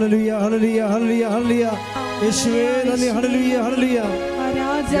 ഹല്ലേലൂയ, ഹല്ലേലൂയ, ഹല്ലേലൂയ, ഹല്ലേലൂയ, ഹല്ലേലൂയ, യേശുവേ നന്ദി, ഹല്ലേലൂയ, ഹല്ലേലൂയ.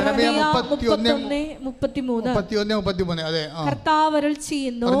 യെരമ്യാ 31:33 അതെ. കർത്താവ് അരുൾ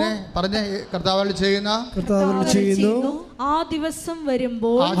ചെയ്യുന്നു, പറഞ്ഞേ, കർത്താവ് അരുൾ ചെയ്യുന്നു, ആ ദിവസം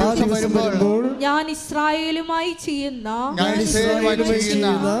വരുമ്പോൾ ഞാൻ ഇസ്രായേലുമായി ചെയ്യുന്ന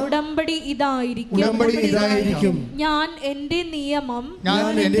ഉടമ്പടി ഇതായിരിക്കും. ഞാൻ എന്റെ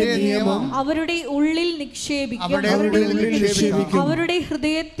നിയമം അവരുടെ ഉള്ളിൽ നിക്ഷേപിക്കും, അവരുടെ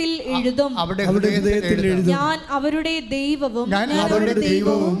ഹൃദയത്തിൽ എഴുതും. ഞാൻ അവരുടെ ദൈവവും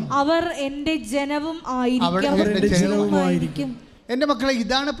അവർ എന്റെ ജനവും ആയിരിക്കും. എൻ്റെ മക്കളെ,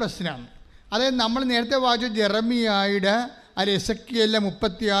 ഇതാണ് പ്രശ്നം. അതായത് നമ്മൾ നേരത്തെ വായിച്ച ജെറമിയായുടെ എസെക്കിയേലിലെ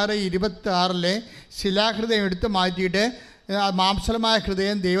 36:26 ശിലാഹൃദയം എടുത്ത് മാറ്റിയിട്ട് മാംസലമായ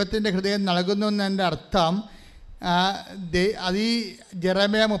ഹൃദയം ദൈവത്തിൻ്റെ ഹൃദയം നൽകുന്നു എന്നതിൻ്റെ അർത്ഥം അത് ഈ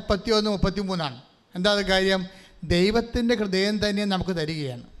ജെറമിയ 31:33. എന്താ അത് കാര്യം? ദൈവത്തിൻ്റെ ഹൃദയം തന്നെ നമുക്ക്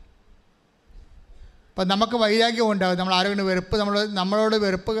തരികയാണ്. അപ്പം നമുക്ക് വൈരാഗ്യം ഉണ്ടാകും. നമ്മൾ ആരെങ്കിലും വെറുപ്പ്, നമ്മളോട്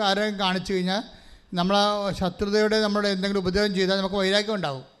വെറുപ്പ് ആരെങ്കിലും കാണിച്ചു കഴിഞ്ഞാൽ, നമ്മളെ ശത്രുതയോടെ നമ്മളോട് എന്തെങ്കിലും ഉപദ്രവം ചെയ്താൽ നമുക്ക് വൈരാഗ്യം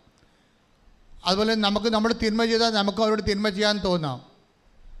ഉണ്ടാകും. അതുപോലെ നമ്മൾ തിന്മ ചെയ്താൽ നമുക്ക് അവരോട് തിന്മ ചെയ്യാൻ തോന്നാം.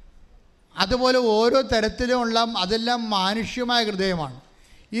 അതുപോലെ ഓരോ തരത്തിലുമുള്ള അതെല്ലാം മാനുഷ്യമായ ഹൃദയമാണ്.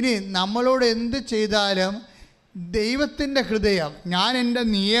 ഇനി നമ്മളോട് എന്ത് ചെയ്താലും ദൈവത്തിൻ്റെ ഹൃദയം, ഞാൻ എൻ്റെ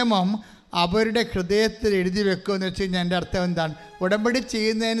നിയമം അവരുടെ ഹൃദയത്തിൽ എഴുതി വെക്കുമെന്ന് വെച്ച് കഴിഞ്ഞാൽ എൻ്റെ അർത്ഥം എന്താണ്? ഉടമ്പടി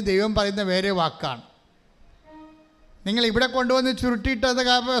ചെയ്യുന്നതിന് ദൈവം പറയുന്ന വേറെ വാക്കാണ്. നിങ്ങൾ ഇവിടെ കൊണ്ടുവന്ന് ചുരുട്ടിയിട്ടത്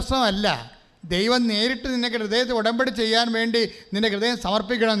പ്രശ്നമല്ല. ദൈവം നേരിട്ട് നിന്റെ ഹൃദയത്തിൽ ഉടമ്പടി ചെയ്യാൻ വേണ്ടി നിൻ്റെ ഹൃദയം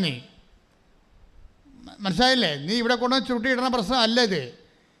സമർപ്പിക്കണം. നീ മനസ്സിലായില്ലേ? നീ ഇവിടെ കൊണ്ടുവന്ന് ചുരുട്ടിയിടുന്ന പ്രശ്നമല്ല ഇത്.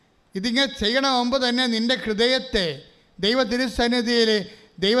 ഇതിങ്ങനെ ചെയ്യണ മുമ്പ് തന്നെ നിൻ്റെ ഹൃദയത്തെ ദൈവ തിരുസന്നിധിയിൽ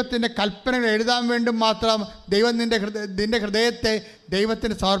ദൈവത്തിൻ്റെ കൽപ്പനകൾ എഴുതാൻ വേണ്ടി മാത്രം ദൈവം നിൻ്റെ ഹൃദയത്തെ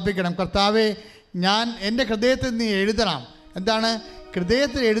ദൈവത്തിന് സമർപ്പിക്കണം. കർത്താവേ, ഞാൻ എൻ്റെ ഹൃദയത്തിൽ നീ എഴുതണം. എന്താണ്?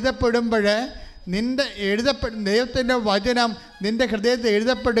 ഹൃദയത്തിൽ എഴുതപ്പെടുമ്പോൾ ദൈവത്തിൻ്റെ വചനം നിൻ്റെ ഹൃദയത്തിൽ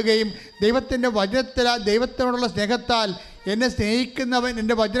എഴുതപ്പെടുകയും ദൈവത്തിൻ്റെ വചനത്തിൽ ദൈവത്തിനോടുള്ള സ്നേഹത്താൽ എന്നെ സ്നേഹിക്കുന്നവൻ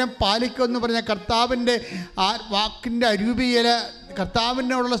എൻ്റെ വചനം പാലിക്കുമെന്ന് പറഞ്ഞ കർത്താവിൻ്റെ ആ വാക്കിൻ്റെ അരൂപിയിൽ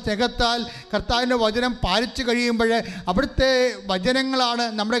കർത്താവിനോടുള്ള സ്നേഹത്താൽ കർത്താവിൻ്റെ വചനം പാലിച്ചു കഴിയുമ്പോൾ അവിടുത്തെ വചനങ്ങളാണ്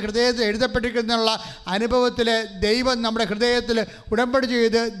നമ്മുടെ ഹൃദയത്തിൽ എഴുതപ്പെട്ടിരിക്കുന്നുള്ള അനുഭവത്തിൽ ദൈവം നമ്മുടെ ഹൃദയത്തിൽ ഉടമ്പടി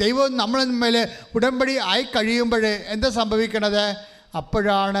ചെയ്ത് ദൈവം നമ്മൾ തമ്മിൽ ഉടമ്പടി ആയി കഴിയുമ്പോൾ എന്താ സംഭവിക്കണത്?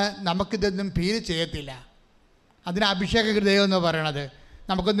 അപ്പോഴാണ് നമുക്കിതൊന്നും ഫീൽ ചെയ്യത്തില്ല. അതിന് അഭിഷേക ഹൃദയം എന്ന് പറയണത്.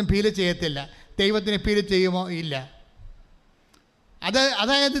 നമുക്കൊന്നും ഫീൽ ചെയ്യത്തില്ല. ദൈവത്തിന് ഫീൽ ചെയ്യുമോ? ഇല്ല.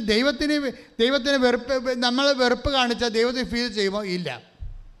 അതായത് ദൈവത്തിന് വെറുപ്പ്, നമ്മൾ വെറുപ്പ് കാണിച്ചാൽ ദൈവത്തിന് ഫീൽ ചെയ്യുമോ? ഇല്ല.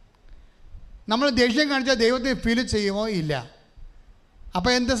 നമ്മൾ ദേഷ്യം കാണിച്ചാൽ ദൈവത്തിന് ഫീൽ ചെയ്യുമോ? ഇല്ല.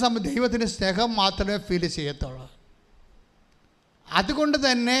 അപ്പോൾ എന്താ ദൈവത്തിന് സ്നേഹം മാത്രമേ ഫീൽ ചെയ്യത്തുള്ളൂ. അതുകൊണ്ട്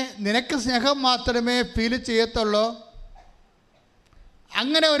തന്നെ നിനക്ക് സ്നേഹം മാത്രമേ ഫീൽ ചെയ്യത്തുള്ളൂ.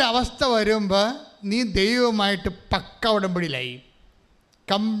 അങ്ങനെ ഒരവസ്ഥ വരുമ്പോൾ നീ ദൈവവുമായിട്ട് പക്ക ഉടമ്പടിയിലായി,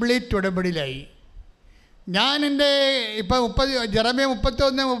 കംപ്ലീറ്റ് ഉടമ്പടിയിലായി. ഞാൻ എൻ്റെ ഇപ്പം ജെറമ്യ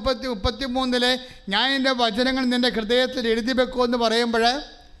 31:33 ഞാൻ എൻ്റെ വചനങ്ങൾ നിൻ്റെ ഹൃദയത്തിൽ എഴുതി വെക്കുമെന്ന് പറയുമ്പോൾ,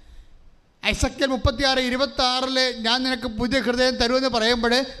 എസെക്കിയേൽ 36:26 ഞാൻ നിനക്ക് പുതിയ ഹൃദയം തരുമെന്ന്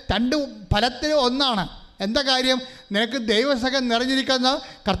പറയുമ്പോൾ രണ്ട് ഫലത്തിൽ ഒന്നാണ്. എന്താ കാര്യം? നിനക്ക് ദൈവസ്നേഹം നിറഞ്ഞിരിക്കുന്ന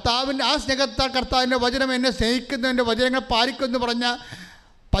കർത്താവിൻ്റെ ആ സ്നേഹത്താൽ കർത്താവിൻ്റെ വചനം എന്നെ സ്നേഹിക്കുന്നതിൻ്റെ വചനങ്ങൾ പാലിക്കുമെന്ന് പറഞ്ഞ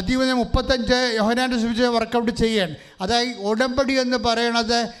 13:35 യോഹന്നാൻ്റെ സുവിശേഷം വർക്കൗട്ട് ചെയ്യാൻ. അതായത് ഉടമ്പടി എന്ന്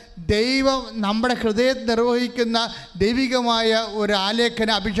പറയണത് ദൈവം നമ്മുടെ ഹൃദയത്തിൽ നിർവഹിക്കുന്ന ദൈവികമായ ഒരു ആലേഖന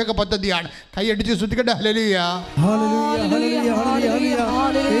അഭിഷേക പദ്ധതിയാണ്. കൈയടിച്ച് ശ്രദ്ധിക്കട്ടെ. ഹല്ലേലൂയ,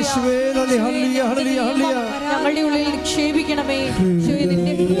 ഞങ്ങളുടെ ഉള്ളിൽ നിക്ഷേപിക്കണമേ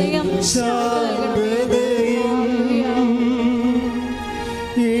നിന്റെ ഹൃദയം.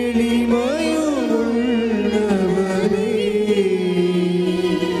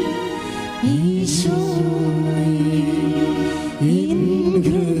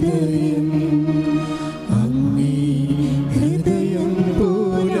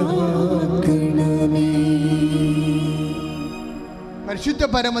 പരിശുദ്ധ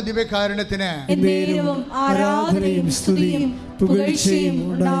പരമ ദിവ്യകാരുണ്യത്തിന് ആരാധനയും സ്തുതിയും പുകഴ്ചയും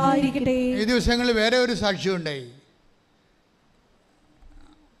ഉണ്ടായിരിക്കട്ടെ. ഈ ദിവസങ്ങളിൽ വേറെ ഒരു സാക്ഷ്യമുണ്ടായി.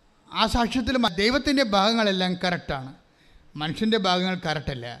 ആ സാക്ഷ്യത്തിൽ ദൈവത്തിൻ്റെ ഭാഗങ്ങളെല്ലാം കറക്റ്റാണ്, മനുഷ്യൻ്റെ ഭാഗങ്ങൾ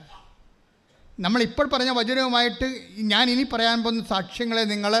കറക്റ്റല്ല. നമ്മളിപ്പോൾ പറഞ്ഞ വചനവുമായിട്ട് ഞാൻ ഇനി പറയാൻ പോകുന്ന സാക്ഷ്യങ്ങളെ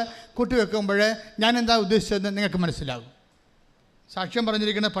നിങ്ങൾ കൂട്ടിവെക്കുമ്പോൾ ഞാൻ എന്താ ഉദ്ദേശിച്ചതെന്ന് നിങ്ങൾക്ക് മനസ്സിലാകും. സാക്ഷ്യം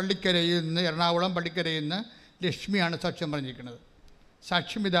പറഞ്ഞിരിക്കുന്നത് പള്ളിക്കരയിൽ നിന്ന്, എറണാകുളം പള്ളിക്കരയിൽ നിന്ന് ലക്ഷ്മിയാണ് സാക്ഷ്യം പറഞ്ഞിരിക്കുന്നത്.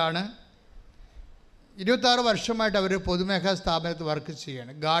 സാക്ഷ്യം ഇതാണ്: 26 വർഷമായിട്ട് അവർ പൊതുമേഖലാ സ്ഥാപനത്തിൽ വർക്ക്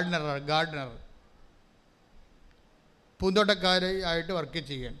ചെയ്യാണ്. ഗാർഡനർ പൂന്തോട്ടക്കാരായിട്ട് വർക്ക്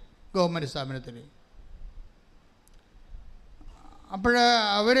ചെയ്യാണ് ഗവൺമെൻറ് സ്ഥാപനത്തിൽ. അപ്പോൾ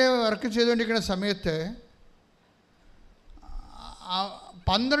അവർ വർക്ക് ചെയ്തുകൊണ്ടിരിക്കുന്ന സമയത്ത്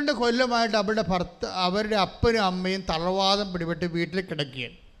 12 കൊല്ലമായിട്ട് അവരുടെ അപ്പനും അമ്മയും തളർവാദം പിടിപെട്ട് വീട്ടിൽ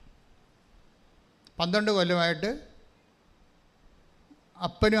കിടക്കുകയാണ്. 12 കൊല്ലമായിട്ട്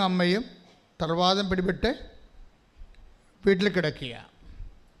അപ്പനും അമ്മയും തളർവാദം പിടിപെട്ട് വീട്ടിൽ കിടക്കുക.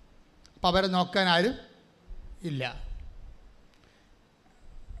 അപ്പം അവരെ നോക്കാൻ ആരും ഇല്ല.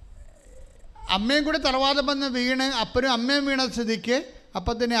 അമ്മയും കൂടെ തളർവാദം വന്ന് വീണ് അപ്പനും അമ്മയും വീണ സ്ഥിതിക്ക്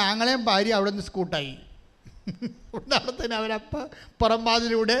അപ്പം തന്നെ ആങ്ങളെയും ഭാര്യ അവിടെ നിന്ന് സ്കൂട്ടായി. അവിടെ തന്നെ അവരപ്പം പുറം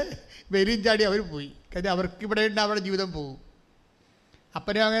വാതിലൂടെ വെരിയും ചാടി അവർ പോയി. കാര്യം അവർക്ക് ഇവിടെ ഉണ്ട്, അവരുടെ ജീവിതം പോകും.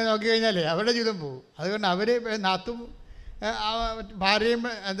 അപ്പനും അങ്ങനെ നോക്കി കഴിഞ്ഞാലേ അവരുടെ ജീവിതം പോകും. അതുകൊണ്ട് അവർ നാത്തും ഭാര്യയും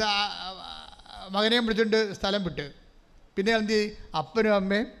മകനെയും പിടിച്ചുകൊണ്ട് സ്ഥലം വിട്ട്. പിന്നെ എന്ത് ചെയ്യും? അപ്പനും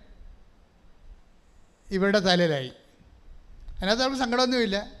അമ്മയും ഇവരുടെ തലയിലായി. അതിനകത്ത് അവർക്ക്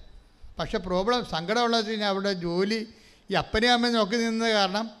സങ്കടമൊന്നുമില്ല. പക്ഷെ സങ്കടമുള്ളത് വെച്ച് കഴിഞ്ഞാൽ അവിടെ ജോലി ഈ അപ്പനെയും അമ്മയും നോക്കി നിന്നത്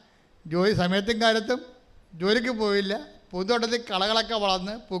കാരണം സമയത്തും കാലത്തും ജോലിക്ക് പോയില്ല. പൂന്തോട്ടത്തിൽ കളകളൊക്കെ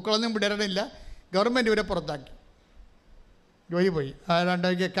വളർന്ന് പൂക്കളൊന്നും വിടരണില്ല. ഗവൺമെൻറ് ഇവരെ പുറത്താക്കി, ജോലി പോയി.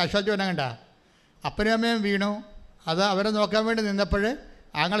 രണ്ടാഴ്ച കാശാച്ച് വരാൻ കണ്ട അപ്പനും അമ്മയും വീണു. അത് അവരെ നോക്കാൻ വേണ്ടി നിന്നപ്പോൾ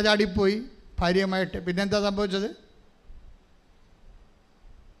ആങ്ങൾ ചാടിപ്പോയി ഭാര്യയുമായിട്ട്. പിന്നെന്താ സംഭവിച്ചത്?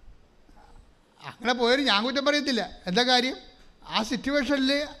 അങ്ങനെ പോയാലും ഞാൻ കുറ്റം പറയത്തില്ല. എന്താ കാര്യം? ആ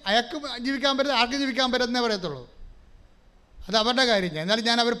സിറ്റുവേഷനിൽ അയാൾക്ക് ജീവിക്കാൻ പറ്റുന്ന ആർക്ക് ജീവിക്കാൻ പറ്റുന്നേ പറയത്തുള്ളൂ. അത് അവരുടെ കാര്യം. എന്നാലും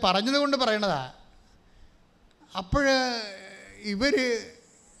ഞാൻ അവർ പറഞ്ഞത് കൊണ്ട് പറയണതാ. അപ്പോൾ ഇവർ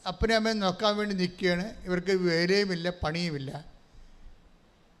അപ്പനും അമ്മയും നോക്കാൻ വേണ്ടി നിൽക്കുകയാണ്. ഇവർക്ക് വേലയുമില്ല, പണിയുമില്ല.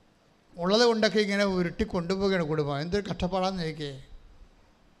 ഉള്ളത് കൊണ്ടൊക്കെ ഇങ്ങനെ ഉരുട്ടി കൊണ്ടുപോവുകയാണ് കുടുംബം. എന്തൊരു കഷ്ടപ്പാടാന്ന് ചോദിക്കേ.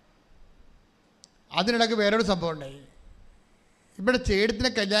 അതിനിടയ്ക്ക് വേറൊരു സംഭവം ഉണ്ടായി. ഇവിടെ ചേടത്തിനെ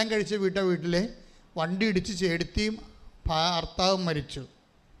കല്യാണം കഴിച്ച വീട്ടിൽ വണ്ടി ഇടിച്ച് ചേടത്തിയും ഭർത്താവും മരിച്ചു.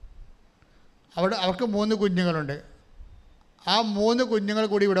 അവർക്ക് 3 കുഞ്ഞുങ്ങളുണ്ട്. ആ 3 കുഞ്ഞുങ്ങൾ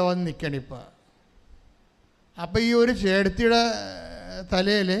കൂടി ഇവിടെ വന്ന് നിൽക്കണം ഇപ്പോൾ. അപ്പോൾ ഈ ഒരു ചേടത്തിയുടെ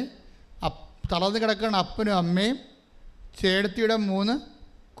തലയിൽ തളർന്ന് കിടക്കുന്ന അപ്പനും അമ്മയും ചേടത്തിയുടെ 3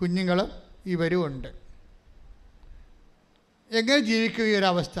 കുഞ്ഞുങ്ങളും ഇവരും ഉണ്ട്. എങ്ങനെ ജീവിക്കും ഈ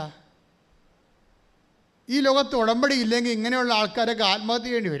ഒരവസ്ഥ? ഈ ലോകത്ത് ഉടമ്പടി ഇല്ലെങ്കിൽ ഇങ്ങനെയുള്ള ആൾക്കാരൊക്കെ ആത്മഹത്യ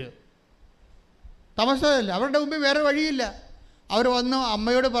ചെയ്യേണ്ടി വരും. തമസമല്ല, അവരുടെ മുമ്പിൽ വേറെ വഴിയില്ല. അവർ വന്നു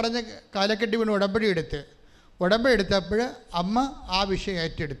അമ്മയോട് പറഞ്ഞ് കാലക്കെട്ടി വീണ് ഉടമ്പടി എടുത്തപ്പോൾ അമ്മ ആ വിഷയം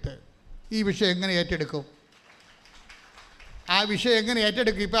ഏറ്റെടുത്ത്. ഈ വിഷയം എങ്ങനെ ഏറ്റെടുക്കും?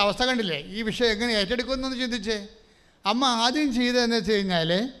 ഇപ്പോൾ അവസ്ഥ കണ്ടില്ലേ? ഈ വിഷയം എങ്ങനെ ഏറ്റെടുക്കും എന്നൊന്ന് ചിന്തിച്ചേ. അമ്മ ആദ്യം ചെയ്തതെന്ന് വെച്ച്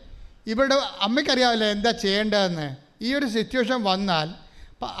കഴിഞ്ഞാൽ, ഇവരുടെ അമ്മയ്ക്കറിയാമല്ലോ എന്താ ചെയ്യേണ്ടതെന്ന്. ഈ ഒരു സിറ്റുവേഷൻ വന്നാൽ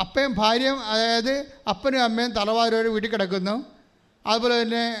അപ്പയും ഭാര്യയും, അതായത് അപ്പനും അമ്മയും തലവാരോട് വീട്ടിൽ കിടക്കുന്നു. അതുപോലെ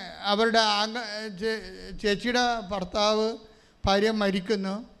തന്നെ അവരുടെ ചേച്ചിയുടെ ഭർത്താവ് ഭാര്യ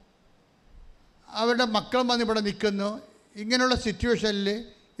മരിക്കുന്നു. അവരുടെ മക്കളും വന്ന് ഇവിടെ നിൽക്കുന്നു. ഇങ്ങനെയുള്ള സിറ്റുവേഷനിൽ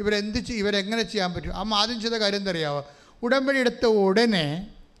ഇവരെങ്ങനെ ചെയ്യാൻ പറ്റും? അമ്മ ആദ്യം ചെയ്ത കാര്യം എന്താ അറിയാമോ? ഉടമ്പടി എടുത്ത ഉടനെ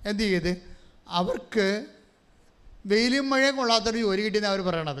എന്ത് ചെയ്ത് അവർക്ക് വെയിലും മഴയും കൊള്ളാത്തൊരു ജോലി കിട്ടിയെന്ന് അവർ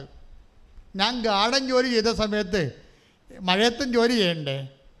പറയണത്. ഞാൻ ഗാർഡൻ ജോലി ചെയ്ത സമയത്ത് മഴയത്തും ജോലി ചെയ്യണ്ടേ?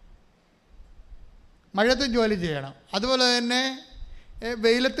 മഴയത്തും ജോലി ചെയ്യണം. അതുപോലെ തന്നെ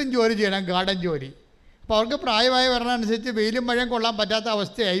വെയിലത്തും ജോലി ചെയ്യണം, ഗാർഡൻ ജോലി. അപ്പോൾ അവർക്ക് പ്രായമായി വരണമനുസരിച്ച് വെയിലും മഴയും കൊള്ളാൻ പറ്റാത്ത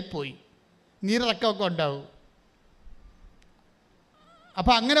അവസ്ഥയായിപ്പോയി. നീരിറക്കമൊക്കെ ഉണ്ടാവും.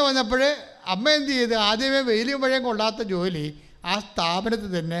 അപ്പോൾ അങ്ങനെ വന്നപ്പോൾ അമ്മ എന്ത് ചെയ്ത് ആദ്യമേ വെയിലും മഴയും കൊള്ളാത്ത ജോലി ആ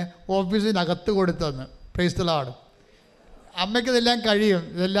സ്ഥാപനത്തിൽ തന്നെ ഓഫീസിനകത്ത് കൊടുത്തെന്ന്. Price the Lord. അമ്മയ്ക്കിതെല്ലാം കഴിയും,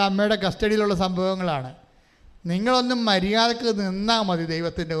 ഇതെല്ലാം അമ്മയുടെ കസ്റ്റഡിയിലുള്ള സംഭവങ്ങളാണ്. നിങ്ങളൊന്നും മര്യാദക്ക് നിന്നാൽ മതി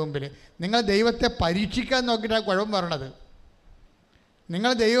ദൈവത്തിൻ്റെ മുമ്പിൽ. നിങ്ങൾ ദൈവത്തെ പരീക്ഷിക്കാൻ നോക്കിയിട്ടാണ് കുഴപ്പം പറയണത്.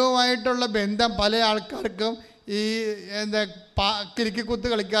 നിങ്ങൾ ദൈവവുമായിട്ടുള്ള ബന്ധം പല ആൾക്കാർക്കും ഈ കിരിക്കിക്കുത്ത്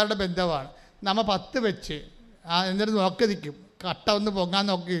കളിക്കാരുടെ ബന്ധമാണ്. നമ്മൾ 10 വെച്ച് എന്നിട്ട് നോക്കി നിൽക്കും, കട്ട ഒന്ന് പൊങ്ങാൻ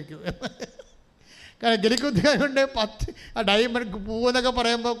നോക്കി നിൽക്കും. കാരണം കിരിക്കുത്തുകാർ കൊണ്ട് 10 ഡയമണ്ട് പൂവെന്നൊക്കെ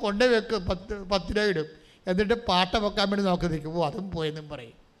പറയുമ്പോൾ കൊണ്ടേ വെക്കും, 10 രൂപ ഇടും. എന്നിട്ട് പാട്ട പൊക്കാൻ വേണ്ടി നോക്കി നിൽക്കും, അതും പോയെന്നും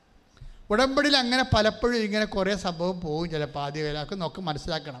പറയും. ഉടമ്പടിയിൽ അങ്ങനെ പലപ്പോഴും ഇങ്ങനെ കുറേ സംഭവം പോകും. ചിലപ്പോൾ ആദ്യമൊക്കെ നോക്കി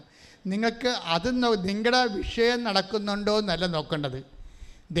മനസ്സിലാക്കണം. നിങ്ങൾക്ക് അത് നിങ്ങളുടെ വിഷയം നടക്കുന്നുണ്ടോ എന്നല്ല നോക്കേണ്ടത്,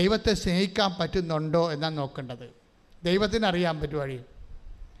 ദൈവത്തെ സ്നേഹിക്കാൻ പറ്റുന്നുണ്ടോ എന്നാണ് നോക്കേണ്ടത്. ദൈവത്തിന് അറിയാൻ പറ്റും വഴി.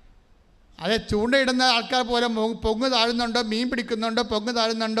 അതെ, ചൂണ്ടയിടുന്ന ആൾക്കാർ പോലെ പൊങ്ങ് താഴുന്നുണ്ടോ, മീൻ പിടിക്കുന്നുണ്ടോ, പൊങ്ങ്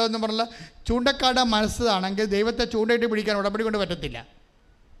താഴുന്നുണ്ടോ എന്ന് പറഞ്ഞാൽ ചൂണ്ടക്കാരുടെ മനസ്സാണെങ്കിൽ ദൈവത്തെ ചൂണ്ടയിട്ട് പിടിക്കാൻ ഉടമ്പടി കൊണ്ട് പറ്റത്തില്ല.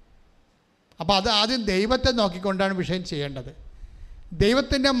 അപ്പോൾ അത് ആദ്യം ദൈവത്തെ നോക്കിക്കൊണ്ടാണ് വിഷയം ചെയ്യേണ്ടത്.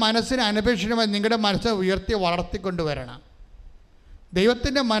 ദൈവത്തിൻ്റെ മനസ്സിന് അനപേക്ഷിതമായി നിങ്ങളുടെ മനസ്സിനെ ഉയർത്തി വളർത്തിക്കൊണ്ടുവരണം.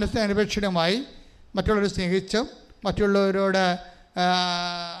 ദൈവത്തിൻ്റെ മനസ്സിന് അനപേക്ഷിതമായി മറ്റുള്ളവരെ സ്നേഹിച്ചും മറ്റുള്ളവരോട്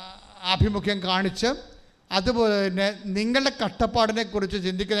ആഭിമുഖ്യം കാണിച്ചും അതുപോലെ തന്നെ നിങ്ങളുടെ കഷ്ടപ്പാടിനെക്കുറിച്ച്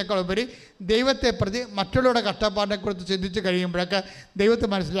ചിന്തിക്കുന്നതിനേക്കാളുപരി ദൈവത്തെ പ്രതി മറ്റുള്ളവരുടെ കഷ്ടപ്പാടിനെക്കുറിച്ച് ചിന്തിച്ച് കഴിയുമ്പോഴൊക്കെ ദൈവത്തെ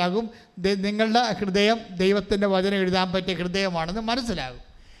മനസ്സിലാകും നിങ്ങളുടെ ഹൃദയം ദൈവത്തിൻ്റെ വചനം എഴുതാൻ പറ്റിയ ഹൃദയമാണെന്ന് മനസ്സിലാകും.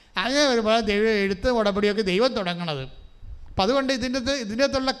 അങ്ങനെ വരുമ്പോൾ ദൈവം എഴുത്ത് ഉടമ്പടിയൊക്കെ ദൈവം തുടങ്ങണത്. അപ്പം അതുകൊണ്ട് ഇതിൻ്റെ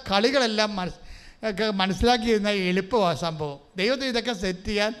അകത്തുള്ള കളികളെല്ലാം മനസ്സിലാക്കിയിരുന്ന എളുപ്പമാണ് സംഭവം. ദൈവത്തിന് ഇതൊക്കെ സെറ്റ്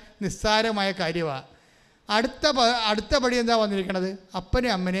ചെയ്യാൻ നിസ്സാരമായ കാര്യമാണ്. അടുത്ത പടി എന്താ വന്നിരിക്കുന്നത്? അപ്പനെ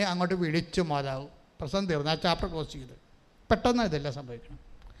അമ്മനെ അങ്ങോട്ട് വിളിച്ചു മാതാവും. പ്രസംഗം തീർന്നു, ആ ചാപ്റ്റർ ക്ലോസ് ചെയ്ത്. പെട്ടെന്ന് ഇതെല്ലാം സംഭവിക്കണം.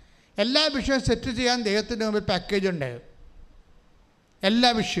 എല്ലാ വിഷയവും സെറ്റ് ചെയ്യാൻ ദൈവത്തിൻ്റെ മുമ്പിൽ പാക്കേജ് ഉണ്ട്, എല്ലാ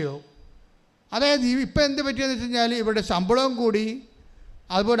വിഷയവും. അതായത് ഇപ്പം എന്ത് പറ്റിയെന്ന് വെച്ച് കഴിഞ്ഞാൽ ഇവിടെ ശമ്പളവും കൂടി,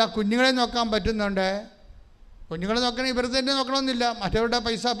 അതുപോലെ ആ കുഞ്ഞുങ്ങളെ നോക്കാൻ പറ്റുന്നുണ്ട്. കുഞ്ഞുങ്ങളെ നോക്കണം, ഇവർ തന്നെ നോക്കണമെന്നില്ല, മറ്റവരുടെ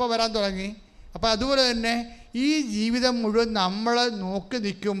പൈസ അപ്പോൾ വരാൻ തുടങ്ങി. അപ്പോൾ അതുപോലെ തന്നെ ഈ ജീവിതം മുഴുവൻ നമ്മൾ നോക്കി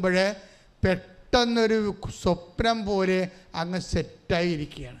നിൽക്കുമ്പോൾ പെട്ടെന്നൊരു സ്വപ്നം പോലെ അങ്ങ്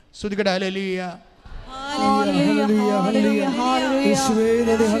സെറ്റായിരിക്കുകയാണ്. ശ്രുതികട ഹല്ലേലൂയ.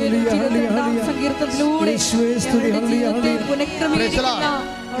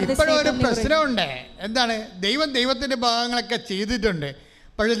 ഇപ്പോഴും ഒരു പ്രശ്നമുണ്ട്. എന്താണ്? ദൈവത്തിൻ്റെ ഭാഗങ്ങളൊക്കെ ചെയ്തിട്ടുണ്ട്,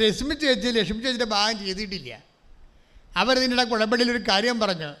 പക്ഷേ ലക്ഷ്മി ചേച്ചിയുടെ ഭാഗം ചെയ്തിട്ടില്ല. അവരിതിൻ്റെ ഉടമ്പടിയിലൊരു കാര്യം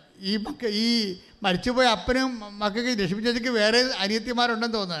പറഞ്ഞു. ഈ മരിച്ചുപോയ അപ്പനും മക്കൾക്ക് ലക്ഷ്മി ചേച്ചിക്ക് വേറെ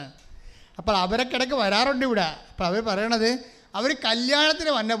അനിയത്തിമാരുണ്ടെന്ന് തോന്നുന്നു. അപ്പോൾ അവരൊക്കെ ഇടയ്ക്ക് വരാറുണ്ട് ഇവിടെ. അപ്പോൾ അവർ പറയണത് അവർ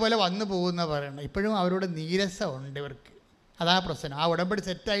കല്യാണത്തിന് വന്ന പോലെ വന്നു പോകുന്ന പറയണം. ഇപ്പോഴും അവരോട് നീരസമുണ്ട് ഇവർക്ക്. അതാ പ്രശ്നം. ആ ഉടമ്പടി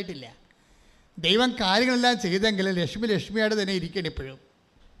സെറ്റായിട്ടില്ല. ദൈവം കാര്യങ്ങളെല്ലാം ചെയ്തെങ്കിലും ലക്ഷ്മിയായിട്ട് തന്നെ ഇരിക്കണം ഇപ്പോഴും.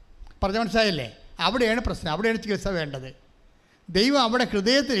 പറഞ്ഞ മനസ്സിലായില്ലേ? അവിടെയാണ് പ്രശ്നം, അവിടെയാണ് ചികിത്സ വേണ്ടത്. ദൈവം അവിടെ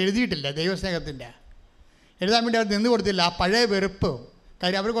ഹൃദയത്തിൽ എഴുതിയിട്ടില്ല, ദൈവസ്നേഹത്തിൻ്റെ എഴുതാൻ വേണ്ടി അവർ നിന്ന് കൊടുത്തില്ല. ആ പഴയ വെറുപ്പ്,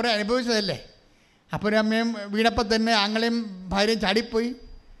 കാര്യം അവർ കുറേ അനുഭവിച്ചതല്ലേ. അപ്പനും അമ്മയും വീണപ്പം തന്നെ ആങ്ങളെയും ഭാര്യയും ചാടിപ്പോയി.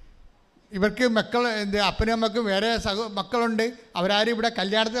 ഇവർക്ക് അപ്പനും അമ്മക്കും വേറെ മക്കളുണ്ട്. അവരാരും ഇവിടെ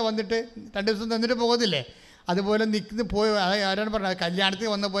കല്യാണത്തിന് വന്നിട്ട് 2 ദിവസം തന്നിട്ട് പോകുന്നില്ലേ, അതുപോലെ ആരാണ് പറഞ്ഞത് കല്യാണത്തിന്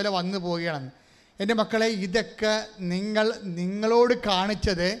വന്ന പോലെ വന്നു പോവുകയാണെന്ന്. എൻ്റെ മക്കളെ, ഇതൊക്കെ നിങ്ങളോട്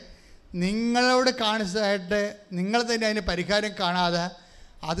കാണിച്ചതായിട്ട് നിങ്ങൾ തന്നെ അതിന് പരിഹാരം കാണാതെ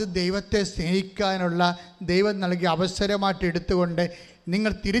അത് ദൈവത്തെ സ്നേഹിക്കാനുള്ള ദൈവം നൽകിയ അവസരമായിട്ട് എടുത്തുകൊണ്ട്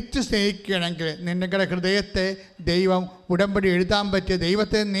നിങ്ങൾ തിരിച്ച് സ്നേഹിക്കുകയാണെങ്കിൽ നിങ്ങളുടെ ഹൃദയത്തെ ദൈവം ഉടമ്പടി എഴുതാൻ പറ്റിയ,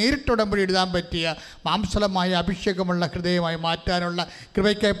 ദൈവത്തെ നേരിട്ട് ഉടമ്പടി എഴുതാൻ പറ്റിയ മാംസളമായ അഭിഷേകമുള്ള ഹൃദയമായി മാറ്റാനുള്ള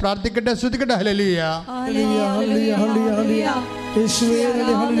കൃപയ്ക്കായി പ്രാർത്ഥിക്കട്ടെ. ശ്രുതിക്കട്ടെ. ഹല്ലേലൂയ.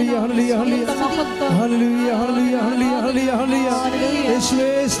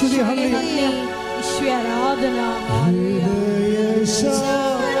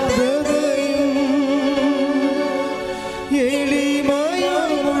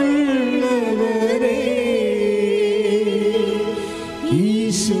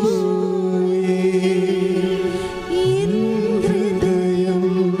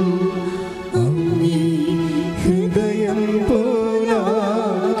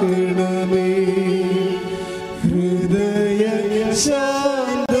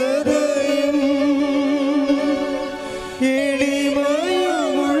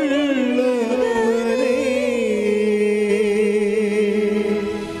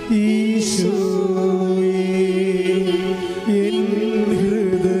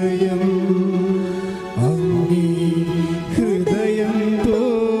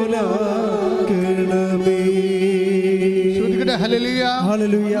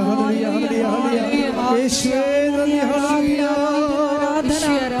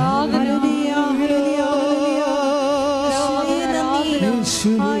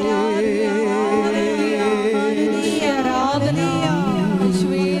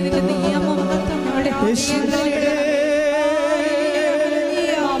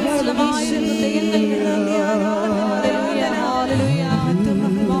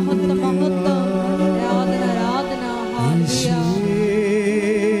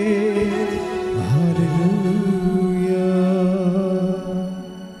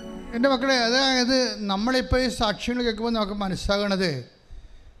 എൻ്റെ മക്കളെ, അതായത് നമ്മളിപ്പോൾ ഈ സാക്ഷ്യങ്ങൾ കേൾക്കുമ്പോൾ നമുക്ക് മനസ്സിലാകണത്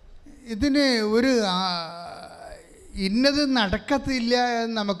ഇതിന് ഒരു ഇന്നത് നടക്കത്തില്ല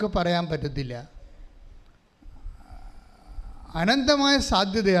എന്ന് നമുക്ക് പറയാൻ പറ്റത്തില്ല. അനന്തമായ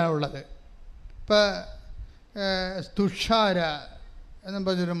സാധ്യതയാണുള്ളത്. ഇപ്പോൾ തുഷാര എന്നും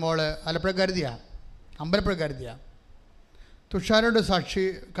പറഞ്ഞൊരു മോള് ആലപ്പുഴക്കാരുതിയാണ്, അമ്പലപ്പുഴക്കാരുതിയാണ്. തുഷാരയുടെ സാക്ഷി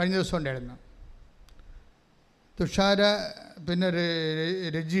കഴിഞ്ഞ ദിവസം ഉണ്ടായിരുന്നു. തുഷാര, പിന്നെ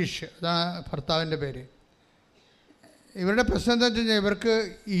രജീഷ്, അതാണ് ഭർത്താവിൻ്റെ പേര്. ഇവരുടെ പ്രശ്നം എന്താ വെച്ച് കഴിഞ്ഞാൽ ഇവർക്ക്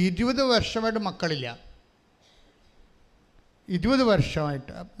 20 വർഷമായിട്ട് മക്കളില്ല. 20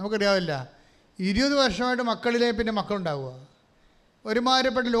 വർഷമായിട്ട് നമുക്കറിയാവില്ല. 20 വർഷമായിട്ട് മക്കളില്ലേ, പിന്നെ മക്കളുണ്ടാവുക.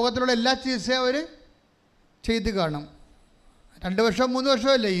 ഒരുമാതിരിപ്പെട്ട ലോകത്തിലുള്ള എല്ലാ ചികിത്സയും അവർ ചെയ്ത് കാണും. 2 വർഷം 3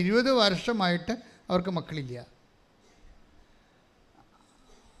 വർഷമല്ല, 20 വർഷമായിട്ട് അവർക്ക് മക്കളില്ല.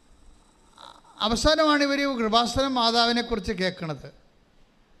 അവസാനമാണ് ഇവർ കൃപാസന മാതാവിനെക്കുറിച്ച് കേൾക്കുന്നത്.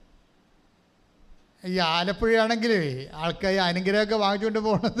 ഈ ആലപ്പുഴയാണെങ്കിൽ ആൾക്കാർ അനുഗ്രഹമൊക്കെ വാങ്ങിച്ചുകൊണ്ട്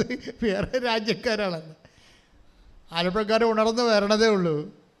പോകുന്നത് വേറെ രാജ്യക്കാരാണെന്ന്. ആലപ്പുഴക്കാർ ഉണർന്ന് വരണതേ ഉള്ളൂ.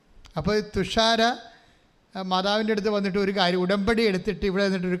 അപ്പോൾ തുഷാര മാതാവിൻ്റെ അടുത്ത് വന്നിട്ട് ഒരു കാര്യം, ഉടമ്പടി എടുത്തിട്ട് ഇവിടെ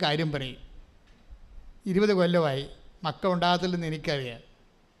നിന്നിട്ടൊരു കാര്യം പറയും. 20 കൊല്ലമായി മക്കളുണ്ടാകത്തില്ലെന്ന് എനിക്കറിയാം,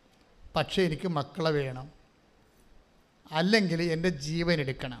 പക്ഷേ എനിക്ക് മക്കളെ വേണം, അല്ലെങ്കിൽ എൻ്റെ ജീവൻ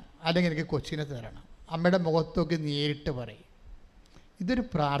എടുക്കണം, അല്ലെങ്കിൽ എനിക്ക് കൊച്ചിനെ തരണം. അമ്മയുടെ മുഖത്തൊക്കെ നേരിട്ട് പറയും. ഇതൊരു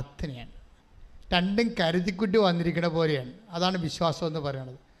പ്രാർത്ഥനയാണ്. രണ്ടും കരുതിക്കുട്ടി വന്നിരിക്കുന്ന പോലെയാണ്. അതാണ് വിശ്വാസം എന്ന്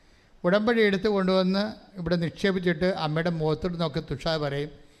പറയുന്നത്. ഉടമ്പടി എടുത്ത് കൊണ്ടുവന്ന് ഇവിടെ നിക്ഷേപിച്ചിട്ട് അമ്മയുടെ മുഖത്തോട്ട് നോക്കി തുഷാർ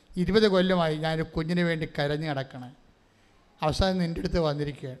പറയും, 20 കൊല്ലമായി ഞാനൊരു കുഞ്ഞിന് വേണ്ടി കരഞ്ഞ് കിടക്കണം, അവസാനം നിൻ്റെ അടുത്ത്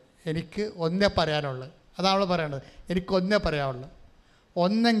വന്നിരിക്കുകയാണ്, എനിക്ക് ഒന്നേ പറയാനുള്ളൂ. അതാണ് അവൾ പറയണത്, എനിക്കൊന്നേ പറയാനുള്ളൂ,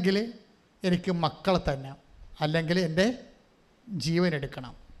 ഒന്നെങ്കിൽ എനിക്ക് മക്കളെ തന്നെ, അല്ലെങ്കിൽ എൻ്റെ ജീവൻ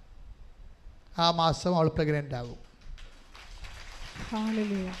എടുക്കണം. ആ മാസം അവൾ പ്രഗ്നൻ്റ് ആകും.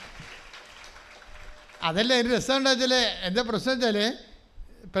 അതല്ല ഒരു രസം എന്താ വെച്ചാൽ, എന്താ പ്രശ്നം വെച്ചാൽ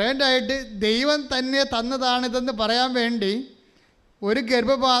പ്രഗ്നൻ്റായിട്ട് ദൈവം തന്നെ തന്നതാണിതെന്ന് പറയാൻ വേണ്ടി ഒരു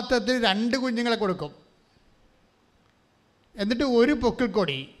ഗർഭപാത്രത്തിൽ 2 കുഞ്ഞുങ്ങളെ കൊടുക്കും, എന്നിട്ട് ഒരു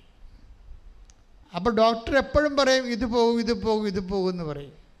പൊക്കിൾക്കൊടി. അപ്പോൾ ഡോക്ടർ എപ്പോഴും പറയും ഇത് പോകും, ഇത് പോകും, ഇത് പോകും എന്ന്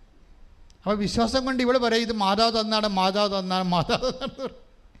പറയും. അപ്പോൾ വിശ്വാസം കൊണ്ട് ഇവൾ പറയും ഇത് മാതാവ് തന്നാണ്, മാതാവ് തന്നാണ്, മാതാവ് തന്നാണ്.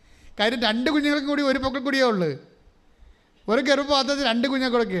 കാര്യം 2 കുഞ്ഞുങ്ങൾക്കും കൂടി ഒരു പൊക്കിൾക്കൊടിയേ ഉള്ളൂ. ഒരു ഗർഭപാത്രത്തിൽ 2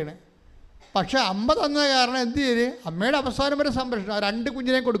 കുഞ്ഞുങ്ങളൊക്കെയാണ്. പക്ഷെ അമ്മ തന്ന കാരണം എന്ത് ചെയ്ത് അമ്മയുടെ അവസാനം വരെ സംരക്ഷണം 2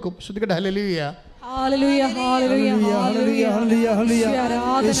 കുഞ്ഞിനെ കൊടുക്കും. ശ്രദ്ധിക്കട്ടെ. ഹല്ലേലൂയ, ഹല്ലേലൂയ, ഹല്ലേലൂയ, ഹല്ലേലൂയ, ഹല്ലേലൂയ,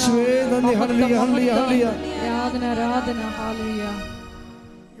 യേശുവേ നന്ദി, ഹല്ലേലൂയ, ഹല്ലേലൂയ, ഹല്ലേലൂയ, ആരാധന, ആരാധന, ഹല്ലേലൂയ.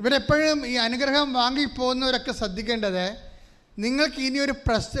 ഇവരെപ്പോഴും ഈ അനുഗ്രഹം വാങ്ങിപ്പോകുന്നവരൊക്കെ ശ്രദ്ധിക്കേണ്ടത്, നിങ്ങൾക്ക് ഇനി ഒരു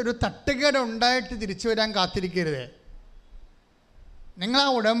തട്ടുകേട് ഉണ്ടായിട്ട് തിരിച്ചു വരാൻ കാത്തിരിക്കരുത്. നിങ്ങൾ ആ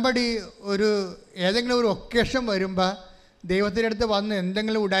ഉടമ്പടി ഏതെങ്കിലും ഒരു ഒക്കേഷൻ വരുമ്പോൾ ദൈവത്തിൻ്റെ അടുത്ത് വന്ന്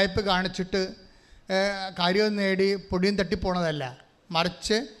എന്തെങ്കിലും ഉടായ്പ കാണിച്ചിട്ട് കാര്യം നേടി പൊടിയും തട്ടിപ്പോണതല്ല,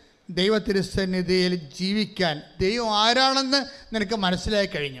 മറിച്ച് ദൈവത്തിരുസന്നിധിയിൽ ജീവിക്കാൻ ദൈവം ആരാണെന്ന് നിനക്ക് മനസ്സിലായി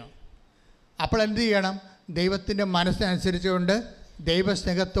കഴിഞ്ഞു. അപ്പോൾ എന്ത് ചെയ്യണം? ദൈവത്തിൻ്റെ മനസ്സിനനുസരിച്ചുകൊണ്ട്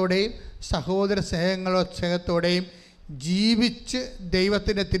ദൈവസ്നേഹത്തോടെയും സഹോദര സ്നേഹത്തോടെയും ജീവിച്ച്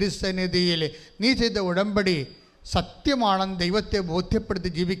ദൈവത്തിൻ്റെ തിരുസന്നിധിയിൽ നീ ചെയ്ത ഉടമ്പടി സത്യമാണെന്ന് ദൈവത്തെ ബോധ്യപ്പെടുത്തി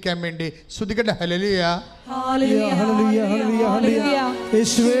ജീവിക്കാൻ വേണ്ടി സ്തുതിക്കട്ടെ. ഹല്ലേലൂയ, ഹല്ലേലൂയ, ഹല്ലേലൂയ, ഹല്ലേലൂയ,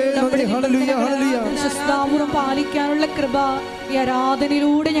 യേശുവേ നന്ദി, ഹല്ലേലൂയ, ഹല്ലേലൂയ. വിശ്വസ്താപൂർവ്വം പാലിക്കാനുള്ള കൃപ ഈ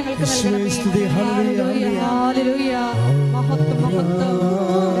ആരാധനയിലൂടെ ഞങ്ങൾക്ക് നൽകണമേ. ഹല്ലേലൂയ, ഹല്ലേലൂയ, മഹത്വം, മഹത്വം,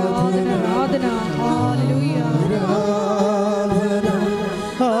 ആരാധന, ആരാധന, ഹല്ലേലൂയ,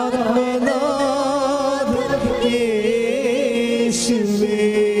 യേശുവേ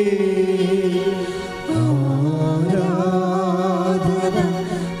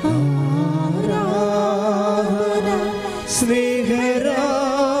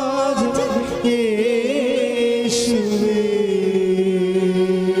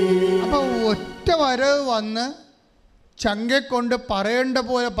വന്ന് ചങ്കെ കൊണ്ട് പറയേണ്ട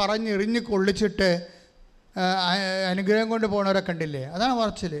പോലെ പറഞ്ഞെറിഞ്ഞ് കൊള്ളിച്ചിട്ട് അനുഗ്രഹം കൊണ്ട് പോകുന്നവരെ കണ്ടില്ലേ? അതാണ്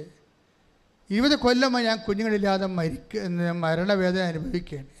പറച്ചിൽ. 20 കൊല്ലമായി ഞാൻ കുഞ്ഞുങ്ങളില്ലാതെ മരണവേദന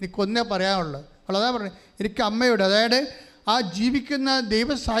അനുഭവിക്കുകയാണ്, എനിക്കൊന്നേ പറയാനുള്ളൂ. അതാ പറഞ്ഞു, എനിക്ക് അമ്മയോട്, അതായത് ആ ജീവിക്കുന്ന ദൈവ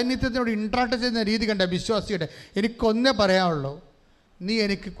സാന്നിധ്യത്തിനോട് ഇൻട്രാക്ട് ചെയ്യുന്ന രീതി കണ്ട വിശ്വാസിയുടെ, എനിക്കൊന്നേ പറയാനുള്ളൂ, നീ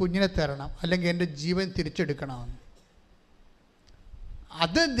എനിക്ക് കുഞ്ഞിനെ തരണം, അല്ലെങ്കിൽ എൻ്റെ ജീവൻ തിരിച്ചെടുക്കണമെന്ന്.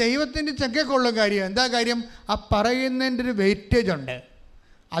 അത് ദൈവത്തിൻ്റെ ചെക്കൊള്ള കാര്യം. എന്താ കാര്യം? ആ പറയുന്നതിൻ്റെ ഒരു വെയിറ്റേജ് ഉണ്ട്,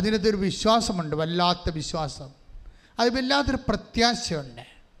 അതിനകത്തൊരു വിശ്വാസമുണ്ട്, വല്ലാത്ത വിശ്വാസം, അത് വല്ലാത്തൊരു പ്രത്യാശയുണ്ട്.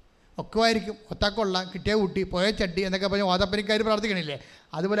 ഒക്കെ ആയിരിക്കും, ഒത്താക്കൊള്ളാം, കിട്ടിയ കൂട്ടി, പോയ ചട്ടി എന്നൊക്കെ പറഞ്ഞ് ഓതപ്പനിക്കാർ പ്രാർത്ഥിക്കണില്ലേ,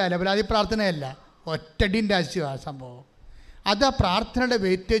 അതുപോലെ അലപലാതി പ്രാർത്ഥനയല്ല, ഒറ്റടിൻ്റെ ആശയമാണ് സംഭവം. അത് ആ പ്രാർത്ഥനയുടെ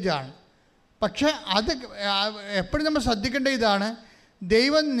വെയിറ്റേജാണ്. പക്ഷേ അത് എപ്പോഴും നമ്മൾ ശ്രദ്ധിക്കേണ്ട ഇതാണ്,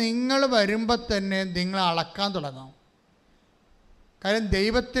 ദൈവം നിങ്ങൾ വരുമ്പോൾ തന്നെ നിങ്ങളെ അളക്കാൻ തുടങ്ങും. കാര്യം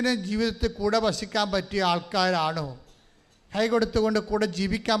ദൈവത്തിന് ജീവിതത്തിൽ കൂടെ വസിക്കാൻ പറ്റിയ ആൾക്കാരാണോ, കൈ കൊടുത്തുകൊണ്ട് കൂടെ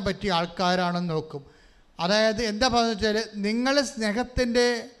ജീവിക്കാൻ പറ്റിയ ആൾക്കാരാണെന്ന് നോക്കും. അതായത് എന്താ പറയുക വെച്ചാൽ, നിങ്ങളുടെ സ്നേഹത്തിൻ്റെ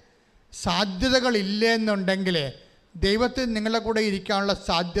സാധ്യതകളില്ലെന്നുണ്ടെങ്കിൽ ദൈവത്തിന് നിങ്ങളുടെ കൂടെ ഇരിക്കാനുള്ള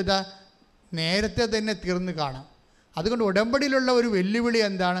സാധ്യത നേരത്തെ തന്നെ തീർന്നു കാണാം. അതുകൊണ്ട് ഉടമ്പടിയിലുള്ള ഒരു വെല്ലുവിളി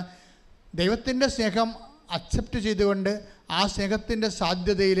എന്താണ്? ദൈവത്തിൻ്റെ സ്നേഹം അക്സെപ്റ്റ് ചെയ്തുകൊണ്ട് ആ സ്നേഹത്തിൻ്റെ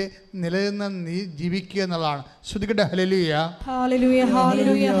സാധ്യതയിൽ നിലനിന്ന് നീ ജീവിക്കുക എന്നുള്ളതാണ്. ശ്രുതികട്ടെ ഹല്ലേലൂയ, ഹല്ലേലൂയ,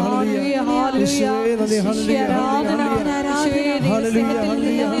 ഹല്ലേലൂയ, ഹല്ലേലൂയ,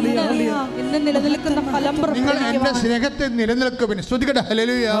 ഹല്ലേലൂയ. ഇന്ന് നിലനിൽക്കുന്ന ഫലം നിങ്ങൾ എൻ്റെ സ്നേഹത്തെ നിലനിൽക്കുവിൻ. ശ്രുതികട്ടെ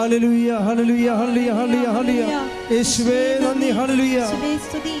ഹല്ലേലൂയ, ഹല്ലേലൂയ, ഹല്ലേലൂയ, ഹല്ലേലൂയ, ഹല്ലേലൂയ, ഹല്ലേലൂയ. യേശുവേ നന്ദി, ഹല്ലേലൂയ.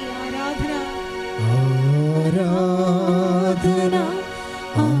 സ്തുതി, ആരാധന, ആരാധന,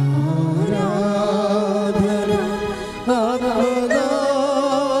 ആരാധന,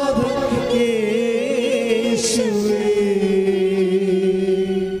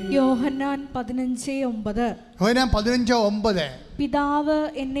 യോഹന്നാൻ 15:9. യോഹന്നാൻ 15:9. പിതാവ്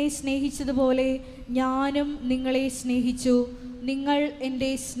എന്നെ സ്നേഹിച്ചതുപോലെ ഞാനും നിങ്ങളെ സ്നേഹിച്ചു, നിങ്ങൾ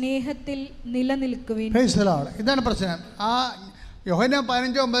എൻ്റെ സ്നേഹത്തിൽ നിലനിൽക്കുവിൻ. ഇതാണ് പ്രശ്നം. ആ യോഹന്നാൻ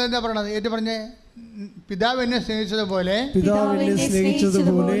 15:9 എന്താ പറയണത്? ഏറ്റു പറഞ്ഞേ, പിതാവ് എന്നെ സ്നേഹിച്ചതുപോലെ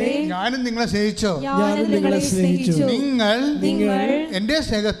ഞാനും നിങ്ങളെ സ്നേഹിച്ചു, നിങ്ങൾ എൻ്റെ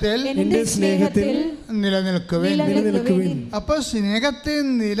സ്നേഹത്തിൽ നിലനിൽക്കുവിൻ. അപ്പോൾ സ്നേഹത്തിൽ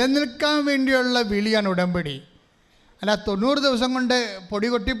നിലനിൽക്കാൻ വേണ്ടിയുള്ള വിളിയാണ് ഉടമ്പടി. അല്ല 90 ദിവസം കൊണ്ട് പൊടി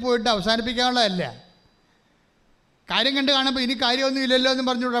കൊട്ടിപ്പോയിട്ട് അവസാനിപ്പിക്കാനുള്ളതല്ല. കാര്യം കണ്ട് കാണുമ്പോൾ ഇനി കാര്യമൊന്നും ഇല്ലല്ലോ എന്ന്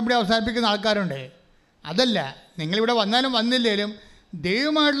പറഞ്ഞ് ഉടമ്പടി അവസാനിപ്പിക്കുന്ന ആൾക്കാരുണ്ട്. അതല്ല, നിങ്ങളിവിടെ വന്നാലും വന്നില്ലേലും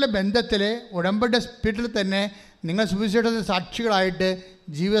ദൈവമായിട്ടുള്ള ബന്ധത്തിൽ ഉടമ്പടി സ്പിരിറ്റിൽ തന്നെ നിങ്ങൾ സുവിശേഷത്തിന് സാക്ഷികളായിട്ട്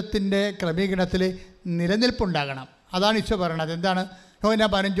ജീവിതത്തിൻ്റെ ക്രമീകരണത്തിൽ നിലനിൽപ്പുണ്ടാകണം. അതാണ് ഈശോ പറയണത്. എന്താണ്? യോഹന്നാൻ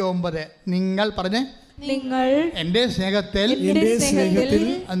 15:9. നിങ്ങൾ പറഞ്ഞേ, നിങ്ങൾ എൻ്റെ സ്നേഹത്തിൽ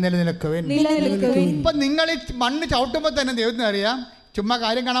നിലനിൽക്കുവിൻ. ഇപ്പം നിങ്ങൾ ഈ മണ്ണ് ചവിട്ടുമ്പോൾ തന്നെ ദൈവത്തിന് അറിയാം, ചുമ്മാ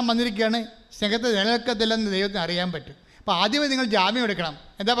കാര്യം കാണാൻ വന്നിരിക്കുകയാണ്, സ്നേഹത്തെ നിലനിൽക്കത്തില്ലെന്ന് ദൈവത്തിന് അറിയാൻ പറ്റും. അപ്പോൾ ആദ്യമേ നിങ്ങൾ ജാമ്യം എടുക്കണം.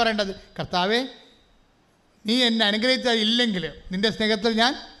 എന്താ പറയേണ്ടത്? കർത്താവേ, നീ എന്നെ അനുഗ്രഹിച്ചാൽ ഇല്ലെങ്കിൽ നിൻ്റെ സ്നേഹത്തിൽ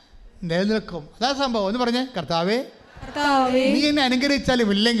ഞാൻ നിലനിൽക്കും. അതാ സംഭവം. ഒന്ന് പറഞ്ഞേ, കർത്താവേ, നീ എന്നെ അനുഗ്രഹിച്ചാലും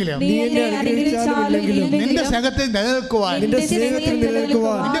ഇല്ലെങ്കിലും നിന്റെ സ്നേഹത്തിൽ നിലനിൽക്കുവാൻ,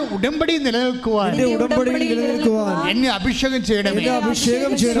 നിന്റെ ഉടമ്പടി നിലനിൽക്കുവാൻ എന്നെ അഭിഷേകം ചെയ്യണമേ.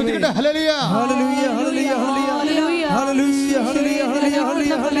 ഹല്ലേലൂയ, ഹല്ലേലൂയ, ഹല്ലേലൂയ, ഹല്ലേലൂയ, ഹല്ലേലൂയ,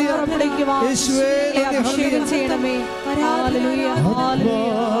 ഹല്ലേലൂയ. യേശുവേ അഭിഷേകം ചെയ്യണമേ. ഹല്ലേലൂയ,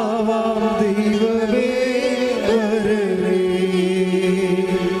 ദൈവമേ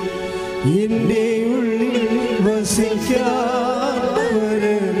എന്റെ ഉള്ളിൽ വസിക്കാൻ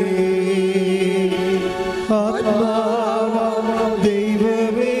വരണേ. ആത്മാവാം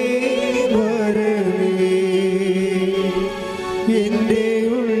ദൈവമേ വരണേ, എന്റെ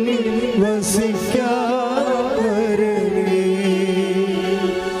ഉള്ളിൽ വസിക്കാൻ വരണേ.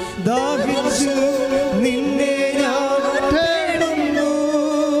 ദാഹിച്ചു നിന്നെ ഞാൻ തേടുന്നു,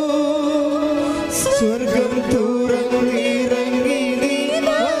 സ്വർഗം തുറന്നിറങ്ങി നീ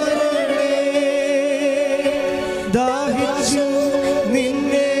വരണേ. ദാഹിച്ചു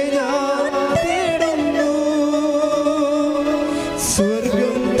നിന്നെ ഞാൻ തേടുന്നു,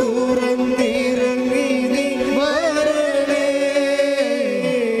 സ്വർഗം തുറന്നിറങ്ങി നീ വരണേ.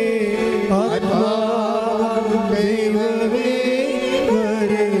 ആത്മാവാം ദൈവമേ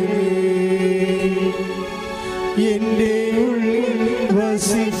വരണേ, എന്റെ ഉള്ളിൽ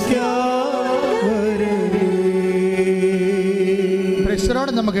വസിക്കാൻ വരണേ.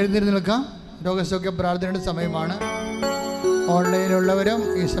 പ്രശ്നോടെ നമുക്ക് എഴുന്നേറ്റ് നിൽക്കാം. രോഗസൗഖ്യ പ്രാർത്ഥനയുടെ സമയമാണ്. ഓൺലൈനിലുള്ളവരും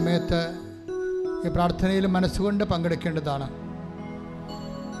ഈ സമയത്ത് ഈ പ്രാർത്ഥനയിൽ മനസ്സുകൊണ്ട് പങ്കെടുക്കേണ്ടതാണ്.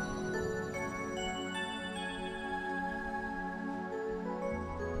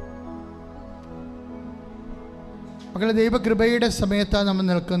 മക്കളെ, ദൈവകൃപയുടെ സമയത്താണ് നമ്മൾ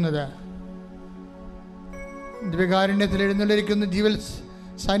നിൽക്കുന്നത്. ദിവ്യകാരുണ്യത്തിൽ എഴുന്നള്ളിരിക്കുന്ന ജീവൽ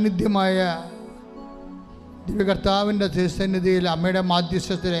സാന്നിധ്യമായ ദിവ്യകർത്താവിൻ്റെ തിരുസന്നിധിയിൽ അമ്മയുടെ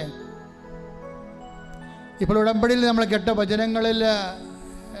മാധ്യസ്ഥത്തിൽ ഇപ്പോൾ ഉടമ്പടിയിൽ നമ്മൾ കേട്ട വചനങ്ങളിൽ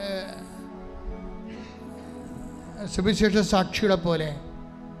സുവിശേഷ സാക്ഷികളെ പോലെ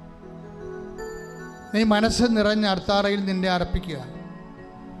നീ മനസ്സ് നിറഞ്ഞ അർത്താറയിൽ നിന്നെ അർപ്പിക്കുക.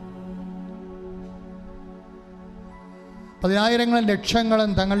 പതിനായിരങ്ങളും ലക്ഷങ്ങളും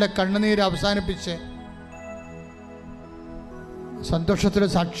തങ്ങളുടെ കണ്ണുനീര് അവസാനിപ്പിച്ച് സന്തോഷത്തിൽ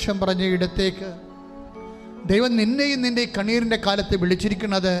സാക്ഷ്യം പറഞ്ഞ ഇടത്തേക്ക് ദൈവം നിന്നെയും നിൻ്റെ കണ്ണീരിൻ്റെ കാലത്ത്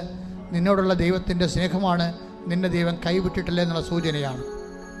വിളിച്ചിരിക്കുന്നത് നിന്നോടുള്ള ദൈവത്തിൻ്റെ സ്നേഹമാണ്. നിന്നെ ദൈവം കൈവിട്ടിട്ടില്ല എന്നുള്ള സൂചനയാണ്.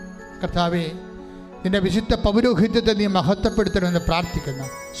 കർത്താവേ, നിന്റെ വിശുദ്ധ പൗരോഹിത്യത്തെ നീ മഹത്വപ്പെടുത്തണമെന്ന് പ്രാർത്ഥിക്കുന്നു.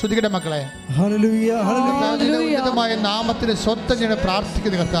 ശ്രുതിയുടെ മക്കളെ, ഉന്നതമായ നാമത്തിന് സ്വന്തം ഞാൻ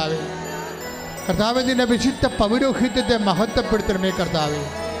പ്രാർത്ഥിക്കുന്നു. കർത്താവേ, കർത്താവേ, നിന്റെ വിശുദ്ധ പൗരോഹിത്യത്തെ മഹത്വപ്പെടുത്തണമേ. കർത്താവേ,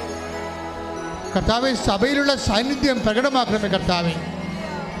 കർത്താവേ, സഭയിലുള്ള സാന്നിധ്യം പ്രകടമാക്കണമേ. കർത്താവേ,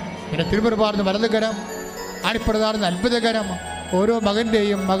 നിന്റെ തിരുമുറുപാർന്ന് വലതുകരം, ആണിപ്രധാന അത്ഭുതകരം ഓരോ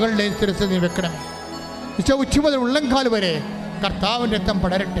മകൻ്റെയും മകളുടെയും ശിരസ് നീ വെക്കണമേ. ഉച്ച മുതൽ ഉള്ളംകാൽ വരെ കർത്താവിൻ്റെ രക്തം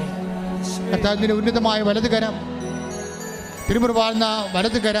പടരട്ടെ. കർത്താവിൻ്റെ ഉന്നതമായ വലതുകരം, തിരുമുറുപാർന്ന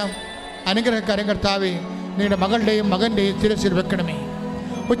വലതുകരം, അനുഗ്രഹകരം കർത്താവേ, നിങ്ങളുടെ മകളുടെയും മകൻ്റെയും ശിരസിൽ വെക്കണമേ.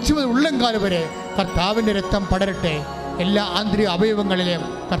 ഉച്ച മുതൽ ഉള്ളംകാൽ വരെ കർത്താവിൻ്റെ രക്തം പടരട്ടെ. എല്ലാ ആന്തരിക അവയവങ്ങളിലും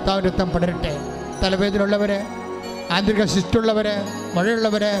കർത്താവിൻ്റെ രക്തം പടരട്ടെ. തലവേദന, ആന്തരിക സിസ്റ്റുള്ളവർ,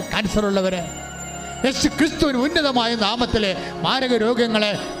 മഴയുള്ളവർ, ക്യാൻസർ ഉള്ളവർ, യേശു ക്രിസ്തുവിന് ഉന്നതമായ നാമത്തിലെ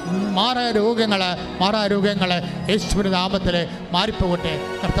മാരകരോഗങ്ങളെ യേശുവിൻ്റെ നാമത്തിൽ മാറിപ്പോകട്ടെ.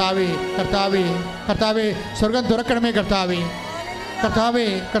 കർത്താവേ, കർത്താവേ, കർത്താവേ, സ്വർഗം തുറക്കണമേ. കർത്താവേ, കർത്താവേ,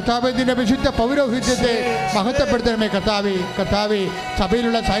 കർത്താവേ, നിന്റെ വിശുദ്ധ പൗരോഹിത്യത്തെ മഹത്വപ്പെടുത്തണമേ. കർത്താവേ, കർത്താവേ,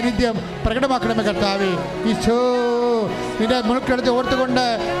 സഭയിലുള്ള സാന്നിധ്യം പ്രകടമാക്കണമേ. കർത്താവേ, ഈശോ, നിന്റെ മുഴുക്കിടത്ത് ഓർത്തുകൊണ്ട്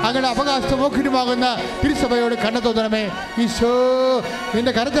അങ്ങനെ അവകാശമോഖിനുമാകുന്ന തിരുസഭയോട് കണ്ണു തോന്നണമേ. ഈശോ,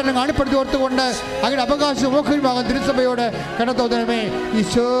 നിന്റെ കരത്തന്നെ കാണിപ്പെടുത്തി ഓർത്തുകൊണ്ട് അങ്ങനെ അവകാശമോഖിനുമാകുന്ന തിരുസഭയോട് കണ്ണു തോന്നണമേ.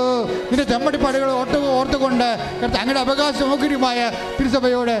 ഈശോ, നിന്റെ ചെമ്മടിപ്പാടുകൾ ഓർത്തുകൊണ്ട് അങ്ങനെ അവകാശമോഖിനുമായ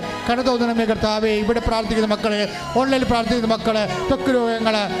തിരുസഭയോട് കണ്ണു തോന്നണമേ. കർത്താവേ, ഇവിടെ പ്രാർത്ഥിക്കുന്ന മക്കളെ, ഓൺലൈനിൽ പ്രാർത്ഥിക്കുന്ന മക്കളെ, ത്വക്ക്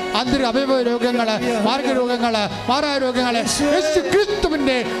രോഗങ്ങള്, ആന്തരിക അവയവ രോഗങ്ങള്, മാർഗരോഗങ്ങള്, മാറാ രോഗങ്ങള് യേശു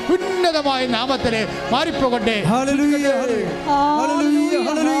ക്രിസ്തുവിന്റെ ഉന്നതമായ നാമത്തില് മാറിപ്പോകട്ടെ.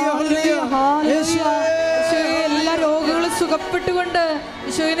 എല്ലാ രോഗങ്ങളും സുഖപ്പെട്ടുകൊണ്ട്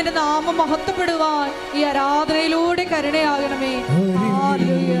ഈശോയുടെ നാമം മഹത്വപ്പെടുവാൻ ഈ ആരാധനയിലൂടെ കരുണയാകണമേ.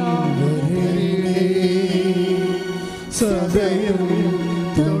 സദയം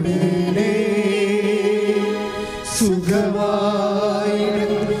തൊടേ സുഖമായി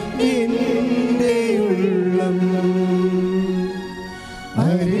എൻ്റെ ഉള്ളം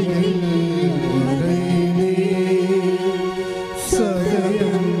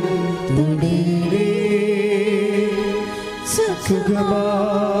സദയം തൊടേ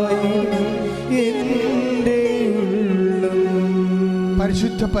സുഖമായി എൻ്റെ ഉള്ളം.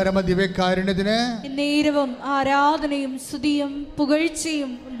 പരിശുദ്ധ പരമ ദിവ്യകാരുണ്യത്തിന് നേരവും ആരാധനയും സ്തുതിയും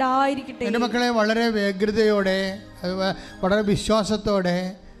പുകഴ്ചയും ഉണ്ടായിരിക്കട്ടെ. എൻ്റെ മക്കളെ, വളരെ വ്യഗ്രതയോടെ, വളരെ വിശ്വാസത്തോടെ,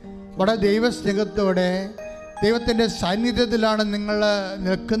 വളരെ ദൈവസ്നേഹത്തോടെ, ദൈവത്തിൻ്റെ സാന്നിധ്യത്തിലാണ് നിങ്ങൾ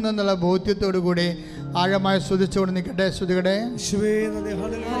നിൽക്കുന്നെന്നുള്ള ബോധ്യത്തോടു കൂടി ആഴമായി സ്തുതിച്ചുകൊണ്ട് നിൽക്കട്ടെ. സ്തുതികട്ടെ.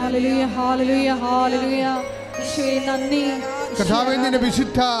 കർത്താവേ, നിന്റെ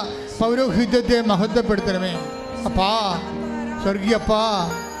വിശുദ്ധ പൗരോഹിത്യത്തെ മഹത്വപ്പെടുത്തണമേ. അപ്പാ, സ്വർഗീയപ്പാ,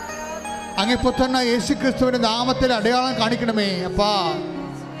 അങ്ങേ പുത്രനായ യേശു ക്രിസ്തുവിന്റെ നാമത്തിൽ അടയാളം കാണിക്കണമേ. അപ്പാ,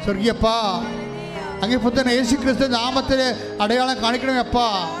 സ്വർഗീയപ്പാ, അങ്ങേ പുത്രനായ യേശു ക്രിസ്തു നാമത്തിൽ അടയാളം കാണിക്കണമേ. അപ്പാ,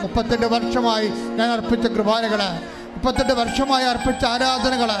 38 വർഷമായി ഞാൻ അർപ്പിച്ച കൃപാനകള്, 38 വർഷമായി അർപ്പിച്ച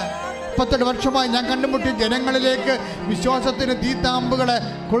ആരാധനകള്, 38 വർഷമായി ഞാൻ കണ്ടുമുട്ടിയ ജനങ്ങളിലേക്ക് വിശ്വാസത്തിന് തീത്താമ്പുകളെ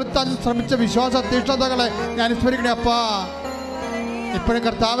കൊളുത്താൻ ശ്രമിച്ച വിശ്വാസ തീഷ്ണതകളെ ഞാൻ സ്മരിക്കണേ. അപ്പാ, ഇപ്പോഴും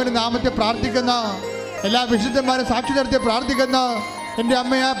കർത്താവിൻ്റെ നാമത്തെ പ്രാർത്ഥിക്കുന്ന എല്ലാ വിശുദ്ധന്മാരെ സാക്ഷി നിർത്തി പ്രാർത്ഥിക്കുന്ന എൻ്റെ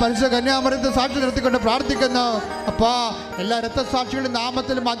അമ്മയെ പരിശുദ്ധ കന്യാമറിയത്തെ സാക്ഷി നിർത്തിക്കൊണ്ട് പ്രാർത്ഥിക്കുന്നു. അപ്പാ, എല്ലാ രക്തസാക്ഷികളുടെ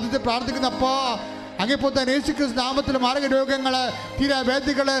നാമത്തിലും മധ്യത്തിൽ പ്രാർത്ഥിക്കുന്ന അപ്പാ, അങ്ങേപ്പോത്ത യേശു ക്രിസ്തു നാമത്തിൽ മാർഗരോഗങ്ങള്,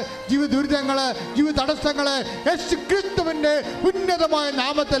 തീരാവേദികള്, ജീവിത ദുരിതങ്ങള്, ജീവിത തടസ്സങ്ങള് യേശു ക്രിസ്തുവിന്റെ ഉന്നതമായ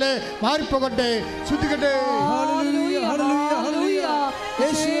നാമത്തില് മാറിപ്പോകട്ടെ. ശ്രദ്ധിക്കട്ടെ.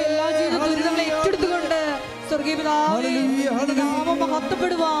 ഏറ്റെടുത്തുകൊണ്ട് നാമം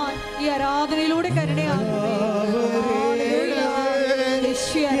മഹത്വപ്പെടുവാൻ ഈ ആരാധനയിലൂടെ കരുണയാകും.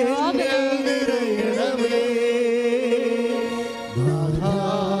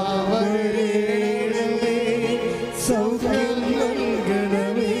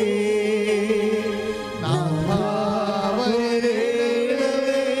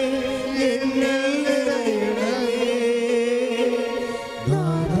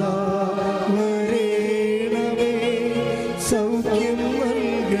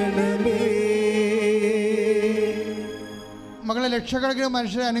 ലക്ഷക്കണക്കിന്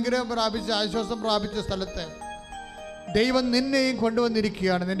മനുഷ്യരെ അനുഗ്രഹം പ്രാപിച്ച് ആശ്വാസം പ്രാപിച്ച സ്ഥലത്ത് ദൈവം നിന്നെയും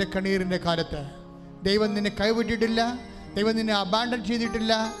കൊണ്ടുവന്നിരിക്കുകയാണ്. നിന്റെ കണ്ണീരിൻ്റെ കാലത്ത് ദൈവം നിന്നെ കൈവിട്ടിട്ടില്ല, ദൈവം നിന്നെ അബാൻഡൻ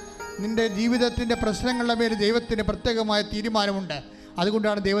ചെയ്തിട്ടില്ല. നിന്റെ ജീവിതത്തിൻ്റെ പ്രശ്നങ്ങളുടെ മേൽ ദൈവത്തിന് പ്രത്യേകമായ തീരുമാനമുണ്ട്.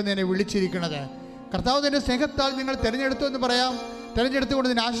 അതുകൊണ്ടാണ് ദൈവം നിന്നെ വിളിച്ചിരിക്കുന്നത്. കർത്താവ് തൻ്റെ സ്നേഹത്താൽ നിങ്ങൾ തിരഞ്ഞെടുത്തു എന്ന് പറയാം. തിരഞ്ഞെടുത്തുകൊണ്ട്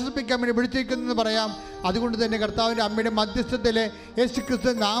നിന്നെ ആശ്വസിപ്പിക്കാൻ വേണ്ടി വിളിച്ചിരിക്കുന്നതെന്ന് പറയാം. അതുകൊണ്ട് തന്നെ കർത്താവിൻ്റെ അമ്മയുടെ മധ്യസ്ഥത്തിൽ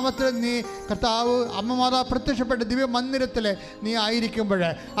യേശുക്രിസ്തു നാമത്തിൽ നീ കർത്താവ് അമ്മ മാതാവ് പ്രത്യക്ഷപ്പെട്ട ദിവ്യ മന്ദിരത്തിൽ നീ ആയിരിക്കുമ്പോൾ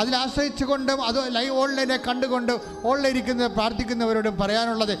അതിൽ ആശ്രയിച്ചുകൊണ്ടും അത് ലൈവ് ഓൺലൈനെ കണ്ടുകൊണ്ട് ഓൺലൈനിരിക്കുന്ന പ്രാർത്ഥിക്കുന്നവരോടും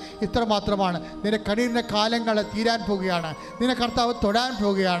പറയാനുള്ളത് ഇത്ര മാത്രമാണ്. നിന്റെ കണ്ണീരിൻ്റെ കാലങ്ങൾ തീരാൻ പോവുകയാണ്. നിന്നെ കർത്താവ് തൊടാൻ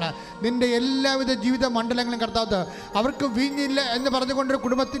പോവുകയാണ്. നിൻ്റെ എല്ലാവിധ ജീവിത മണ്ഡലങ്ങളും കർത്താവ് അവർക്ക് വീഞ്ഞില്ല എന്ന് പറഞ്ഞുകൊണ്ടൊരു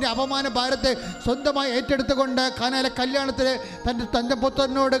കുടുംബത്തിൻ്റെ അപമാന ഭാരത്തെ സ്വന്തമായി ഏറ്റെടുത്തുകൊണ്ട് കാനായിലെ കല്യാണത്തിൽ തൻ്റെ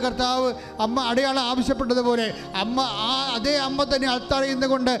പുത്രനോട് കർത്താവ് അമ്മ അടയാളം ആവശ്യപ്പെട്ടതുപോലെ അതേ അമ്മ തന്നെ അൾത്താരയിൽ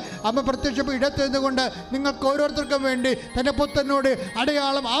കൊണ്ട് അമ്മ പ്രത്യക്ഷപ്പെട്ട് ഇടത്ത് നിന്നുകൊണ്ട് നിങ്ങൾക്ക് ഓരോരുത്തർക്കും വേണ്ടി തൻ്റെ പുത്രനോട്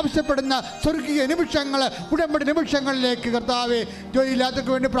അടയാളം ആവശ്യപ്പെടുന്ന സ്വർഗീയ നിമിഷങ്ങൾ, ഉടമ്പടി നിമിഷങ്ങളിലേക്ക് കർത്താവ്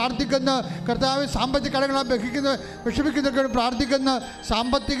ജോലിയില്ലാത്തവർക്ക് വേണ്ടി പ്രാർത്ഥിക്കുന്നു. കർത്താവ് സാമ്പത്തിക കടങ്ങളെ വിഷമിക്കുന്നവർക്ക് വേണ്ടി പ്രാർത്ഥിക്കുന്നു.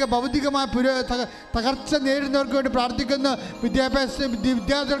 സാമ്പത്തിക ഭൗതികമായ തകർച്ച നേരിടുന്നവർക്ക് വേണ്ടി പ്രാർത്ഥിക്കുന്നു.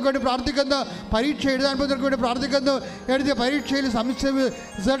 വിദ്യാർത്ഥികൾക്ക് വേണ്ടി പ്രാർത്ഥിക്കുന്നു. പരീക്ഷ എഴുതാൻ പോകുന്നവർക്ക് വേണ്ടി പ്രാർത്ഥിക്കുന്നു. എഴുതിയ പരീക്ഷയിൽ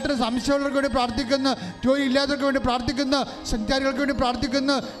റിസൾട്ടിന് സംശയമുള്ളവർക്ക് വേണ്ടി പ്രാർത്ഥിക്കുന്നു. ജോലി ഇല്ലാത്തവർക്ക് വേണ്ടി പ്രാർത്ഥിക്കുന്നു. സഞ്ചാരികൾക്ക് വേണ്ടി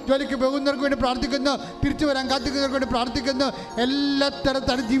പ്രാർത്ഥിക്കുന്നു. ജോലിക്ക് പോകുന്നവർക്ക് വേണ്ടി പ്രാർത്ഥിക്കുന്നു. തിരിച്ചു വരാൻ കാത്തിക്കുന്നവർക്ക് വേണ്ടി പ്രാർത്ഥിക്കുന്നു. എല്ലാ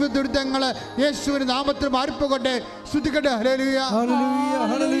തരം ജീവിത ദുരിതങ്ങൾ യേശുവിന്റെ നാമത്തിൽ മാറിപ്പോകട്ടെ. സ്തുതിക്കട്ടെ. ഹല്ലേലൂയ, ഹല്ലേലൂയ,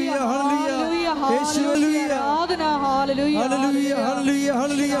 ഹല്ലേലൂയ, ഹല്ലേലൂയ, യേശുവേ ആരാധന. ഹല്ലേലൂയ, ഹല്ലേലൂയ, ഹല്ലേലൂയ,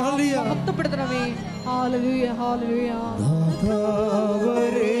 ഹല്ലേലൂയ, ഹല്ലേലൂയ. മഹത്വപ്പെടുത്തണമേ. ഹല്ലേലൂയ, ഹല്ലേലൂയ.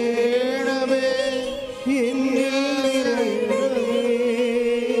 നാഥാവരേണമേ എന്നിൽ നിറയണമേ.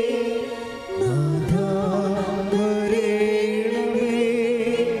 നാഥാവരേണമേ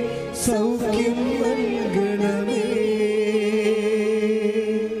സൗഖ്യം നൽകണമേ.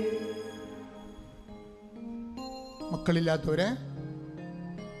 മക്കളില്ലാത്തവരെ,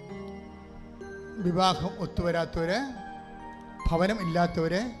 വിവാഹം ഒത്തുവരാത്തവര്, ഭവനം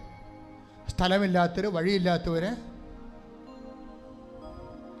ഇല്ലാത്തവര്, സ്ഥലമില്ലാത്തവര്, വഴിയില്ലാത്തവര്,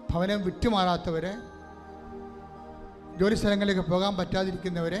 ഭവനം വിട്ടുമാറാത്തവര്, ജോലി സ്ഥലങ്ങളിലേക്ക് പോകാൻ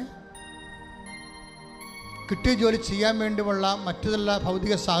പറ്റാതിരിക്കുന്നവര്, കിട്ടിയ ജോലി ചെയ്യാൻ വേണ്ടിയുള്ള മറ്റുള്ള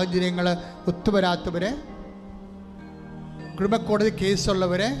ഭൗതിക സാഹചര്യങ്ങൾ ഒത്തുവരാത്തവര്, കുടുംബക്കോടതി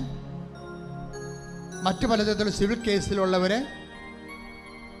കേസുള്ളവര്, മറ്റു പലതരത്തിലുള്ള സിവിൽ കേസിലുള്ളവർ,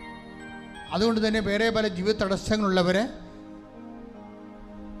 അതുകൊണ്ട് തന്നെ വേറെ പല ജീവിത തടസ്സങ്ങളുള്ളവർ,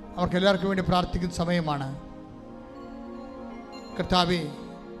 അവർക്കെല്ലാവർക്കും വേണ്ടി പ്രാർത്ഥിക്കുന്ന സമയമാണ്. കർത്താവേ,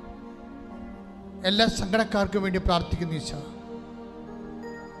 എല്ലാ സങ്കടക്കാർക്കും വേണ്ടി പ്രാർത്ഥിക്കുന്നു. ഈശോ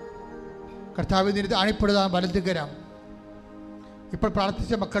കർത്താവേ, നിന്റെ അണിപ്പെടുതാൻ വലതുകരം ഇപ്പോൾ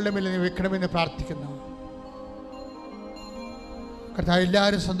പ്രാർത്ഥിച്ച മക്കളുടെ മേലെ നീ വെക്കണമെന്ന് പ്രാർത്ഥിക്കുന്നു. കർത്താവ്,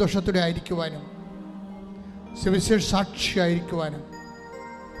 എല്ലാവരും സന്തോഷത്തോടെ ആയിരിക്കുവാനും സുവിശേഷ സാക്ഷിയായിരിക്കുവാനും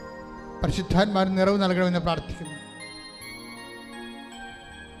പരിശുദ്ധാത്മാവിന് നിറവ് നൽകണമെന്ന് പ്രാർത്ഥിക്കുന്നു.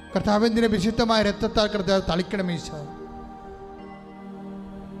 കർത്താവിൻ്റെ വിശുദ്ധമായ രക്തത്താൽ കർത്താവ് തളിക്കണം. ഈശോ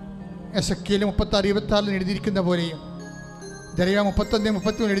എസെക്കിയേൽ 36:26 എഴുതിയിരിക്കുന്ന പോലെയും ദരിയ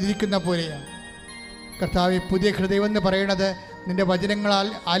 31:33 എഴുതിയിരിക്കുന്ന പോലെയും കർത്താവ്, പുതിയ ഹൃദയം എന്ന് പറയുന്നത് നിന്റെ വചനങ്ങളാൽ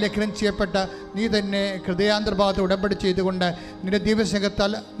ആലേഖനം ചെയ്യപ്പെട്ട നീ തന്നെ ഹൃദയാന്തർഭാഗത്ത് ഉടമ്പടി ചെയ്തുകൊണ്ട് നിന്റെ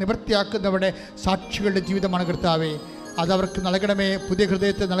ദിവ്യസ്നേഹത്താൽ നിവൃത്തിയാക്കുന്നവരുടെ സാക്ഷികളുടെ ജീവിതമാണ്. കർത്താവേ, അതവർക്ക് നൽകണമേ, പുതിയ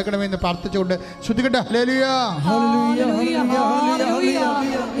ഹൃദയത്തെ നൽകണമേ എന്ന് പ്രാർത്ഥിച്ചുകൊണ്ട് ശ്രുതികട്ടെ. ഹല്ലേലൂയ, ഹല്ലേലൂയ, ഹല്ലേലൂയ,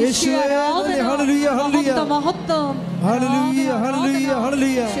 യേശുവേ ഹല്ലേലൂയ, ഹല്ലേലൂയ, മഹത്വം. ഹല്ലേലൂയ, ഹല്ലേലൂയ,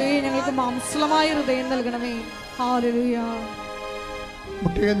 ഹല്ലേലൂയ. ഞങ്ങൾക്ക് മാംസളമായ ഹൃദയം നൽകണമേ. ഹല്ലേലൂയ.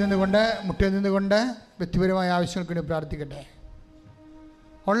 മുട്ടിയിൽ നിന്നുകൊണ്ട് വ്യക്തിപരമായ ആവശ്യങ്ങൾക്ക് വേണ്ടി പ്രാർത്ഥിക്കട്ടെ.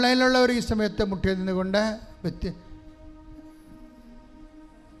 ഓൺലൈനിലുള്ളവർ ഈ സമയത്ത് മുട്ടിയിൽ നിന്നുകൊണ്ട്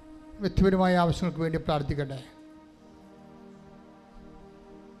വ്യക്തിപരമായ ആവശ്യങ്ങൾക്ക് വേണ്ടി പ്രാർത്ഥിക്കട്ടെ.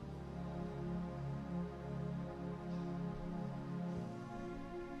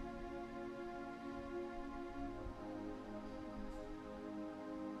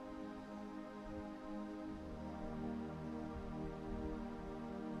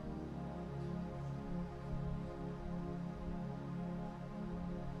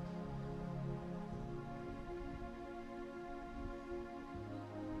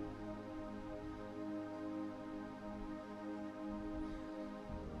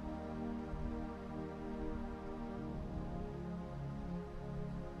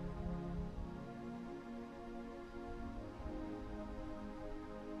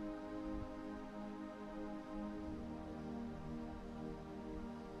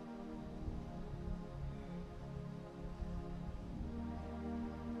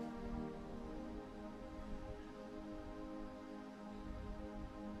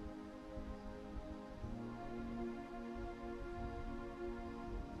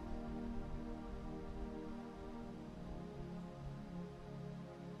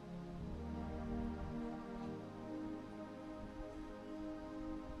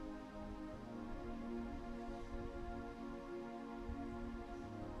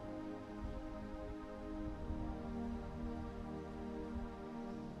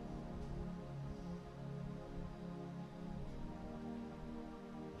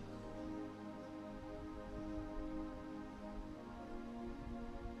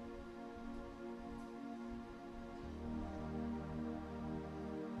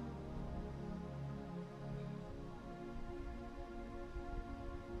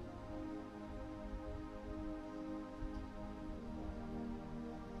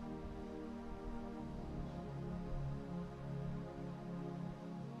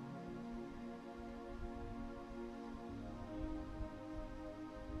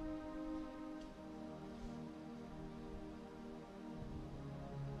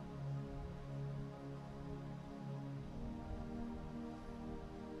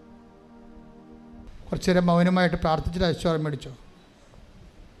 കുറച്ചു നേരം മൗനമായിട്ട് പ്രാർത്ഥിച്ചിട്ട് ആശീർവാദം മേടിച്ചോ.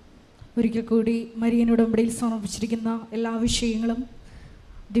 ഒരിക്കൽ കൂടി മരിയൻ ഉടമ്പടിയിൽ സമർപ്പിച്ചിരിക്കുന്ന എല്ലാ വിഷയങ്ങളും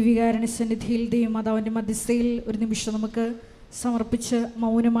ദിവ്യകാരുണ്യ സന്നിധിയിൽ ദൈവമാതാവിൻ്റെ മധ്യസ്ഥയിൽ ഒരു നിമിഷം നമുക്ക് സമർപ്പിച്ച്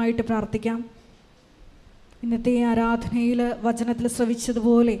മൗനമായിട്ട് പ്രാർത്ഥിക്കാം. ഇന്നത്തെ ആരാധനയിൽ വചനത്തിൽ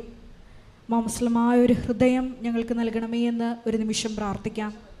ശ്രവിച്ചതുപോലെ മാംസലമായ ഒരു ഹൃദയം ഞങ്ങൾക്ക് നൽകണമേ എന്ന് ഒരു നിമിഷം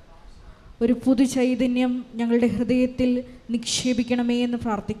പ്രാർത്ഥിക്കാം. ഒരു പുതു ചൈതന്യം ഞങ്ങളുടെ ഹൃദയത്തിൽ നിക്ഷേപിക്കണമേ എന്ന്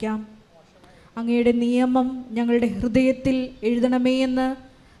പ്രാർത്ഥിക്കാം. അങ്ങയുടെ നിയമം ഞങ്ങളുടെ ഹൃദയത്തിൽ എഴുതണമേ എന്ന്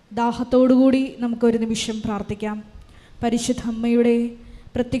ദാഹത്തോടുകൂടി നമുക്കൊരു നിമിഷം പ്രാർത്ഥിക്കാം. പരിശുദ്ധ അമ്മയുടെ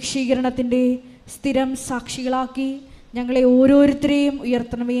പ്രത്യക്ഷീകരണത്തിൻ്റെ സ്ഥിരം സാക്ഷികളാക്കി ഞങ്ങളെ ഓരോരുത്തരെയും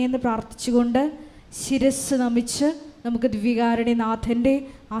ഉയർത്തണമേ എന്ന് പ്രാർത്ഥിച്ചുകൊണ്ട് ശിരസ് നമിച്ച് നമുക്ക് ദിവ്യകാരുണ്യനാഥൻ്റെ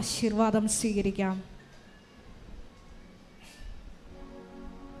ആശീർവാദം സ്വീകരിക്കാം.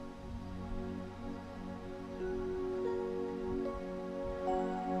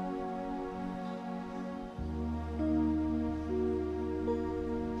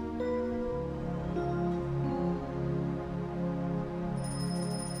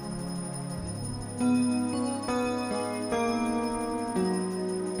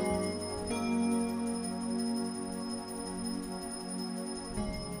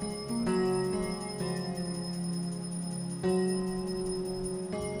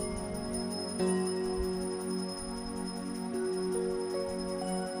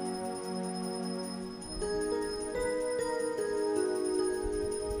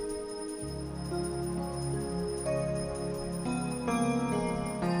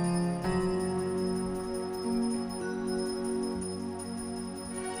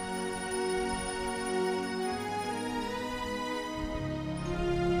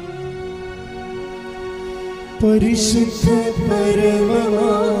 പരിശുദ്ധ പരമമാ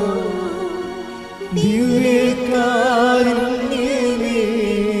ദിവ്യകാരുണ്യമേ,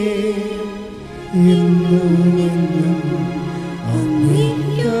 എന്നും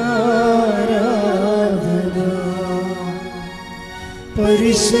അങ്ങേക്ക് ആരാധന.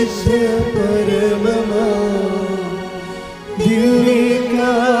 പരിശുദ്ധ പരമമാ ദിവ്യകാരുണ്യമേ,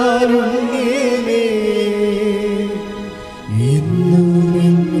 എന്നും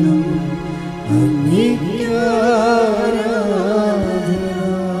അങ്ങേക്ക് ആരാധന.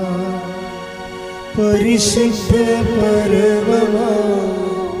 പരിശുദ്ധ പരമമാ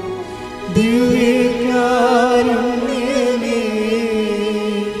ദിവ്യകാരുണ്യമേ,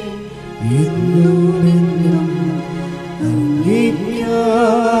 എന്നും അങ്ങേക്ക്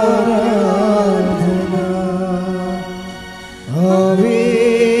ആരാധന. ആവേ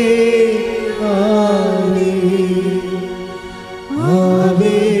ആവേ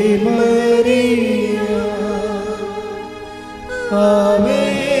ആവേ മരിയ, ആവേ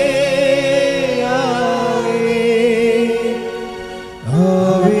ആവേ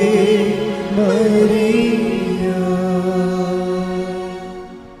ആവേ മരിയ.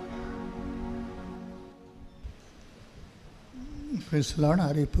 ക്രിസ്തുലാണ്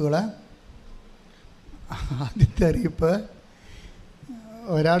അറിയിപ്പുകൾ. ആദ്യത്തെ അറിയിപ്പ്,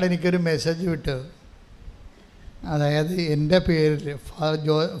 ഒരാളെനിക്കൊരു മെസ്സേജ് വിട്ടു. അതായത് എൻ്റെ പേരിൽ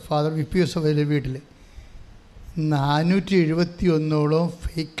ഫാദർ VP ജോസഫ് വീട്ടിൽ 471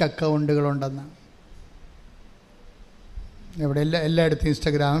 ഫേക്ക് അക്കൗണ്ടുകളുണ്ടെന്ന്. ഇവിടെ എല്ലായിടത്തും,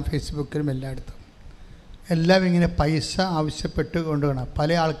 ഇൻസ്റ്റാഗ്രാമും ഫേസ്ബുക്കിലും എല്ലായിടത്തും എല്ലാം ഇങ്ങനെ പൈസ ആവശ്യപ്പെട്ട് കൊണ്ടുപോകണം. പല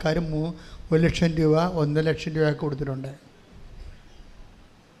ആൾക്കാരും 1 ലക്ഷം രൂപ 1.5 ലക്ഷം രൂപ കൊടുത്തിട്ടുണ്ട്.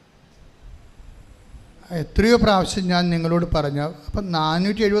 എത്രയോ പ്രാവശ്യം ഞാൻ നിങ്ങളോട് പറഞ്ഞു. അപ്പം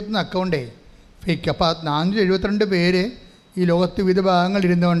 471 അക്കൗണ്ടേ ഫേക്ക്. അപ്പോൾ 472 പേര് ഈ ലോകത്ത് വിവിധ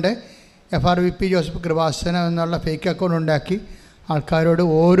ഭാഗങ്ങളിരുന്നുകൊണ്ട് FRVP ജോസഫ് കൃപാസനം എന്നുള്ള ഫേക്ക് അക്കൗണ്ട് ഉണ്ടാക്കി ആൾക്കാരോട്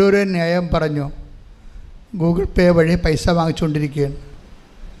ഓരോരോ ന്യായം പറഞ്ഞു. ഗൂഗിൾ പേ വഴി പൈസ വാങ്ങിച്ചുകൊണ്ടിരിക്കുകയാണ്.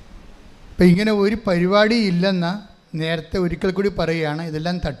 അപ്പം ഇങ്ങനെ ഒരു പരിപാടി ഇല്ലെന്ന് നേരത്തെ ഒരിക്കൽ കൂടി പറയുകയാണ്.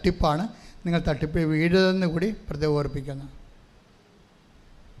 ഇതെല്ലാം തട്ടിപ്പാണ്, നിങ്ങൾ തട്ടിപ്പ് വീഴരുതെന്ന് കൂടി പ്രത്യേകം ഓർപ്പിക്കുന്നു.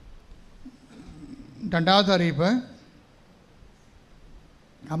 രണ്ടാമത്തെ അറിയിപ്പ്,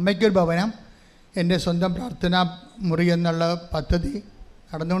 അമ്മയ്ക്കൊരു ഭവനം, എൻ്റെ സ്വന്തം പ്രാർത്ഥനാ മുറി എന്നുള്ള പദ്ധതി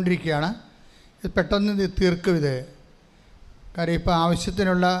നടന്നുകൊണ്ടിരിക്കുകയാണ്. ഇത് പെട്ടെന്ന് തീർക്കും. ഇത് കാര്യം ഇപ്പോൾ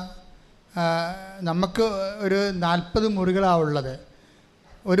ആവശ്യത്തിനുള്ള നമുക്ക് ഒരു 40 മുറികളാണ് ഉള്ളത്.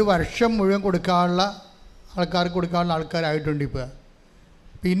 ഒരു വർഷം മുഴുവൻ കൊടുക്കാനുള്ള ആൾക്കാരായിട്ടുണ്ട് ഇപ്പോൾ.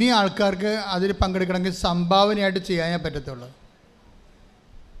 ഇനി ആൾക്കാർക്ക് അതിൽ പങ്കെടുക്കണമെങ്കിൽ സംഭാവനയായിട്ട് ചെയ്യാനേ പറ്റത്തുള്ളൂ.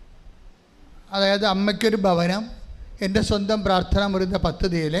 അതായത് അമ്മയ്ക്കൊരു ഭവനം, എൻ്റെ സ്വന്തം പ്രാർത്ഥനാ മുറി എന്ന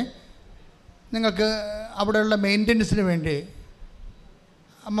പദ്ധതിയിൽ നിങ്ങൾക്ക് അവിടെയുള്ള മെയിൻ്റനൻസിന് വേണ്ടി,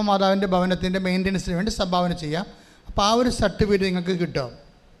 അമ്മ മാതാവിൻ്റെ ഭവനത്തിൻ്റെ മെയിൻ്റനൻസിന് വേണ്ടി സംഭാവന ചെയ്യാം. അപ്പോൾ ആ ഒരു സർട്ടിഫിക്കറ്റ് നിങ്ങൾക്ക് കിട്ടും.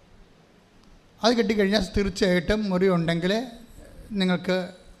 അത് കിട്ടിക്കഴിഞ്ഞാൽ തീർച്ചയായിട്ടും മുറി ഉണ്ടെങ്കിൽ നിങ്ങൾക്ക്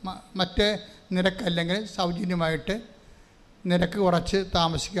മറ്റേ നിരക്കല്ലെങ്കിൽ സൗജന്യമായിട്ട് നിരക്ക് കുറച്ച്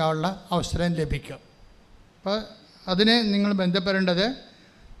താമസിക്കാനുള്ള അവസരം ലഭിക്കും. അപ്പോൾ അതിന് നിങ്ങൾ ബന്ധപ്പെടേണ്ടത്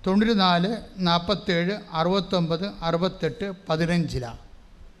 94 47 69 68 15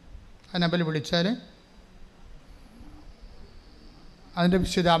 ആ നമ്പറിൽ വിളിച്ചാൽ അതിൻ്റെ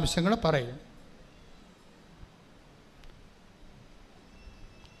വിശദാംശങ്ങൾ പറയും.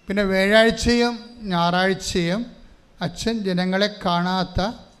 പിന്നെ വ്യാഴാഴ്ചയും ഞായറാഴ്ചയും അച്ഛൻ ജനങ്ങളെ കാണാത്ത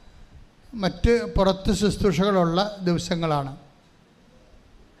മറ്റ് പുറത്ത് ശുശ്രൂഷകളുള്ള ദിവസങ്ങളാണ്.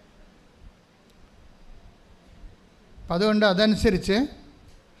 അപ്പം അതുകൊണ്ട് അതനുസരിച്ച്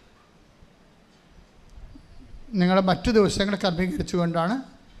നിങ്ങൾ മറ്റു ദിവസങ്ങൾ ക്രമീകരിച്ചുകൊണ്ടാണ്.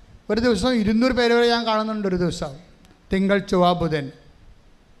 ഒരു ദിവസം 200 പേര് വരെ ഞാൻ കാണുന്നുണ്ട്. ഒരു ദിവസം തിങ്കൾ ചൊവ്വ ബുധൻ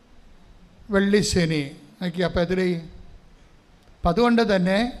വെള്ളി ശനി നോക്കി. അപ്പോൾ എത്ര? അപ്പം അതുകൊണ്ട്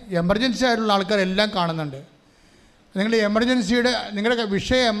തന്നെ എമർജൻസി ആയിട്ടുള്ള ആൾക്കാരെല്ലാം കാണുന്നുണ്ട്. നിങ്ങൾ എമർജൻസിയുടെ നിങ്ങളുടെ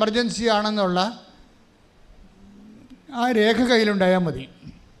വിഷയം എമർജൻസി ആണെന്നുള്ള ആ രേഖ കയ്യിലുണ്ടായാൽ മതി.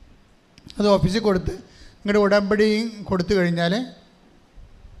 അത് ഓഫീസിൽ കൊടുത്ത് നിങ്ങളുടെ ഉടമ്പടിയും കൊടുത്തു കഴിഞ്ഞാൽ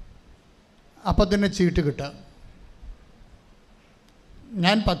അപ്പം തന്നെ ചീട്ട് കിട്ടുക.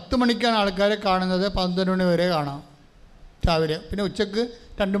 ഞാൻ 10 മണിക്കാണ് ആൾക്കാരെ കാണുന്നത്, 12 മണി വരെ കാണാം രാവിലെ. പിന്നെ ഉച്ചക്ക്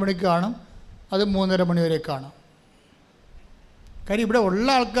 2 മണിക്ക് കാണും, അത് 3:30 മണി വരെ കാണാം. കാര്യം ഇവിടെ ഉള്ള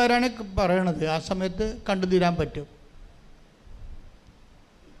ആൾക്കാരാണ് പറയണത്, ആ സമയത്ത് കണ്ടു തീരാൻ പറ്റും.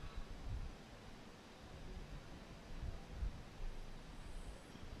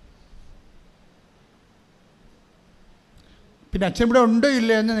 പിന്നെ അച്ഛൻ ഇവിടെ ഉണ്ടോ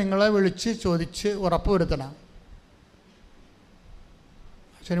ഇല്ലേ എന്ന് നിങ്ങളെ വിളിച്ച് ചോദിച്ച് ഉറപ്പ് വരുത്തണം.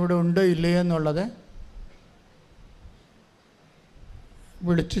 അച്ഛൻ ഇവിടെ ഉണ്ടോ ഇല്ലേ എന്നുള്ളത്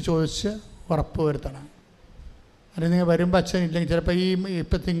വിളിച്ച് ചോദിച്ച് ഉറപ്പ് വരുത്തണം. അല്ലെങ്കിൽ നിങ്ങൾ വരുമ്പോൾ അച്ഛൻ ഇല്ലെങ്കിൽ ചിലപ്പോൾ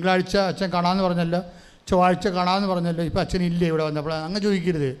ഇപ്പം തിങ്കളാഴ്ച അച്ഛൻ കാണാമെന്ന് പറഞ്ഞല്ലോ, ചൊവ്വാഴ്ച കാണാമെന്ന് പറഞ്ഞല്ലോ, ഇപ്പം അച്ഛൻ ഇല്ലേ ഇവിടെ വന്നപ്പോൾ, അങ്ങനെ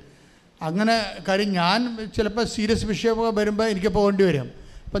ചോദിക്കരുത്. അങ്ങനെ കാര്യം ഞാൻ ചിലപ്പോൾ സീരിയസ് വിഷയമൊക്കെ വരുമ്പോൾ എനിക്ക് പോകേണ്ടി വരും.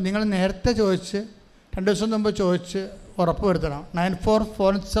 അപ്പം നിങ്ങൾ നേരത്തെ ചോദിച്ച് 2 ദിവസം മുമ്പ് ചോദിച്ച് ഉറപ്പ് വരുത്തണം.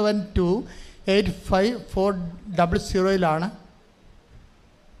 9447285400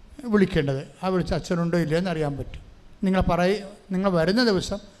 വിളിക്കേണ്ടത്. ആ വിളിച്ച് അച്ഛനുണ്ടോ ഇല്ലയോ എന്ന് അറിയാൻ പറ്റും. നിങ്ങൾ വരുന്ന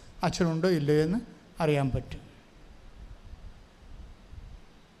ദിവസം അച്ഛനുണ്ടോ ഇല്ലയോ എന്ന് അറിയാൻ പറ്റും.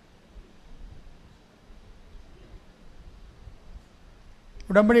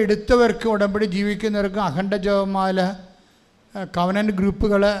 ഉടമ്പടി എടുത്തവർക്കും ഉടമ്പടി ജീവിക്കുന്നവർക്കും അഖണ്ഡ ജപമാല കവനൻ്റ്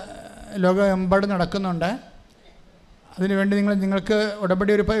ഗ്രൂപ്പുകൾ ലോകമെമ്പാടും നടക്കുന്നുണ്ട്. അതിനുവേണ്ടി നിങ്ങൾക്ക്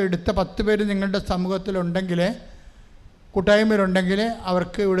ഉടമ്പടി എടുത്ത 10 പേര് നിങ്ങളുടെ സമൂഹത്തിലുണ്ടെങ്കിൽ, കൂട്ടായ്മയിലുണ്ടെങ്കിൽ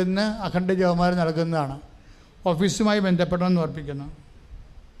അവർക്ക് ഇവിടുന്ന് അഖണ്ഡ ജപമാല നൽകുന്നതാണ്. ഓഫീസുമായി ബന്ധപ്പെടണമെന്ന് ഓർപ്പിക്കുന്നു.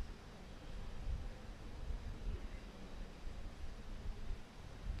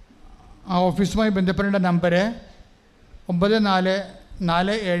 ആ ഓഫീസുമായി ബന്ധപ്പെടേണ്ട നമ്പർ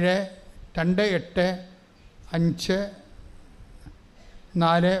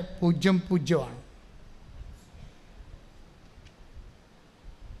 9447285400 ആണ്.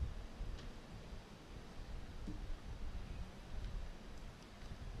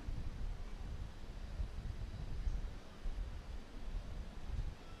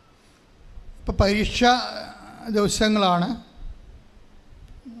 ഇപ്പോൾ പരീക്ഷ ദിവസങ്ങളാണ്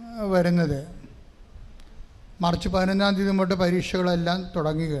വരുന്നത്. മാർച്ച് 11-ാം തീയതി തൊട്ട് പരീക്ഷകളെല്ലാം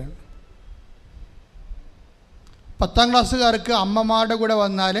തുടങ്ങുകയാണ്. 10ാം ക്ലാസ്സുകാർക്ക് അമ്മമാരുടെ കൂടെ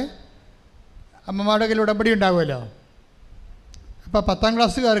വന്നാൽ അമ്മമാരുടെ കയ്യിൽ ഉടമ്പടി ഉണ്ടാകുമല്ലോ. അപ്പോൾ 10ാം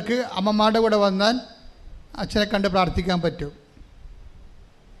ക്ലാസ്സുകാർക്ക് അമ്മമാരുടെ കൂടെ വന്നാൽ അച്ഛനെ കണ്ട് പ്രാർത്ഥിക്കാൻ പറ്റും.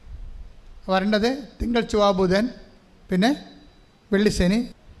 വരേണ്ടത് തിങ്കൾ ചൊവ്വ ബുധൻ, പിന്നെ വെള്ളി ശനി.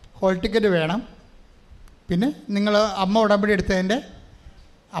 ഹോൾ ടിക്കറ്റ് വേണം. പിന്നെ നിങ്ങൾ അമ്മ ഉടമ്പടി എടുത്തതിൻ്റെ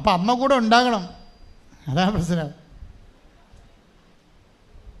അപ്പം അമ്മ കൂടെ ഉണ്ടാകണം, അതാണ് പ്രശ്നം.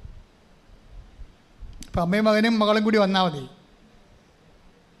 ഇപ്പം അമ്മയും മകനും മകളും കൂടി വന്നാൽ മതി.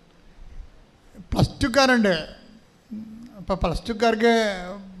 പ്ലസ് ടുക്കാരുണ്ട്. അപ്പോൾ പ്ലസ് ടുക്കാർക്ക്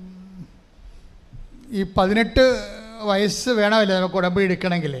ഈ 18 വയസ്സ് വേണമല്ലോ നമുക്ക് ഉടമ്പടി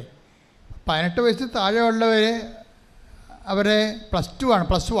എടുക്കണമെങ്കിൽ. 18 വയസ്സ് താഴെ ഉള്ളവർ അവരെ +2 ആണ്,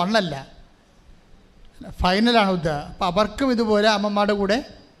 +1 അല്ല, ഫൈനലാണ് ഉദ്ദേശം. അപ്പോൾ അവർക്കും ഇതുപോലെ അമ്മമാരുടെ കൂടെ,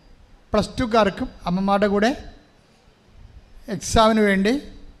 പ്ലസ് ടുക്കാർക്കും അമ്മമാരുടെ കൂടെ എക്സാമിന് വേണ്ടി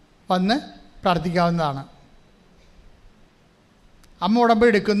വന്ന് പ്രാർത്ഥിക്കാവുന്നതാണ്. അമ്മ ഉടമ്പടി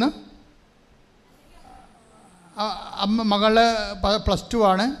എടുക്കുന്നു. അമ്മ മകള് +2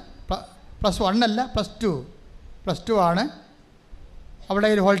 ആണ്, +1 അല്ല, +2 ആണ്. അവിടെ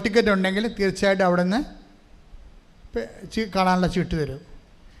ഒരു ഹോൾ ടിക്കറ്റ് ഉണ്ടെങ്കിൽ തീർച്ചയായിട്ടും അവിടെ നിന്ന് കാണാനുള്ള ചീട്ട് തരും.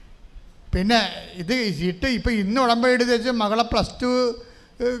 പിന്നെ ഇത് ചീട്ട് ഇപ്പോൾ ഇന്ന് ഉടമ്പടി എടുത്ത് വെച്ച് മകളെ +2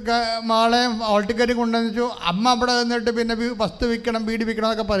 മകളെ ഹോൾ ടിക്കറ്റ് കൊണ്ടുവന്നു വെച്ചു അമ്മ അവിടെ നിന്നിട്ട് പിന്നെ വസ്തു വിൽക്കണം, വീട് വിൽക്കണം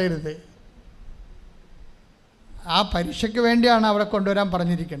എന്നൊക്കെ പറയരുത്. ആ പരീക്ഷയ്ക്ക് വേണ്ടിയാണ് അവിടെ കൊണ്ടുവരാൻ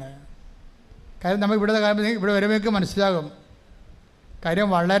പറഞ്ഞിരിക്കുന്നത്. കാര്യം നമ്മൾ ഇവിടെ വരുമ്പോഴേക്ക് മനസ്സിലാകും. കാര്യം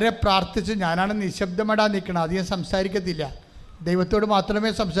വളരെ പ്രാർത്ഥിച്ച് ഞാനാണ് നിശബ്ദമായിട്ടാ നിൽക്കണം, അധികം സംസാരിക്കത്തില്ല, ദൈവത്തോട് മാത്രമേ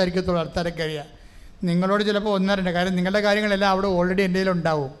സംസാരിക്കത്തുള്ളൂ. ആൾക്കാരെ കഴിയുക നിങ്ങളോട് ചിലപ്പോൾ ഒന്നരണ്ട് കാര്യം നിങ്ങളുടെ കാര്യങ്ങളെല്ലാം അവിടെ ഓൾറെഡി എൻ്റെ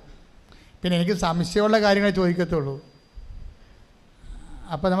ഉണ്ടാവും. പിന്നെ എനിക്ക് സംശയമുള്ള കാര്യങ്ങളെ ചോദിക്കത്തുള്ളൂ.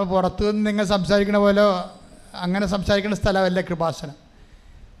 അപ്പോൾ നമ്മൾ പുറത്തു നിന്ന് നിങ്ങൾ സംസാരിക്കണ പോലെ അങ്ങനെ സംസാരിക്കുന്ന സ്ഥലമല്ല കൃപാസനം.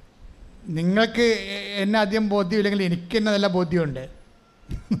 നിങ്ങൾക്ക് എന്നെ അധികം ബോധ്യമില്ലെങ്കിൽ എനിക്ക് തന്നെ നല്ല ബോധ്യമുണ്ട്.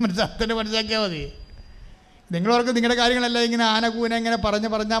 തന്നെ മനസ്സിലാക്കിയാൽ മതി. നിങ്ങളവർക്ക് നിങ്ങളുടെ കാര്യങ്ങളെല്ലാം ഇങ്ങനെ ആനകൂന ഇങ്ങനെ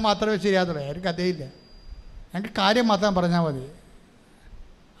പറഞ്ഞാൽ മാത്രമേ ശരിയാത്തുള്ളൂ. ആരും കഥയില്ല. ഞങ്ങൾക്ക് കാര്യം മാത്രം പറഞ്ഞാൽ മതി.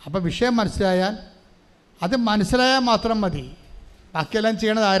 അപ്പോൾ വിഷയം മനസ്സിലായാൽ അത് മനസ്സിലായാൽ മാത്രം മതി. ബാക്കിയെല്ലാം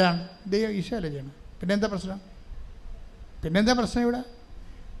ചെയ്യണത് ആരാണ്? ദൈവം, ഈശോയല്ലേ ചെയ്യണം. പിന്നെന്താ പ്രശ്നം ഇവിടെ?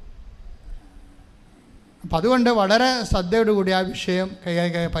 അപ്പം അതുകൊണ്ട് വളരെ ശ്രദ്ധയോടുകൂടി ആ വിഷയം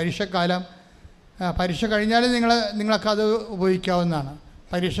പരീക്ഷക്കാലം, പരീക്ഷ കഴിഞ്ഞാലും നിങ്ങൾക്ക് അത് ഉപയോഗിക്കാവുന്നതാണ്.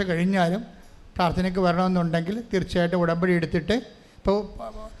 പരീക്ഷ കഴിഞ്ഞാലും പ്രാർത്ഥനയ്ക്ക് വരണമെന്നുണ്ടെങ്കിൽ തീർച്ചയായിട്ടും ഉടമ്പടി എടുത്തിട്ട്, ഇപ്പോൾ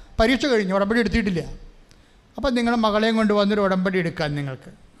പരീക്ഷ കഴിഞ്ഞു ഉടമ്പടി എടുത്തിട്ടില്ല, അപ്പം നിങ്ങളുടെ മകളെയും കൊണ്ട് വന്നിട്ട് ഉടമ്പടി എടുക്കാം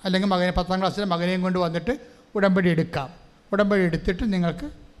നിങ്ങൾക്ക്. അല്ലെങ്കിൽ 10ാം ക്ലാസ്സിലെ മകനെയും കൊണ്ട് വന്നിട്ട് ഉടമ്പടി എടുക്കാം. ഉടമ്പടി എടുത്തിട്ട് നിങ്ങൾക്ക്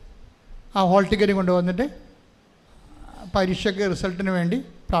ആ ഹോൾ ടിക്കറ്റ് കൊണ്ടുവന്നിട്ട് പരീക്ഷയ്ക്ക് റിസൾട്ടിന് വേണ്ടി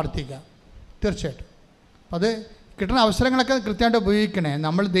പ്രാർത്ഥിക്കാം. തീർച്ചയായിട്ടും അത് കിട്ടുന്ന അവസരങ്ങളൊക്കെ കൃത്യമായിട്ട് ഉപയോഗിക്കണേ.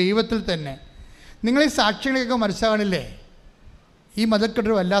 നമ്മൾ ദൈവത്തിൽ തന്നെ. നിങ്ങൾ ഈ സാക്ഷ്യങ്ങളൊക്കെ മനസ്സിലാകണില്ലേ? ഈ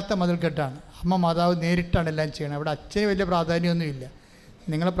മതിൽക്കെട്ട് വല്ലാത്ത മതിൽക്കെട്ടാണ്. അമ്മ മാതാവ് നേരിട്ടാണ് എല്ലാം ചെയ്യണത്. അവിടെ അച്ഛന് വലിയ പ്രാധാന്യമൊന്നുമില്ല.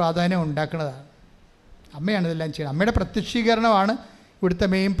 നിങ്ങൾ പ്രാധാന്യം ഉണ്ടാക്കുന്നതാണ്. അമ്മയാണ് ഇതെല്ലാം ചെയ്യുന്നത്. അമ്മയുടെ പ്രത്യക്ഷീകരണമാണ് ഇവിടുത്തെ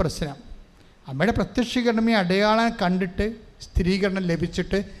മെയിൻ പ്രശ്നം. അമ്മയുടെ പ്രത്യക്ഷീകരണം, ഈ അടയാളം കണ്ടിട്ട് സ്ഥിരീകരണം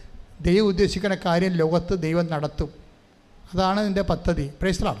ലഭിച്ചിട്ട് ദൈവം ഉദ്ദേശിക്കുന്ന കാര്യം ലോകത്ത് ദൈവം നടത്തും. അതാണ് ഇതിൻ്റെ പദ്ധതി.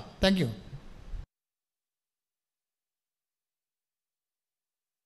 Price the Lord. Thank you.